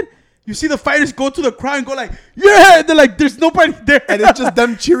is ended, you see the fighters go to the crowd and go like, yeah, and they're like, there's nobody there, And it's just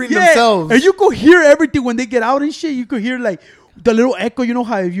them cheering themselves. and you could hear everything when they get out and shit. You could hear like the little echo. You know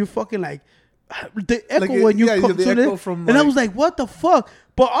how you fucking like the echo Like, when you yeah, come the to echo it. from, And I like- was like, what the fuck?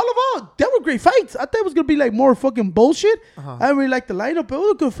 But all of all, they were great fights. I thought it was gonna be like more fucking bullshit. Uh-huh. I didn't really like the lineup, but it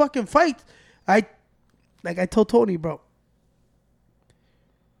was a good fucking fight. I told Tony, bro.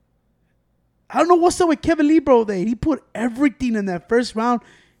 I don't know what's up with Kevin Lee, bro. He put everything in that first round.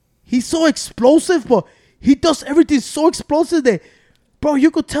 He's so explosive, but he does everything so explosive that, bro,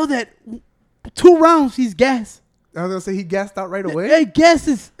 you could tell that 2 rounds he's gassed. I was gonna say he gassed out right away. Hey,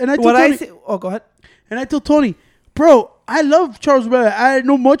 gasses. And I told What I Tony, see? Oh, go ahead. and I told Tony, bro, I love Charles Oliveira. I didn't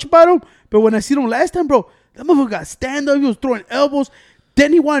know much about him, but when I seen him last time, bro, that motherfucker got stand up. He was throwing elbows.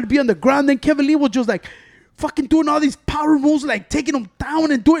 Then he wanted to be on the ground. Then Kevin Lee was just like fucking doing all these power moves, like taking him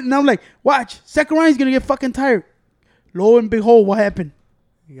down and doing it. And I'm like, watch, second round he's gonna get fucking tired. Lo and behold, what happened?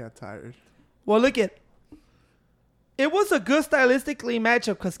 He got tired. Well, look at. It was a good stylistically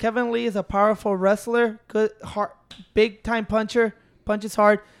matchup because Kevin Lee is a powerful wrestler, good, hard, big time puncher, punches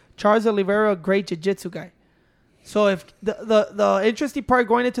hard. Charles Oliveira, a great jiu-jitsu guy. So if the interesting part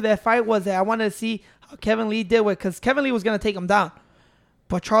going into that fight was that I wanted to see how Kevin Lee did with, because Kevin Lee was gonna take him down,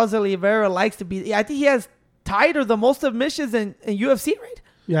 but Charles Oliveira likes to be. I think he has tied or the most submissions in UFC, right?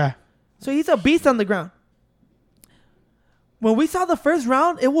 Yeah. So he's a beast on the ground. When we saw the first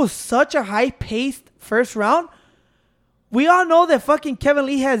round, it was such a high-paced first round. We all know that fucking Kevin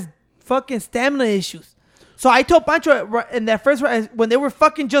Lee has fucking stamina issues. So I told Pancho in that first round, when they were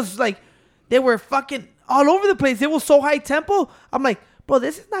fucking just like, they were fucking all over the place. It was so high tempo. I'm like, bro,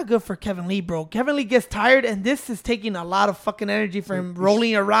 this is not good for Kevin Lee, bro. Kevin Lee gets tired, and this is taking a lot of fucking energy for him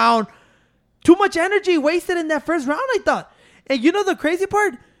rolling around. Too much energy wasted in that first round, I thought. And you know the crazy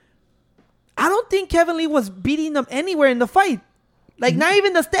part? I don't think Kevin Lee was beating them anywhere in the fight. Like, not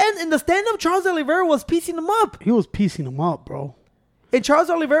even in the stand-up, Charles Oliveira was piecing them up. He was piecing him up, bro. And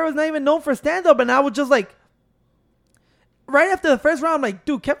Charles Oliveira was not even known for stand-up. And I was just like, right after the first round, I'm like,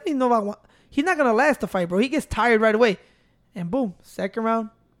 dude, Kevin Lee, he's not going to last the fight, bro. He gets tired right away. And boom, second round.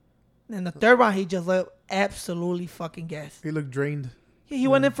 And the third round, he just looked absolutely fucking gassed. He looked drained. He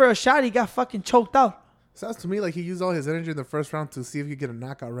went in for a shot. He got fucking choked out. Sounds to me like he used all his energy in the first round to see if he could get a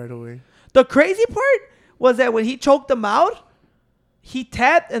knockout right away. The crazy part was that when he choked him out, he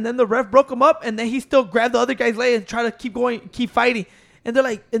tapped, and then the ref broke him up, and then he still grabbed the other guy's leg and tried to keep going, keep fighting. And they're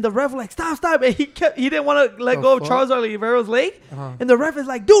like, and the ref was like, stop. And he didn't want to let go of Charles Oliveira's leg. Uh-huh. And the ref is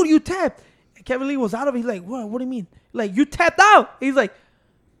like, dude, you tapped. And Kevin Lee was out of it. He's like, what do you mean? Like, you tapped out. He's like,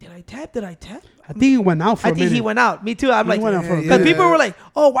 did I tap? I think he went out for a I think minute. he went out. Me too. I'm He like, went out for a because minute. people were like,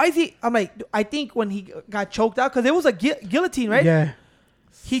 oh, why is he? I'm like, I think when he got choked out, because it was a guillotine, right? Yeah.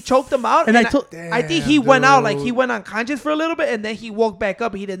 He choked him out, And I told- I think he went out, like he dude. went unconscious for a little bit, and then he woke back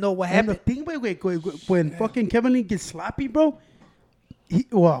up, and he didn't know what And the happened. thing, when fucking Kevin Lee gets sloppy, bro,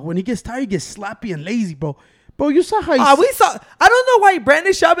 when he gets tired, he gets sloppy and lazy, bro. Bro, you saw how he... We saw. I don't know why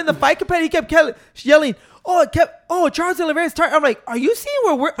Brandon Schaub in the fight competition, he kept yelling, Charles Oliveira's tired. I'm like, are you seeing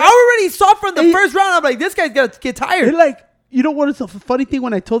where we're... I already saw from the first round, I'm like, this guy's gonna get tired. It like, you know what is the funny thing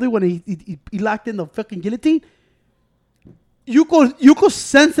when I told you when he locked in the fucking guillotine? you could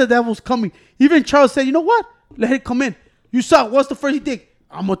sense that was coming. Even Charles said, you know what? Let it come in. You saw what's the first thing?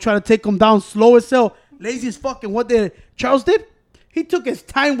 I'm gonna try to take him down slow as hell, lazy as fucking. What did Charles did? He took his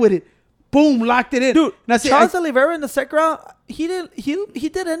time with it. Boom, locked it in. Dude, and I said, Charles Oliveira in the second round, he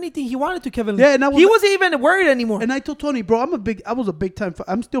did anything he wanted to Kevin Lee. Yeah, and he wasn't even worried anymore. And I told Tony, bro, I'm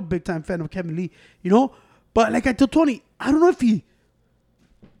still a big time fan of Kevin Lee, you know? But like I told Tony, I don't know if he's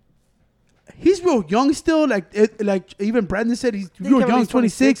real young still. Like even Brandon said, he's real young,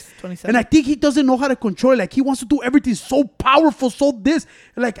 26. 27. And I think he doesn't know how to control it. Like he wants to do everything so powerful, so this.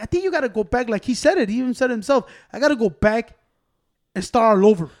 And like I think you got to go back. Like he said it. He even said it himself. I got to go back and start all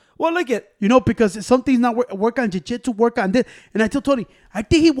over. Well, look at, you know, because something's not work on jiu-jitsu, work on this. And I tell Tony, I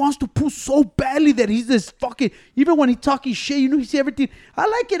think he wants to push so badly that he's this fucking, even when he's talking shit, you know, he see everything. I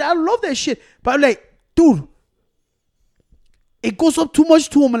like it. I love that shit. But I'm like, dude, it goes up too much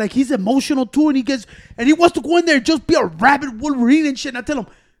to him. Like he's emotional too. And he wants to go in there and just be a rabid Wolverine and shit. And I tell him,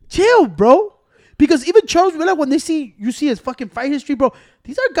 chill, bro. Because even Charles Oliveira, when you see his fucking fight history, bro,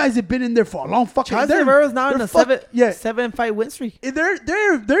 these are guys that have been in there for a long fucking time. Charles Oliveira's now in a 7-fight win streak.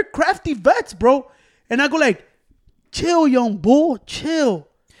 They're crafty vets, bro. And I go like, chill, young bull, chill.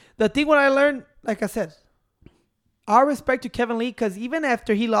 The thing what I learned, like I said, our respect to Kevin Lee, because even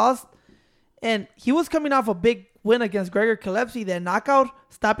after he lost, and he was coming off a big win against Gregor Gillespie, that knockout,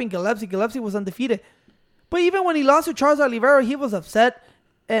 stopping Gillespie. Gillespie was undefeated. But even when he lost to Charles Oliveira, he was upset.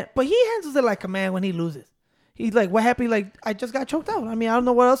 But he handles it like a man when he loses. He's like, what happened? Like, I just got choked out. I mean, I don't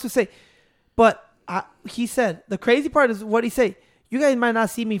know what else to say. But he said, the crazy part is what he said. You guys might not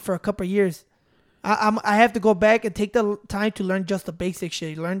see me for a couple of years. I have to go back and take the time to learn just the basic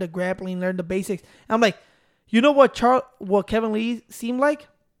shit. Learn the grappling, learn the basics. And I'm like, you know what Kevin Lee seemed like?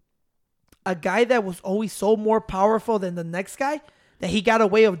 A guy that was always so more powerful than the next guy that he got a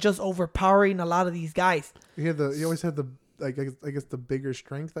way of just overpowering a lot of these guys. He always had the, I guess the bigger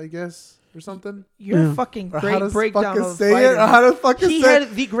strength, I guess, or something. You're a fucking great breakdown of fighter. How to fucking say it? He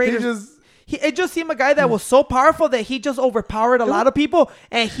had the greatest. It just seemed a guy that was so powerful that he just overpowered a lot of people,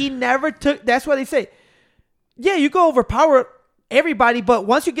 and he never took. That's what they say. Yeah, you can overpower everybody, but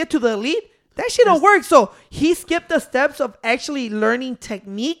once you get to the elite, that shit don't work. So he skipped the steps of actually learning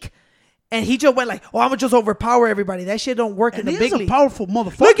technique. And he just went like, oh, I'm going to just overpower everybody. That shit don't work in the big league. He's a powerful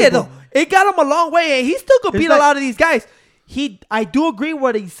motherfucker. Look at him. It got him a long way, and he still could beat a lot of these guys. I do agree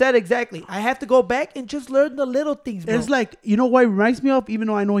what he said exactly. I have to go back and just learn the little things, bro. It's like, you know what it reminds me of? Even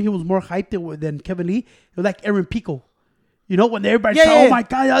though I know he was more hyped than Kevin Lee, it was like Aaron Pico. You know, when everybody said, oh my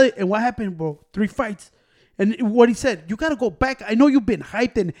God. And what happened, bro? 3 fights. And what he said, you got to go back. I know you've been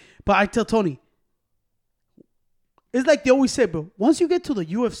hyped, but I tell Tony, it's like they always say, bro, once you get to the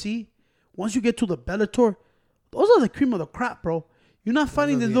UFC, once you get to the Bellator, those are the cream of the crop, bro. You're not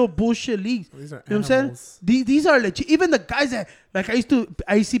fighting these little bullshit leagues. These are you know what I'm saying? These are legit. Even the guys that, like,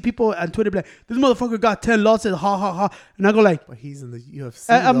 I see people on Twitter be like, this motherfucker got 10 losses, ha, ha, ha. And I go like, but he's in the UFC.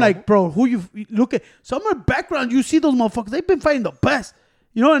 I'm like, bro, who you look at? Some of the background, you see those motherfuckers, they've been fighting the best.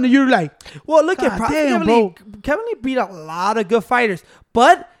 You know, and you're like, well, look at Kevin Lee. Kevin Lee beat a lot of good fighters,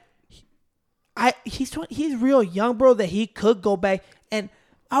 but he's real young, bro, that he could go back. And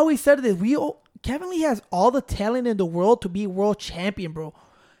I always said this, Kevin Lee has all the talent in the world to be world champion, bro.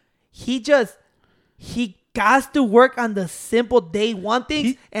 He got to work on the simple day one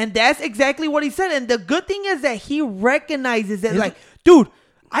things, and that's exactly what he said. And the good thing is that he recognizes that, like, dude,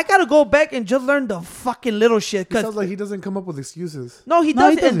 I got to go back and just learn the fucking little shit. It sounds like he doesn't come up with excuses. No, he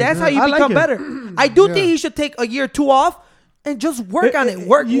doesn't, and that's how you become better. I do think he should take a year or 2 off and just work on it.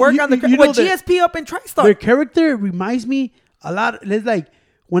 Work on the with GSP up and TriStar. Their character reminds me a lot. It's like,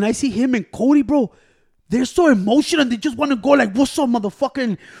 when I see him and Cody, bro, they're so emotional. They just want to go like, what's up, motherfucker?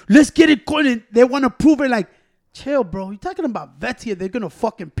 And let's get it going. And they want to prove it like, chill, bro. You're talking about vets here. They're going to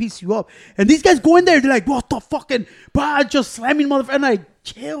fucking piece you up. And these guys go in there. They're like, what the fucking, bro, just slamming motherfucker. And I'm like,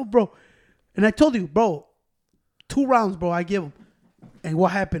 chill, bro. And I told you, bro, 2 rounds, bro, I give him. And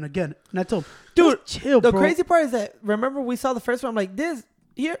what happened again? And I told him, dude, chill, bro. The crazy part is that, remember we saw the first one, I'm like,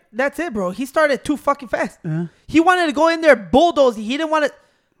 here, that's it, bro. He started too fucking fast. Uh-huh. He wanted to go in there bulldozing. He didn't want to.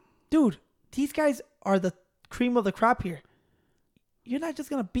 Dude, these guys are the cream of the crop here. You're not just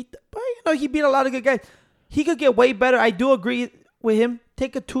going to beat but you know, he beat a lot of good guys. He could get way better. I do agree with him.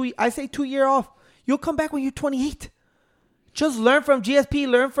 Take a 2-year off. You'll come back when you're 28. Just learn from GSP.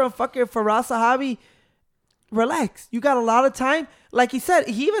 Learn from fucking Faraz Sahabi. Relax. You got a lot of time. Like he said,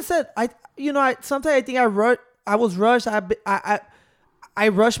 he even said, sometimes I think I was rushed. I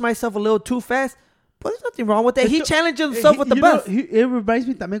rushed myself a little too fast. But there's nothing wrong with that. He challenged himself with the best. It reminds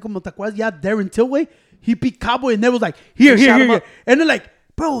me también como te acuerdas, Darren Tilway. He beat Cowboy and they was like, here. And they're like,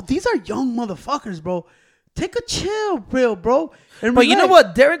 bro, these are young motherfuckers, bro. take a chill, bro. And But you know relax.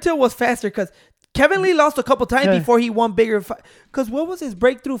 what? Darren Till was faster because Kevin Lee lost a couple times before he won bigger fight. Because what was his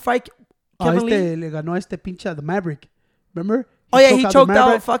breakthrough fight? Kevin Lee? Le ganó pinche the Maverick. Remember? He choked the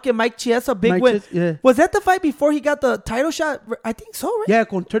Maverick. out fucking Mike Chiesa, big Mike win. Chiesa, yeah. Was that the fight before he got the title shot? I think so, right? Yeah,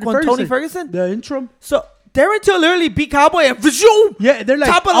 con Tony Ferguson. The interim. So Darren Till literally beat Cowboy and zoom, Yeah, they're like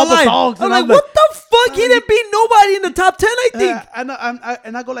top of all the line. dogs. I'm and like, what the fuck? He didn't beat nobody in the top 10, I think.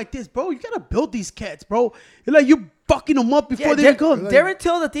 And I go like this, bro. You gotta build these cats, bro. You're like you fucking them up before they come. Darren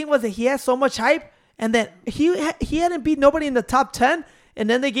Till, the thing was that he had so much hype, and then he hadn't beat nobody in the top 10. And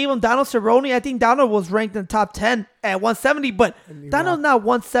then they gave him Donald Cerrone. I think Donald was ranked in the top 10 at 170, but Donald's not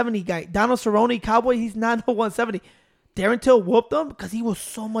 170 guy. Donald Cerrone, Cowboy, he's not no 170. Darren Till whooped him because he was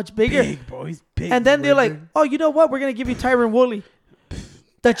so much bigger. Big, bro. He's big. And then they're like, oh, you know what? We're going to give you Tyron Woodley.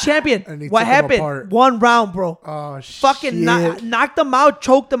 The champion. What happened? 1 round, bro. Oh, shit. Fucking knocked him out,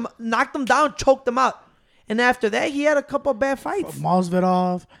 choked him, knocked him down, choked him out. And after that, he had a couple of bad fights.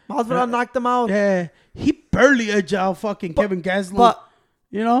 Masvidal knocked him out. Yeah. He barely edged out fucking Kevin Gastelum. But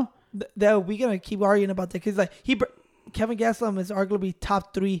you know? That we're gonna keep arguing about that because like Kevin Gastelum is arguably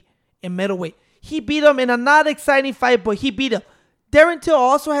top 3 in middleweight. He beat him in a not exciting fight, but he beat him. Darren Till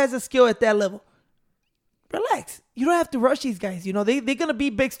also has a skill at that level. Relax. You don't have to rush these guys. You know they're gonna be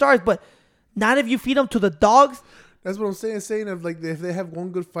big stars, but not if you feed them to the dogs. That's what I'm saying. Saying if like if they have one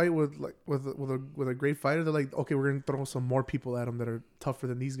good fight with a great fighter, they're like, okay, we're gonna throw some more people at them that are tougher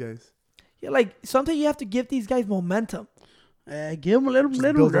than these guys. Yeah, like sometimes you have to give these guys momentum. Give them let them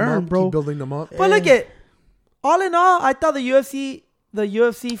build them learn, up, bro. Keep building them up. But look at, all in all, I thought the UFC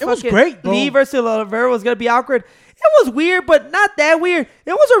it was great, bro. Lee versus Oliveira was gonna be awkward. It was weird, but not that weird.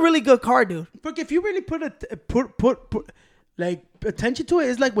 It was a really good card, dude. But if you really put like attention to it,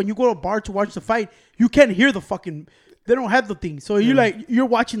 it's like when you go to a bar to watch the fight, you can't hear the fucking. They don't have the thing, so you're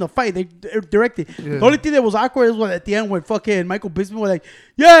watching the fight. They direct it. Yeah. The only thing that was awkward is when at the end when fucking Michael Bisping was like,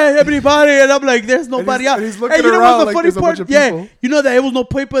 "Yeah, everybody," and I'm like, "There's nobody out." And he's looking you know around what's the like funny there's a part? bunch of Yeah, people. you know that there was no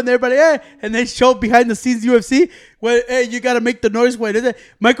paper and everybody, and they show behind the scenes UFC where hey, you gotta make the noise when it is.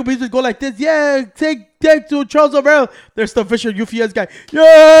 Michael Bisping go like this, yeah, take to Charles O'Mara. There's the official UFS guy,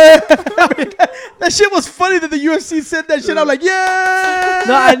 yeah. That shit was funny that the UFC said that shit. I'm like, yeah.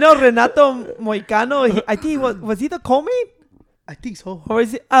 No, I know Renato Moicano. I think was he the co-main? I think so. Or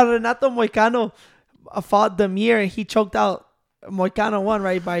is it Renato Moicano fought Demir and he choked out Moicano won,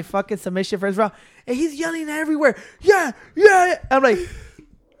 right, by fucking submission first round. And he's yelling everywhere. Yeah. I'm like,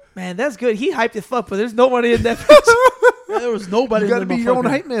 man, that's good. He hyped as fuck, but there's nobody in that bitch. Yeah, there was nobody. You gotta be your own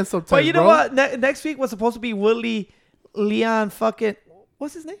hype man sometimes. But you know bro. what? Next week was supposed to be Leon fucking,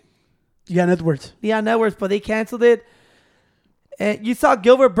 what's his name? Leon Edwards. Leon Edwards, but they canceled it. And you saw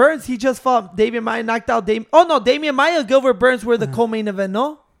Gilbert Burns. He just fought Damian Maia, knocked out Damian Maia and Gilbert Burns were the co-main event,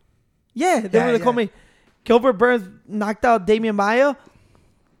 no? Yeah, they were the co-main. Gilbert Burns knocked out Damian Maia.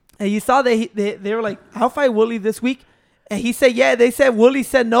 And you saw that they were like, I'll fight Willie this week. And he said, yeah. They said Willie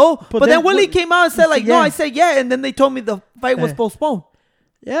said no. But then Willie came out and said, like, no, I said yeah. And then they told me the fight was postponed.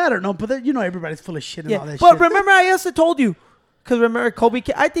 Yeah, I don't know. But then, everybody's full of shit and all that shit. But remember, I also told you. Because remember, Kobe,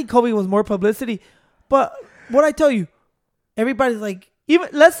 I think Kobe was more publicity. But what I tell you, everybody's like, even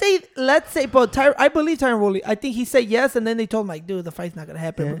let's say, but I believe Tyron Woodley. I think he said yes, and then they told him like, dude, the fight's not gonna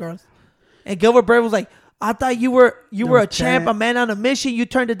happen regardless. And Gilbert Burns was like, I thought you were a champ, a man on a mission. You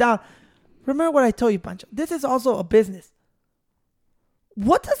turned it down. Remember what I told you, Pancho. This is also a business.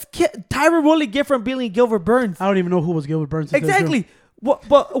 What does Tyron Woodley get from beating Gilbert Burns? I don't even know who was Gilbert Burns. Exactly.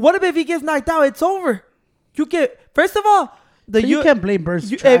 But what if he gets knocked out? It's over. First of all, you can't blame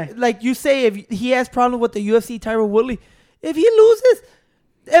Burns. Like you say, if he has problems with the UFC, Tyron Woodley. If he loses,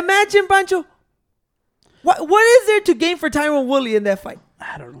 imagine, Pancho. What is there to gain for Tyron Woodley in that fight?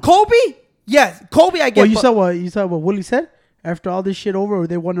 I don't know. Kobe? Yes. Kobe, I get. Well, you saw what Woodley said? After all this shit over, or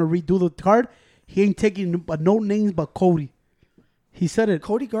they want to redo the card, he ain't taking no names but Cody. He said it.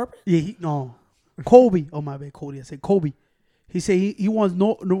 Cody Garbrandt? Yeah, no. Kobe. Oh, my bad, Cody. I said Kobe. He said he wants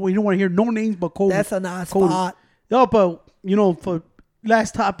no, he don't want to hear no names but Kobe. That's a nice spot. No, but, for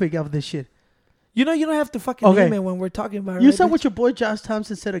last topic of this shit. You don't have to fucking name it when we're talking about it. You said what your boy Josh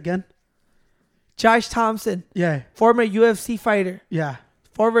Thompson said again? Josh Thompson. Yeah. Former UFC fighter. Yeah.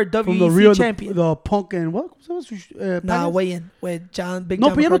 Former WEC champion. The Punk and what? weigh-in with John Big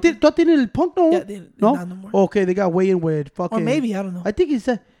No, John but no tiene el Punk, no? Yeah, no? Not no more. Okay, they got weigh-in with fucking... Or maybe, I don't know. I think he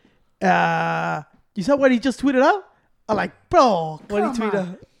said... you saw what he just tweeted out? I'm like, bro, what he tweeted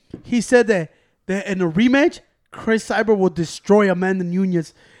out? He said that in a rematch, Chris Cyber will destroy Amanda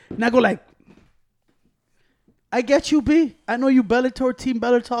Nunes. And I go like... I get you, B. I know you Bellator, Team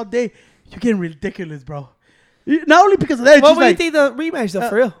Bellator all day. You're getting ridiculous, bro. Not only because of that. What do you think the rematch, though,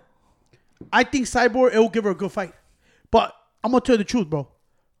 for real? I think Cyborg, it will give her a good fight. But I'm going to tell you the truth, bro.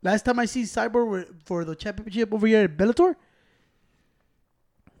 Last time I see Cyborg for the championship over here at Bellator,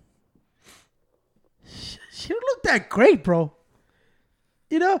 she don't look that great, bro.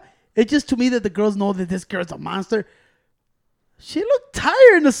 You know, it's just to me that the girls know that this girl's a monster. She looked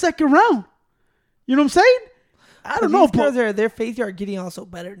tired in the second round. You know what I'm saying? I don't know. These girls their faces are getting also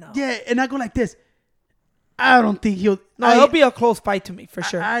better now. Yeah, and I go like this. I don't think he'll... it'll be a close fight to me, for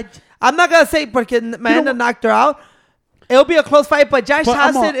sure. I'm not going to say because Amanda knocked her out. It'll be a close fight, but Josh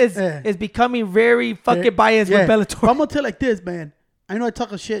Hudson is becoming very fucking biased with Bellator. I'm going to tell you like this, man. I know I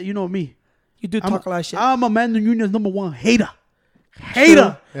talk a shit. You know me. You do talk a lot of shit. I'm Amanda Nunes' #1 hater.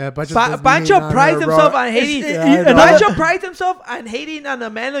 Hater. Yeah, Pancho prides himself on hating. Pancho prides himself on hating on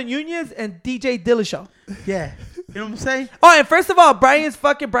Amanda Nunes and DJ Dillashaw. Yeah. You know what I'm saying? Oh, and first of all,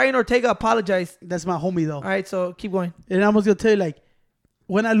 Brian Ortega apologized. That's my homie, though. All right, so keep going. And I was going to tell you, like,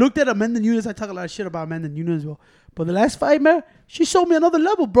 when I looked at Amanda Nunes, I talk a lot of shit about Amanda Nunes, bro. But the last fight, man, she showed me another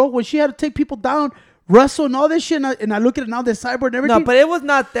level, bro. When she had to take people down, wrestle and all this shit, and I look at it now, the Cyborg and everything. No, but it was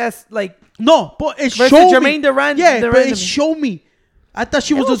not that, like... No, but it showed Jermaine Durand. Yeah, but it showed me. I thought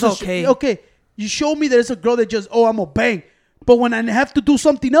she was just okay. Okay, you showed me there's a girl that just, I'm a bang. But when I have to do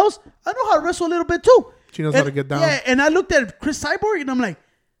something else, I know how to wrestle a little bit too. She knows how to get down. Yeah, and I looked at Chris Cyborg and I'm like,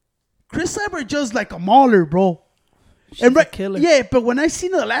 Chris Cyborg just like a mauler, bro. She's a killer. Yeah, but when I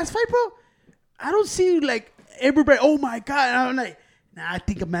seen the last fight, bro, I don't see like everybody, oh my God. And I'm like, I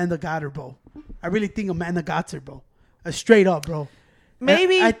think Amanda got her, bro. I really think Amanda got her, bro. Straight up, bro.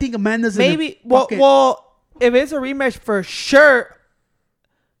 Maybe. I think Amanda's well, if it's a rematch for sure,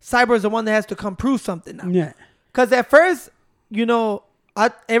 Cyborg's the one that has to come prove something now. Yeah. Because at first,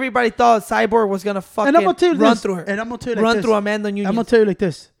 everybody thought Cyborg was going to fucking run through her. And I'm going to tell you like this. Through Amanda Nunes. I'm going to tell you like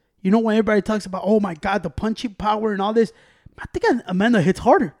this. You know when everybody talks about, oh my God, the punching power and all this, I think Amanda hits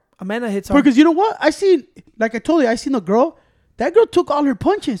harder. Amanda hits harder. Because you know what? I seen a girl. That girl took all her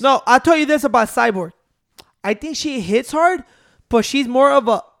punches. No, I'll tell you this about Cyborg. I think she hits hard, but she's more of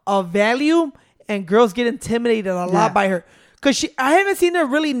a value, and girls get intimidated a lot by her. Because I haven't seen her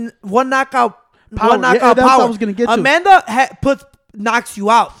really one knockout power. That's what I was going to get to. Amanda knocks you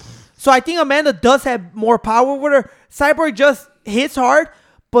out. So I think Amanda does have more power with her. Cyborg just hits hard,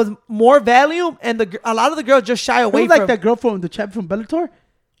 but more value, and a lot of the girls just shy away from like that girl from the champion from Bellator.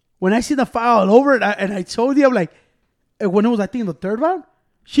 When I seen the fire all over it, and I told you, I'm like, when it was, I think, in the third round,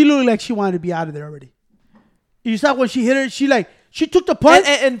 she looked like she wanted to be out of there already. You saw when she hit her, she took the punch,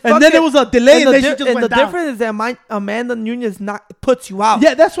 and then there was a delay, and then she just went down. And the difference is that Amanda Nunes puts you out.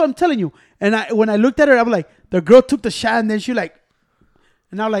 Yeah, that's what I'm telling you. And when I looked at her, I was like, the girl took the shot, and then she like,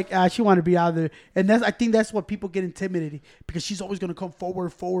 and I'm like, she wanted to be out of there. And I think that's what people get intimidated, because she's always going to come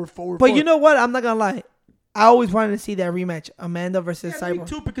forward. But you know what? I'm not going to lie. I always wanted to see that rematch, Amanda versus Cyborg. Me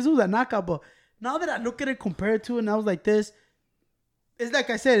too, because it was a knockout. But now that I look at it compared to it, and I was like this, it's like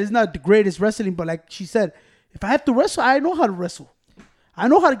I said, it's not the greatest wrestling, but like she said, if I have to wrestle, I know how to wrestle. I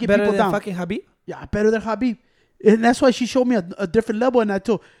know how to get people down. Better than fucking Khabib? Yeah, better than Khabib. And that's why she showed me a different level. And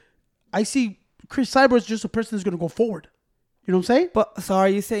I see Chris Cyborg is just a person that's going to go forward. You know what I'm saying? But so are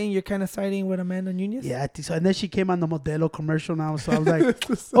you saying you're kind of siding with Amanda Nunes? Yeah, I think so. And then she came on the Modelo commercial now. So I was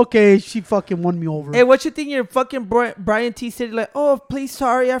like, okay, she fucking won me over. Hey, what you think you're fucking Brian T. City like, oh, please,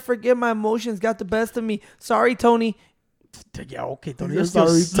 sorry, I forget my emotions got the best of me. Sorry, Tony. Yeah, okay, Tony. You're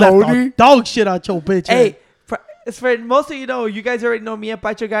sorry, Tony. Dog shit out your bitch. Hey, for most of you guys already know me and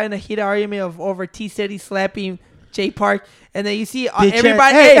Pacho got in a heated argument over T. City slapping Jay Park. And then you see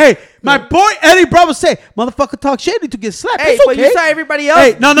everybody. Hey, my boy Eddie Bravo say, motherfucker talk shit, need to get slapped. Hey, it's okay. But you saw everybody else.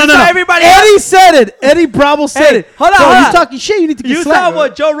 Hey, no. Everybody Eddie said it. Eddie Bravo said it. Hold on. You talking shit, you need to get slapped. You saw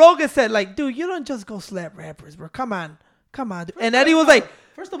what Joe Rogan said. Like, dude, you don't just go slap rappers, bro. Come on. Dude. And Eddie was like.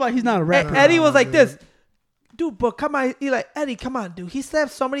 First of all, he's not a rapper. Eddie was like this. Dude, but come on. He like, Eddie, come on, dude. He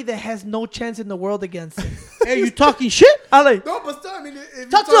slapped somebody that has no chance in the world against him. Hey, you talking shit? I like. No, but still, I mean, if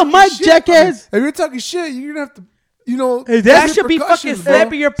talk to the mic, jackass. If you're talking shit, you're going to have to. Hey, that should be fucking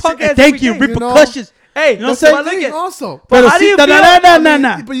slapping your punk ass. Thank you. Repercussions. Hey, you know what I'm saying? Also, but how do you feel?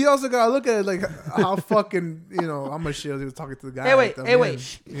 Nah. But you also gotta look at it like how fucking how much shit he was talking to the guy. Hey,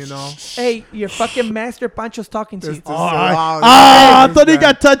 wait. You know. Hey, your fucking master Pancho's talking to you. I thought he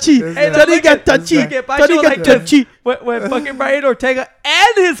got touchy. Tony got touchy. When fucking Brian Ortega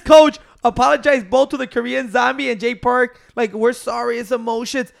and his coach apologized both to the Korean Zombie and Jay Park, like, we're sorry, it's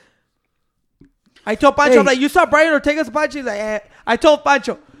emotions. I told Pancho, I'm like, you saw Brian Ortega's apology? He's like, I told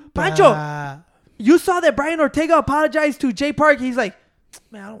Pancho, you saw that Brian Ortega apologized to Jay Park? He's like,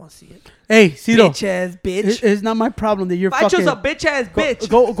 man, I don't want to see it. Hey, Cito. Bitch ass bitch. It's not my problem that you're Pancho's fucking. Pancho's a bitch ass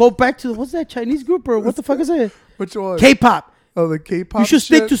bitch. Go back to, what's that Chinese group or what the fuck is it? Which one? K-pop. Oh, the K-pop. You should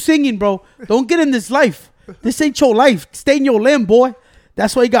stick to singing, bro. Don't get in this life. This ain't your life. Stay in your lane, boy.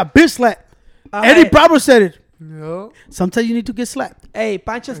 That's why you got bitch slapped. Eddie Bravo said it. No. Sometimes you need to get slapped. Hey,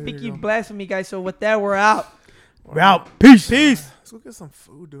 Pancho speaking blasphemy, guys. So with that, we're out. We're out. Peace. Let's go get some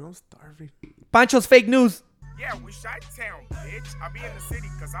food, dude. I'm starving. Pancho's fake news. Yeah, we Chi-town, bitch. I be in the city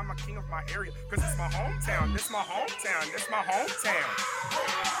because I'm a king of my area. Because it's my hometown. This my hometown. This my hometown.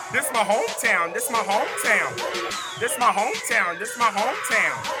 This my hometown. This my hometown. This my hometown. This my hometown.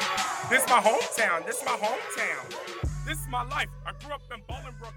 This my hometown. This my hometown. This is my life. I grew up in Bolingbrook.